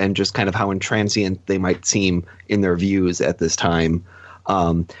here, and just kind of how intransient they might seem in their views at this time.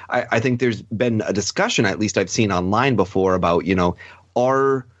 I think there's been a discussion, at least I've seen online before, about,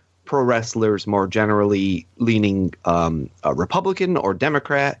 are pro wrestlers more generally leaning Republican or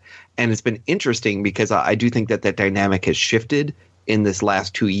Democrat? And it's been interesting because I do think that dynamic has shifted in this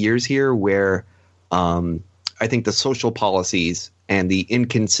last 2 years here, where I think the social policies and the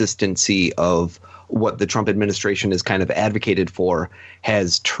inconsistency of what the Trump administration has kind of advocated for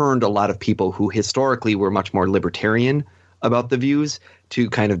has turned a lot of people who historically were much more libertarian about the views to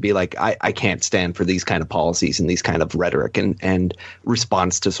kind of be like, I can't stand for these kind of policies and these kind of rhetoric and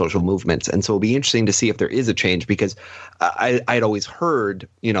response to social movements. And so it'll be interesting to see if there is a change, because I'd always heard,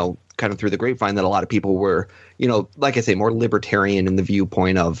 kind of through the grapevine, that a lot of people were, like I say, more libertarian in the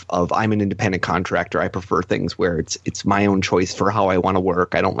viewpoint of I'm an independent contractor. I prefer things where it's my own choice for how I want to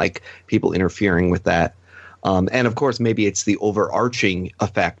work. I don't like people interfering with that. And of course, maybe it's the overarching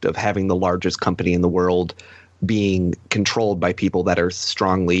effect of having the largest company in the world being controlled by people that are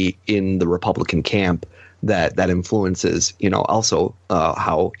strongly in the Republican camp that influences, also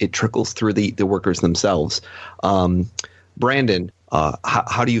how it trickles through the workers themselves. Brandon,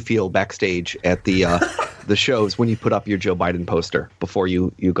 how do you feel backstage at the shows when you put up your Joe Biden poster before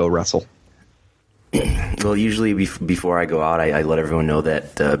you go wrestle? Well, usually before I go out, I let everyone know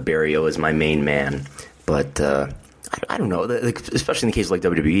that Barry O is my main man. But I don't know, especially in the case of like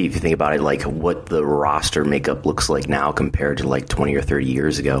WWE, if you think about it, like what the roster makeup looks like now compared to like 20 or 30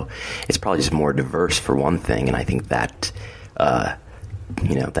 years ago, it's probably just more diverse for one thing. And I think that,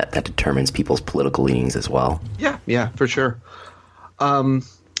 that determines people's political leanings as well. Yeah, for sure.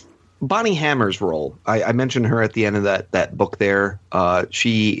 Bonnie Hammer's role, I mentioned her at the end of that book there.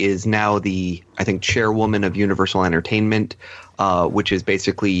 She is now the, I think, chairwoman of Universal Entertainment, which is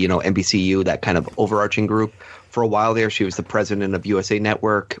basically, NBCU, that kind of overarching group. For a while there, she was the president of USA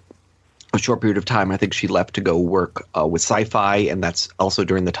Network. A short period of time, I think she left to go work with Sci-Fi, and that's also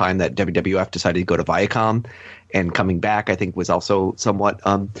during the time that WWF decided to go to Viacom. And coming back, I think, was also somewhat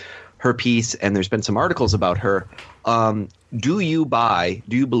her piece, and there's been some articles about her. Do you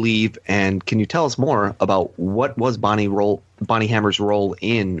believe, and can you tell us more about what was Bonnie Hammer's role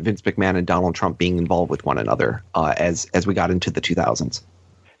in Vince McMahon and Donald Trump being involved with one another as we got into the 2000s?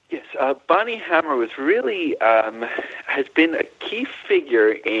 Yes, Bonnie Hammer was really has been a key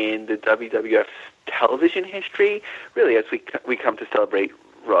figure in the WWF's television history, really, as we come to celebrate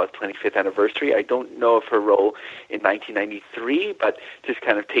Raw's 25th anniversary. I don't know of her role in 1993, but just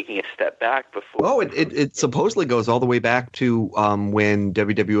kind of taking a step back before. Oh, it supposedly goes all the way back to when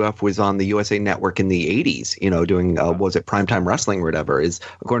WWF was on the USA Network in the 80s, doing, was it Primetime Wrestling or whatever, is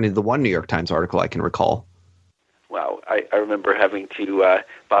according to the one New York Times article I can recall. Wow, I remember having to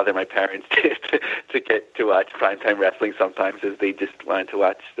bother my parents to get to watch primetime wrestling sometimes, as they just wanted to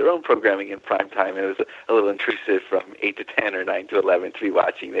watch their own programming in primetime. It was a little intrusive from 8 to 10 or 9 to 11 to be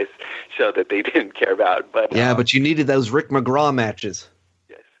watching this show that they didn't care about. But yeah, but you needed those Rick McGraw matches.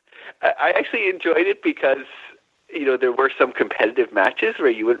 Yes, I actually enjoyed it because there were some competitive matches where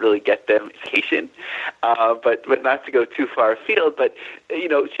you wouldn't really get them occasion, but not to go too far afield. But she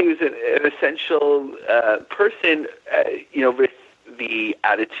was an essential person, with the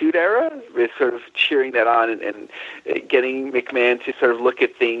Attitude Era, with sort of cheering that on and getting McMahon to sort of look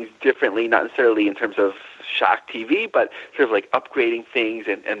at things differently, not necessarily in terms of shock TV, but sort of like upgrading things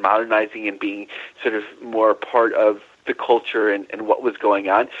and modernizing and being sort of more part of the culture and what was going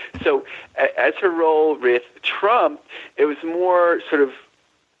on. So as her role with Trump, it was more sort of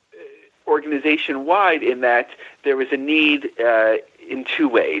organization-wide in that there was a need in two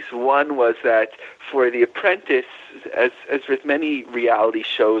ways. One was that for The Apprentice, as with many reality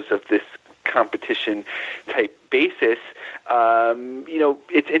shows of this competition-type basis,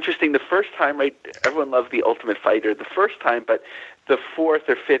 it's interesting the first time, right? Everyone loved The Ultimate Fighter the first time, but the fourth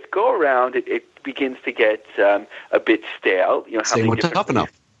or fifth go-around, it begins to get a bit stale. Tough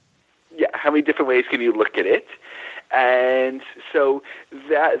enough. Yeah, how many different ways can you look at it? And so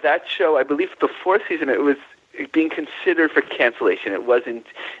that show, I believe the fourth season, it was being considered for cancellation. It wasn't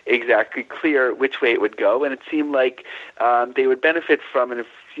exactly clear which way it would go, and it seemed like they would benefit from an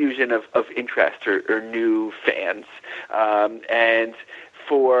infusion of interest or new fans. And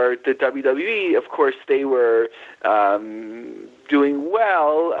for the WWE, of course, they were doing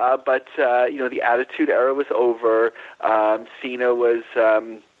well, but the Attitude Era was over. Cena was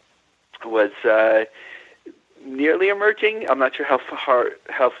nearly emerging. I'm not sure how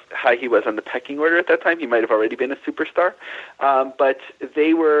high he was on the pecking order at that time. He might have already been a superstar, but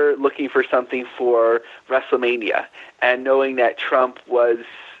they were looking for something for WrestleMania, and knowing that Trump was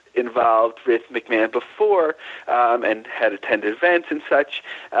involved with McMahon before and had attended events and such,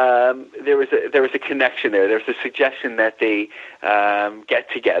 there was a connection there. There was a suggestion that they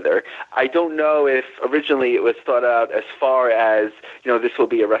get together. I don't know if originally it was thought out as far as this will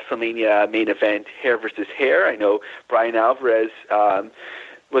be a WrestleMania main event, hair versus hair. I know Brian Alvarez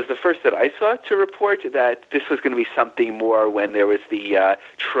was the first that I saw to report that this was going to be something more when there was the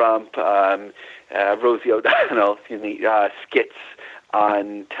Trump, Rosie O'Donnell skits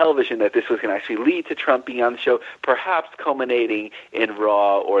on television, that this was going to actually lead to Trump being on the show, perhaps culminating in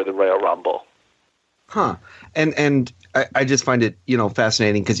Raw or the Royal Rumble. Huh. And I just find it,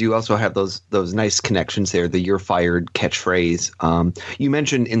 fascinating because you also have those nice connections there, the "you're fired" catchphrase. You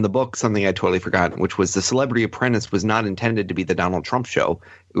mentioned in the book something I totally forgot, which was The Celebrity Apprentice was not intended to be the Donald Trump show.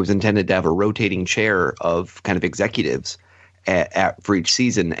 It was intended to have a rotating chair of kind of executives for each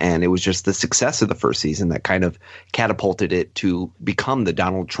season, and it was just the success of the first season that kind of catapulted it to become the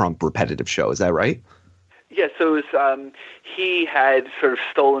Donald Trump repetitive show. Is that right? Yeah, so it was, he had sort of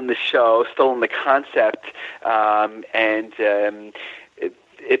stolen the show, stolen the concept, and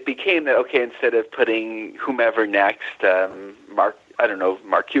it became that, okay, instead of putting whomever next, Mark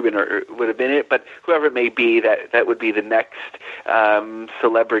Cuban or would have been it, but whoever it may be, that would be the next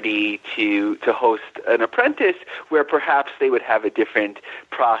celebrity to host an apprentice, where perhaps they would have a different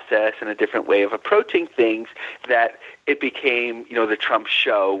process and a different way of approaching things, that it became, the Trump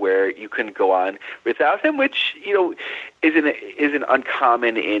show where you couldn't go on without him, which, isn't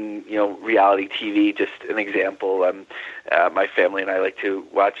uncommon in, reality TV. Just an example, my family and I like to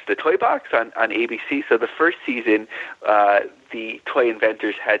watch The Toy Box on ABC. So the first season, the toy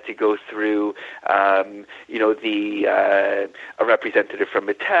inventors had to go through, a representative from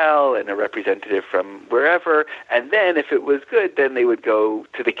Mattel and a representative from wherever, and then if it was good, then they would go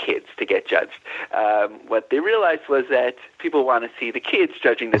to the kids to get judged. What they realized was that people want to see the kids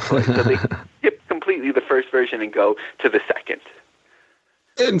judging the toys, so they skip completely the first version and go to the second.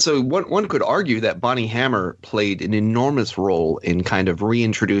 And so one could argue that Bonnie Hammer played an enormous role in kind of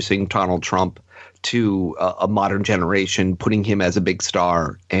reintroducing Donald Trump to a modern generation, putting him as a big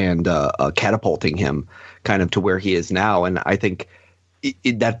star and catapulting him kind of to where he is now. And I think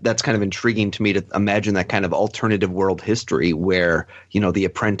that's kind of intriguing to me to imagine that kind of alternative world history where, the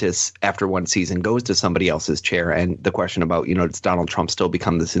apprentice after one season goes to somebody else's chair. And the question about, does Donald Trump still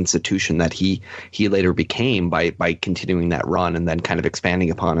become this institution that he later became by continuing that run and then kind of expanding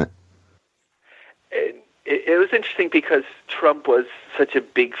upon it? It was interesting because Trump was such a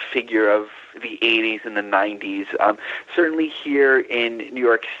big figure of the 80s and the 90s. Certainly here in New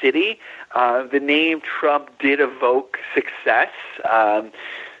York City, the name Trump did evoke success.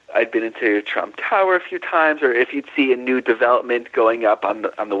 I'd been into Trump Tower a few times, or if you'd see a new development going up on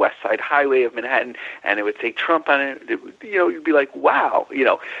the West Side Highway of Manhattan, and it would say Trump on it, you'd be like, wow,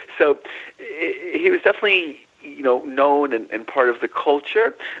 So he was definitely known and part of the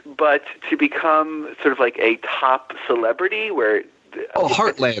culture, but to become sort of like a top celebrity where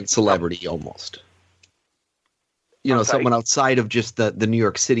heartland celebrity almost. Someone outside of just the New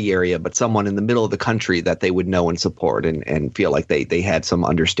York City area, but someone in the middle of the country that they would know and support and feel like they had some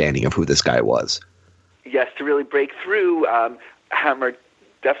understanding of who this guy was. Yes, to really break through, Hammer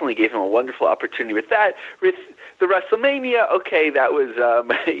definitely gave him a wonderful opportunity with that. With the WrestleMania, okay, that was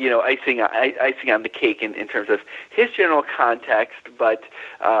icing on the cake in terms of his general context. But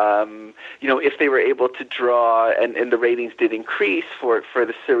if they were able to draw, and the ratings did increase for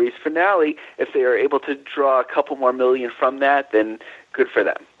the series finale, if they are able to draw a couple more million from that, then good for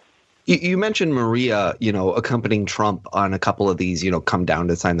them. You mentioned Maria, accompanying Trump on a couple of these, come down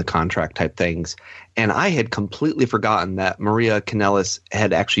to sign the contract type things. And I had completely forgotten that Maria Kanellis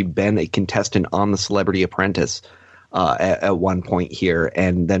had actually been a contestant on The Celebrity Apprentice at one point here,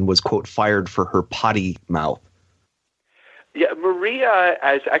 and then was, quote, fired for her potty mouth. Yeah, Maria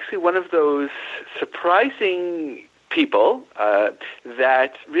is actually one of those surprising people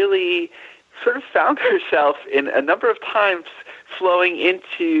that really sort of found herself in a number of times flowing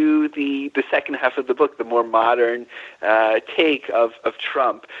into the second half of the book, the more modern take of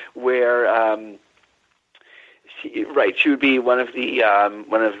Trump, where she would be one of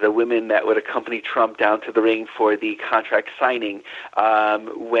the women that would accompany Trump down to the ring for the contract signing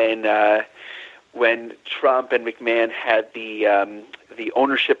when Trump and McMahon had the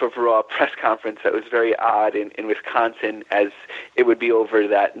ownership of Raw press conference that was very odd in Wisconsin, as it would be over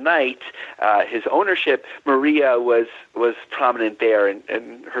that night. His ownership, Maria was prominent there,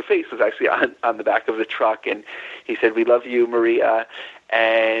 and her face was actually on the back of the truck, and he said, "We love you, Maria."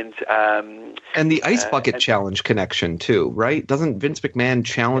 And the Ice Bucket Challenge connection too, right? Doesn't Vince McMahon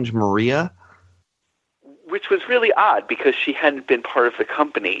challenge Maria? Which was really odd because she hadn't been part of the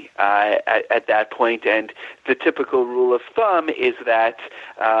company at that point, and the typical rule of thumb is that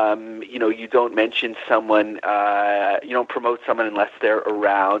you don't mention someone, you don't promote someone unless they're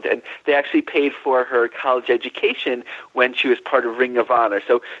around. And they actually paid for her college education when she was part of Ring of Honor.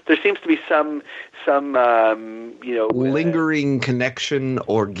 So there seems to be some lingering connection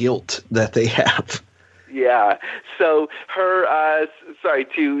or guilt that they have. Yeah. So her, sorry,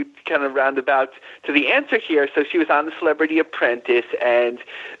 to kind of round about to the answer here. So she was on The Celebrity Apprentice, and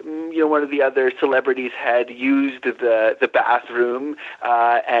one of the other celebrities had used the bathroom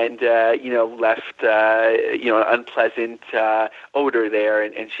and left an unpleasant odor there,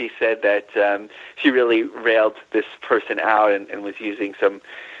 and she said that she really railed this person out and was using some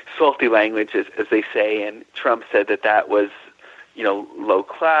salty language, as they say, and Trump said that was low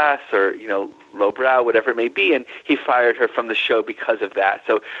class or, low brow, whatever it may be, and he fired her from the show because of that.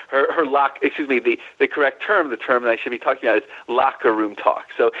 So the correct term, the term that I should be talking about is locker room talk.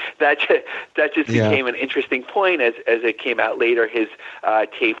 So that just became an interesting point as it came out later, his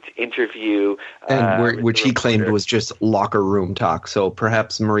taped interview. And which he claimed was just locker room talk. So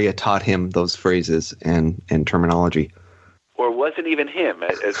perhaps Maria taught him those phrases and terminology. Or wasn't even him,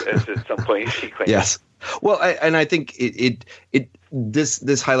 as at some point she claimed. Yes. Well, I think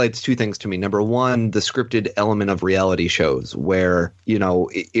this highlights two things to me. Number one, the scripted element of reality shows where,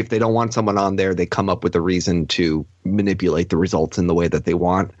 if they don't want someone on there, they come up with a reason to manipulate the results in the way that they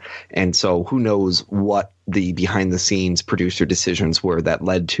want. And so who knows what the behind the scenes producer decisions were that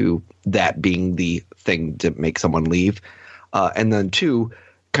led to that being the thing to make someone leave. And then two,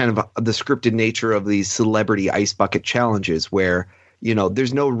 kind of the scripted nature of these celebrity ice bucket challenges where,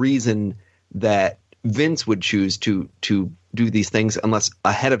 there's no reason that Vince would choose to do these things unless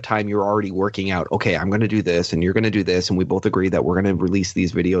ahead of time you're already working out, okay, I'm going to do this and you're going to do this, and we both agree that we're going to release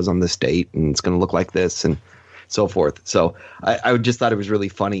these videos on this date and it's going to look like this and so forth. So I just thought it was really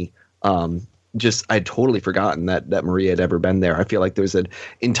funny. I'd totally forgotten that Maria had ever been there. I feel like there's an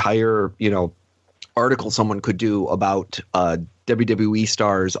entire, article someone could do about WWE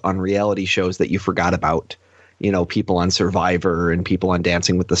stars on reality shows that you forgot about. People on Survivor and people on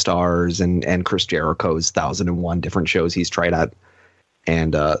Dancing with the Stars and Chris Jericho's 1001 different shows he's tried out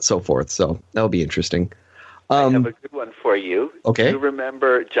and so forth. So that'll be interesting. I have a good one for you. Okay. Do you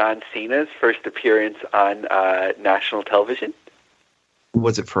remember John Cena's first appearance on national television?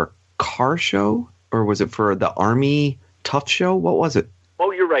 Was it for a car show or was it for the Army Tough Show? What was it? Oh,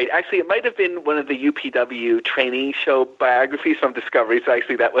 you're right. Actually, it might have been one of the UPW training show biographies from Discovery, so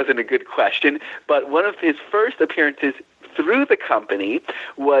actually that wasn't a good question. But one of his first appearances through the company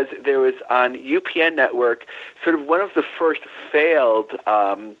was there was on UPN Network sort of one of the first failed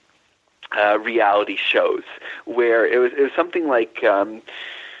reality shows where it was something like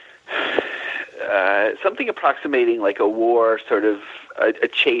something approximating like a war sort of a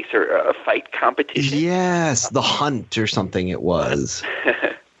chase or a fight competition. Yes, The Hunt or something it was.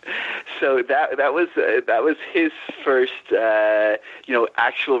 So that was his first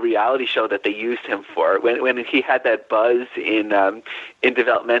actual reality show that they used him for when he had that buzz in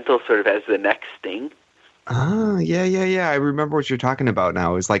developmental sort of as the next thing. Ah, yeah. I remember what you're talking about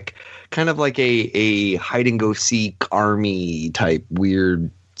now. It's like kind of like a hide and go seek army type weird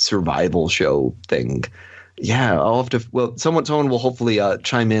survival show thing. Yeah, I'll have to. Well, someone will hopefully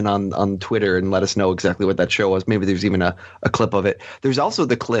chime in on Twitter and let us know exactly what that show was. Maybe there's even a clip of it. There's also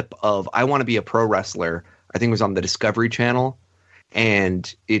the clip of I Want to Be a Pro Wrestler. I think it was on the Discovery Channel,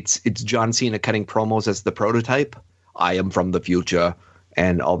 and it's John Cena cutting promos as the prototype. I am from the future,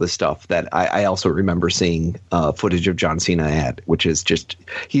 and all this stuff that I also remember seeing footage of John Cena at, which is just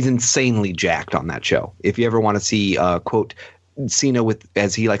he's insanely jacked on that show. If you ever want to see quote Cena with,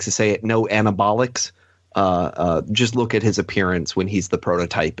 as he likes to say it, no anabolics. Just look at his appearance when he's the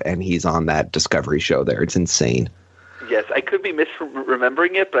prototype and he's on that Discovery show there. It's insane. Yes, I could be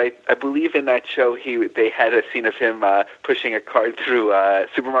misremembering it, but I believe in that show they had a scene of him pushing a cart through a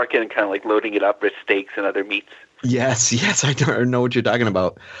supermarket and kind of like loading it up with steaks and other meats. Yes, I don't know what you're talking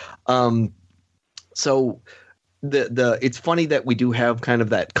about. So the it's funny that we do have kind of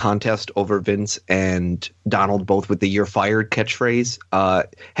that contest over Vince and Donald, both with the "you're fired" catchphrase.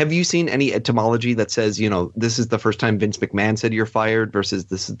 Have you seen any etymology that says, this is the first time Vince McMahon said "you're fired" versus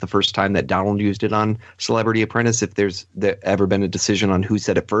this is the first time that Donald used it on Celebrity Apprentice? If there's ever been a decision on who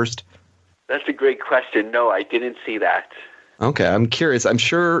said it first? That's a great question. No, I didn't see that. Okay, I'm curious. I'm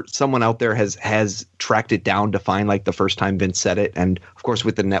sure someone out there has tracked it down to find like the first time Vince said it. And of course,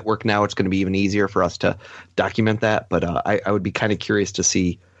 with the network now, it's going to be even easier for us to document that. But I would be kind of curious to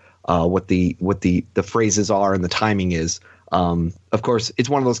see what the phrases are and the timing is. Of course, it's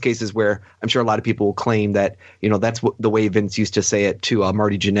one of those cases where I'm sure a lot of people will claim that that's the way Vince used to say it to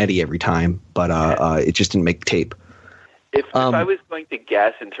Marty Jannetty every time, but it just didn't make tape. If I was going to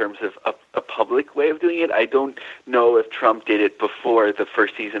guess in terms of a public way of doing it, I don't know if Trump did it before the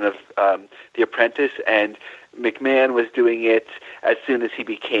first season of The Apprentice, and McMahon was doing it as soon as he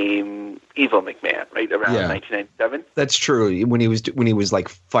became Evil McMahon, right around 1997. That's true. When he was like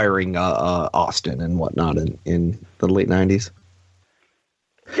firing Austin and whatnot in the late 90s.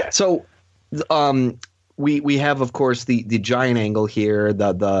 Yeah. So, we have, of course, the giant angle here.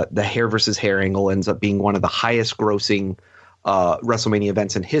 The hair versus hair angle ends up being one of the highest grossing WrestleMania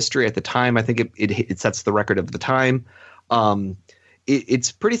events in history at the time. I think it sets the record of the time.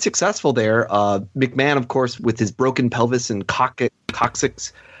 It's pretty successful there. McMahon, of course, with his broken pelvis and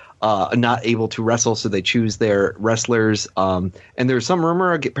coccyx, not able to wrestle, so they choose their wrestlers. And there's some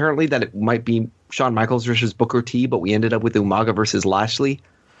rumor apparently that it might be Shawn Michaels versus Booker T, but we ended up with Umaga versus Lashley.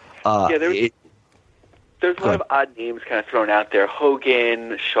 There's a lot of odd names kind of thrown out there: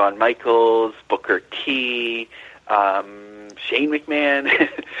 Hogan, Shawn Michaels, Booker T, Shane McMahon.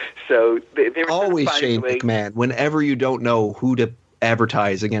 So they were always Shane McMahon. Whenever you don't know who to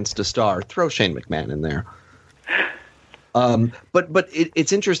advertise against a star, throw Shane McMahon in there. But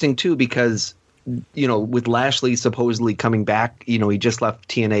it's interesting too, because with Lashley supposedly coming back, he just left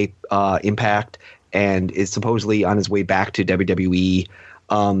TNA Impact and is supposedly on his way back to WWE.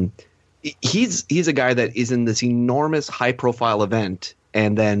 He's a guy that is in this enormous high profile event,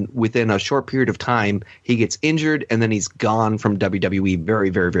 and then within a short period of time he gets injured, and then he's gone from WWE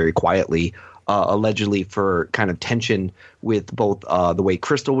very, very, very quietly, allegedly for kind of tension with both the way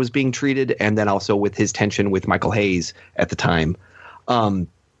Crystal was being treated, and then also with his tension with Michael Hayes at the time.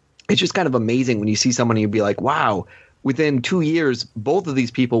 It's just kind of amazing when you see someone and you'd be like, wow, within 2 years, both of these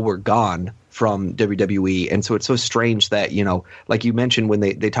people were gone from WWE. And so it's so strange that, like you mentioned, when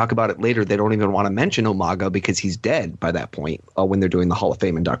they talk about it later, they don't even want to mention Umaga because he's dead by that point when they're doing the Hall of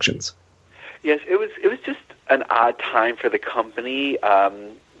Fame inductions. Yes, it was just an odd time for the company.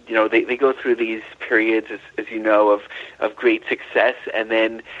 They go through these periods, as you know, of great success, and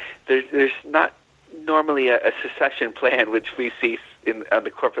then there's not normally a succession plan, which we see on the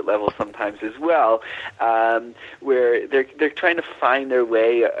corporate level sometimes as well, where they're trying to find their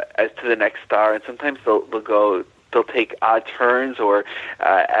way as to the next star, and sometimes they'll take odd turns, or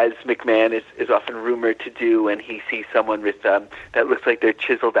as McMahon is often rumored to do when he sees someone with that looks like they're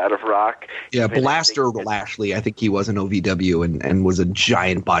chiseled out of rock. Yeah, Blaster Lashley, I think he was an OVW and was a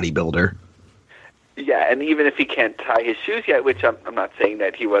giant bodybuilder. Yeah, and even if he can't tie his shoes yet, which I'm not saying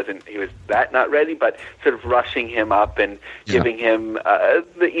that he was that not ready, but sort of rushing him up and giving him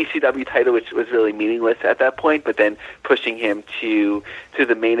the ECW title, which was really meaningless at that point, but then pushing him to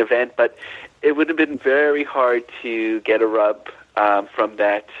the main event. But it would have been very hard to get a rub from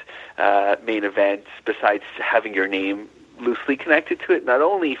that main event, besides having your name loosely connected to it, not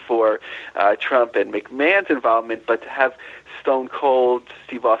only for Trump and McMahon's involvement, but to have Stone Cold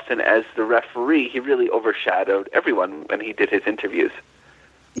Steve Austin as the referee. He really overshadowed everyone when he did his interviews.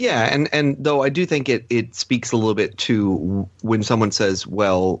 Yeah, and though I do think it speaks a little bit to when someone says,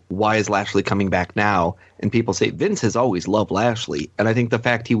 well, why is Lashley coming back now? And people say, Vince has always loved Lashley. And I think the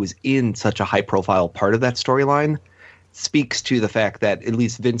fact he was in such a high-profile part of that storyline speaks to the fact that at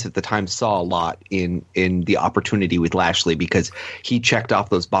least Vince at the time saw a lot in the opportunity with Lashley, because he checked off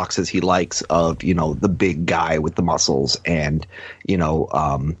those boxes he likes of, the big guy with the muscles and,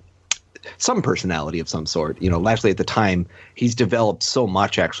 some personality of some sort. Lashley at the time, he's developed so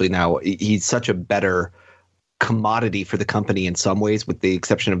much actually now. He's such a better commodity for the company in some ways, with the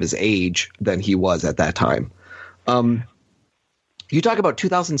exception of his age, than he was at that time. You talk about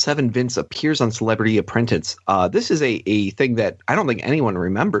 2007, Vince appears on Celebrity Apprentice. This is a thing that I don't think anyone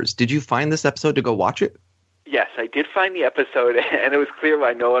remembers. Did you find this episode to go watch it? Yes, I did find the episode, and it was clear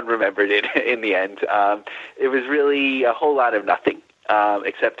why no one remembered it in the end. It was really a whole lot of nothing,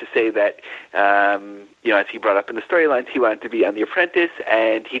 except to say that, as he brought up in the storylines, he wanted to be on The Apprentice,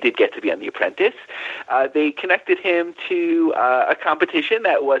 and he did get to be on The Apprentice. They connected him to a competition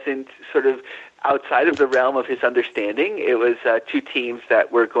that wasn't sort of outside of the realm of his understanding. It was two teams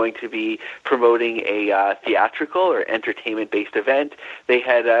that were going to be promoting a theatrical or entertainment-based event. They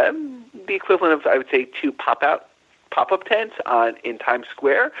had the equivalent of, I would say, two pop-up tents in Times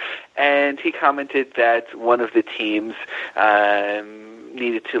Square, and he commented that one of the teams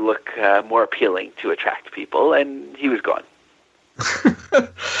needed to look more appealing to attract people, and he was gone.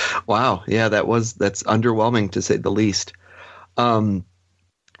 Wow, yeah, that's underwhelming to say the least.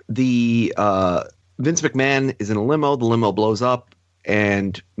 The Vince McMahon is in a limo. The limo blows up,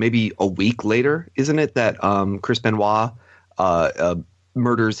 and maybe a week later, isn't it, that Chris Benoit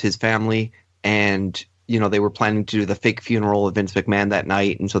murders his family, and they were planning to do the fake funeral of Vince McMahon that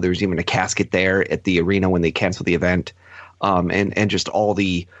night, and so there was even a casket there at the arena when they canceled the event, and just all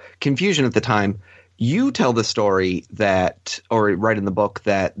the confusion at the time. You tell the story or write in the book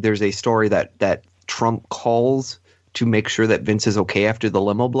that there's a story that Trump calls to make sure that Vince is okay after the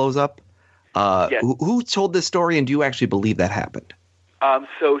limo blows up. Yes. Who told this story, and do you actually believe that happened?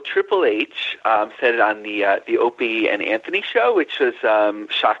 So Triple H said it on the Opie and Anthony show, which was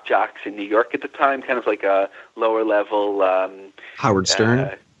Shock Jocks in New York at the time, kind of like a lower level Howard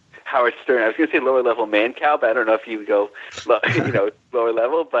Stern. Howard Stern. I was going to say lower level man cow, but I don't know if you would go, lower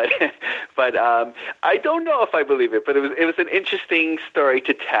level. But I don't know if I believe it. But it was an interesting story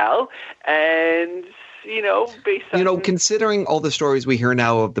to tell, and based on considering all the stories we hear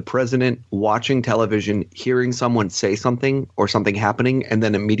now of the president watching television, hearing someone say something or something happening, and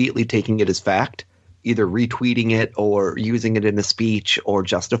then immediately taking it as fact, either retweeting it or using it in a speech or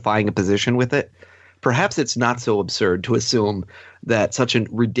justifying a position with it. Perhaps it's not so absurd to assume that such a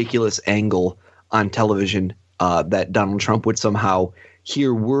ridiculous angle on television that Donald Trump would somehow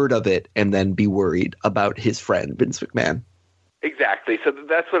hear word of it and then be worried about his friend, Vince McMahon. Exactly. So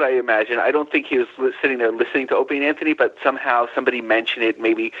that's what I imagine. I don't think he was sitting there listening to Opie and Anthony, but somehow somebody mentioned it.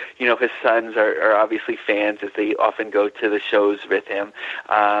 Maybe, his sons are obviously fans, as they often go to the shows with him.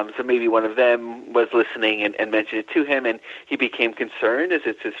 So maybe one of them was listening and mentioned it to him, and he became concerned as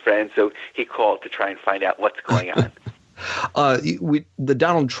it's his friend. So he called to try and find out what's going on. The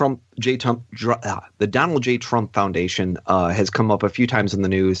Donald J. Trump Foundation has come up a few times in the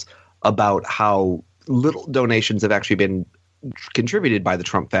news about how little donations have actually been contributed by the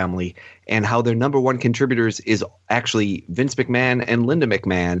Trump family, and how their number one contributors is actually Vince McMahon and Linda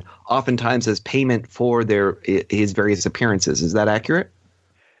McMahon, oftentimes as payment for his various appearances. Is that accurate?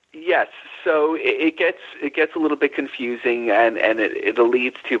 Yes. So it gets a little bit confusing, and it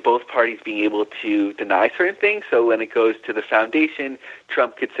leads to both parties being able to deny certain things. So when it goes to the foundation,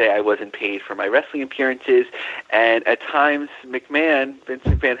 Trump could say, I wasn't paid for my wrestling appearances. And at times, Vince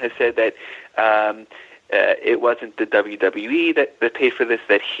McMahon has said that it wasn't the WWE that paid for this,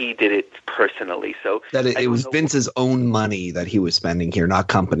 that he did it personally. So that it was Vince's own money that he was spending here, not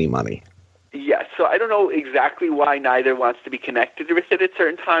company money. Yes. So I don't know exactly why neither wants to be connected with it at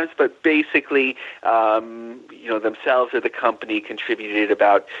certain times, but basically, themselves or the company contributed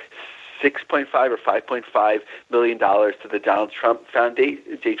about $6.5 or $5.5 million to the Donald Trump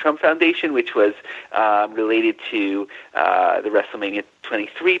J. Trump Foundation, which was related to the WrestleMania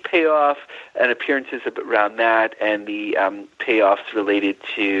 23 payoff and appearances around that, and the payoffs related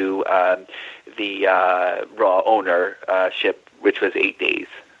to the Raw ownership, which was 8 days.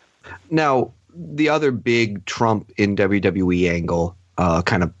 Now, the other big Trump in WWE angle,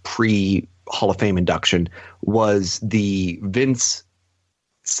 kind of pre-Hall of Fame induction, was the Vince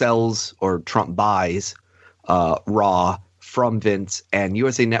sells or Trump buys Raw from Vince, and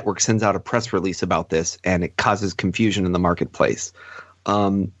USA Network sends out a press release about this, and it causes confusion in the marketplace.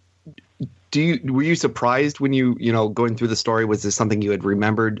 Were you surprised when you going through the story? Was this something you had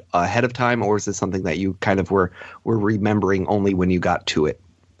remembered ahead of time, or was this something that you kind of were remembering only when you got to it?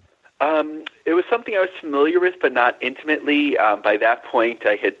 It was something I was familiar with, but not intimately. By that point,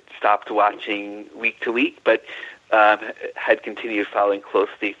 I had stopped watching week to week, but had continued following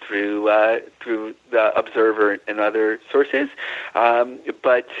closely through the Observer and other sources.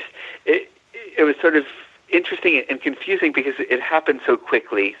 But it was sort of interesting and confusing because it happened so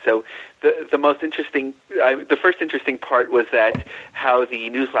quickly. So the first interesting part was that how the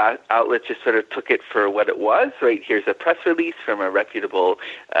news outlet just sort of took it for what it was. Right, here's a press release from a reputable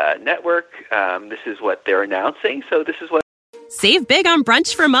network. This is what they're announcing. So this is what. Save big on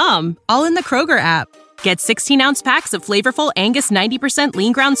brunch for mom, all in the Kroger app. Get 16-ounce packs of flavorful Angus 90%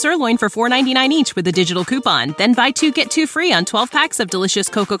 lean ground sirloin for $4.99 each with a digital coupon. Then buy 2, get 2 free on 12 packs of delicious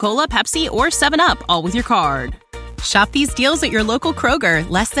Coca-Cola, Pepsi, or 7-Up, all with your card. Shop these deals at your local Kroger,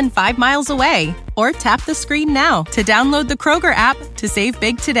 less than 5 miles away. Or tap the screen now to download the Kroger app to save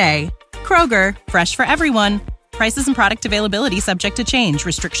big today. Kroger, fresh for everyone. Prices and product availability subject to change.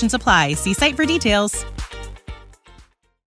 Restrictions apply. See site for details.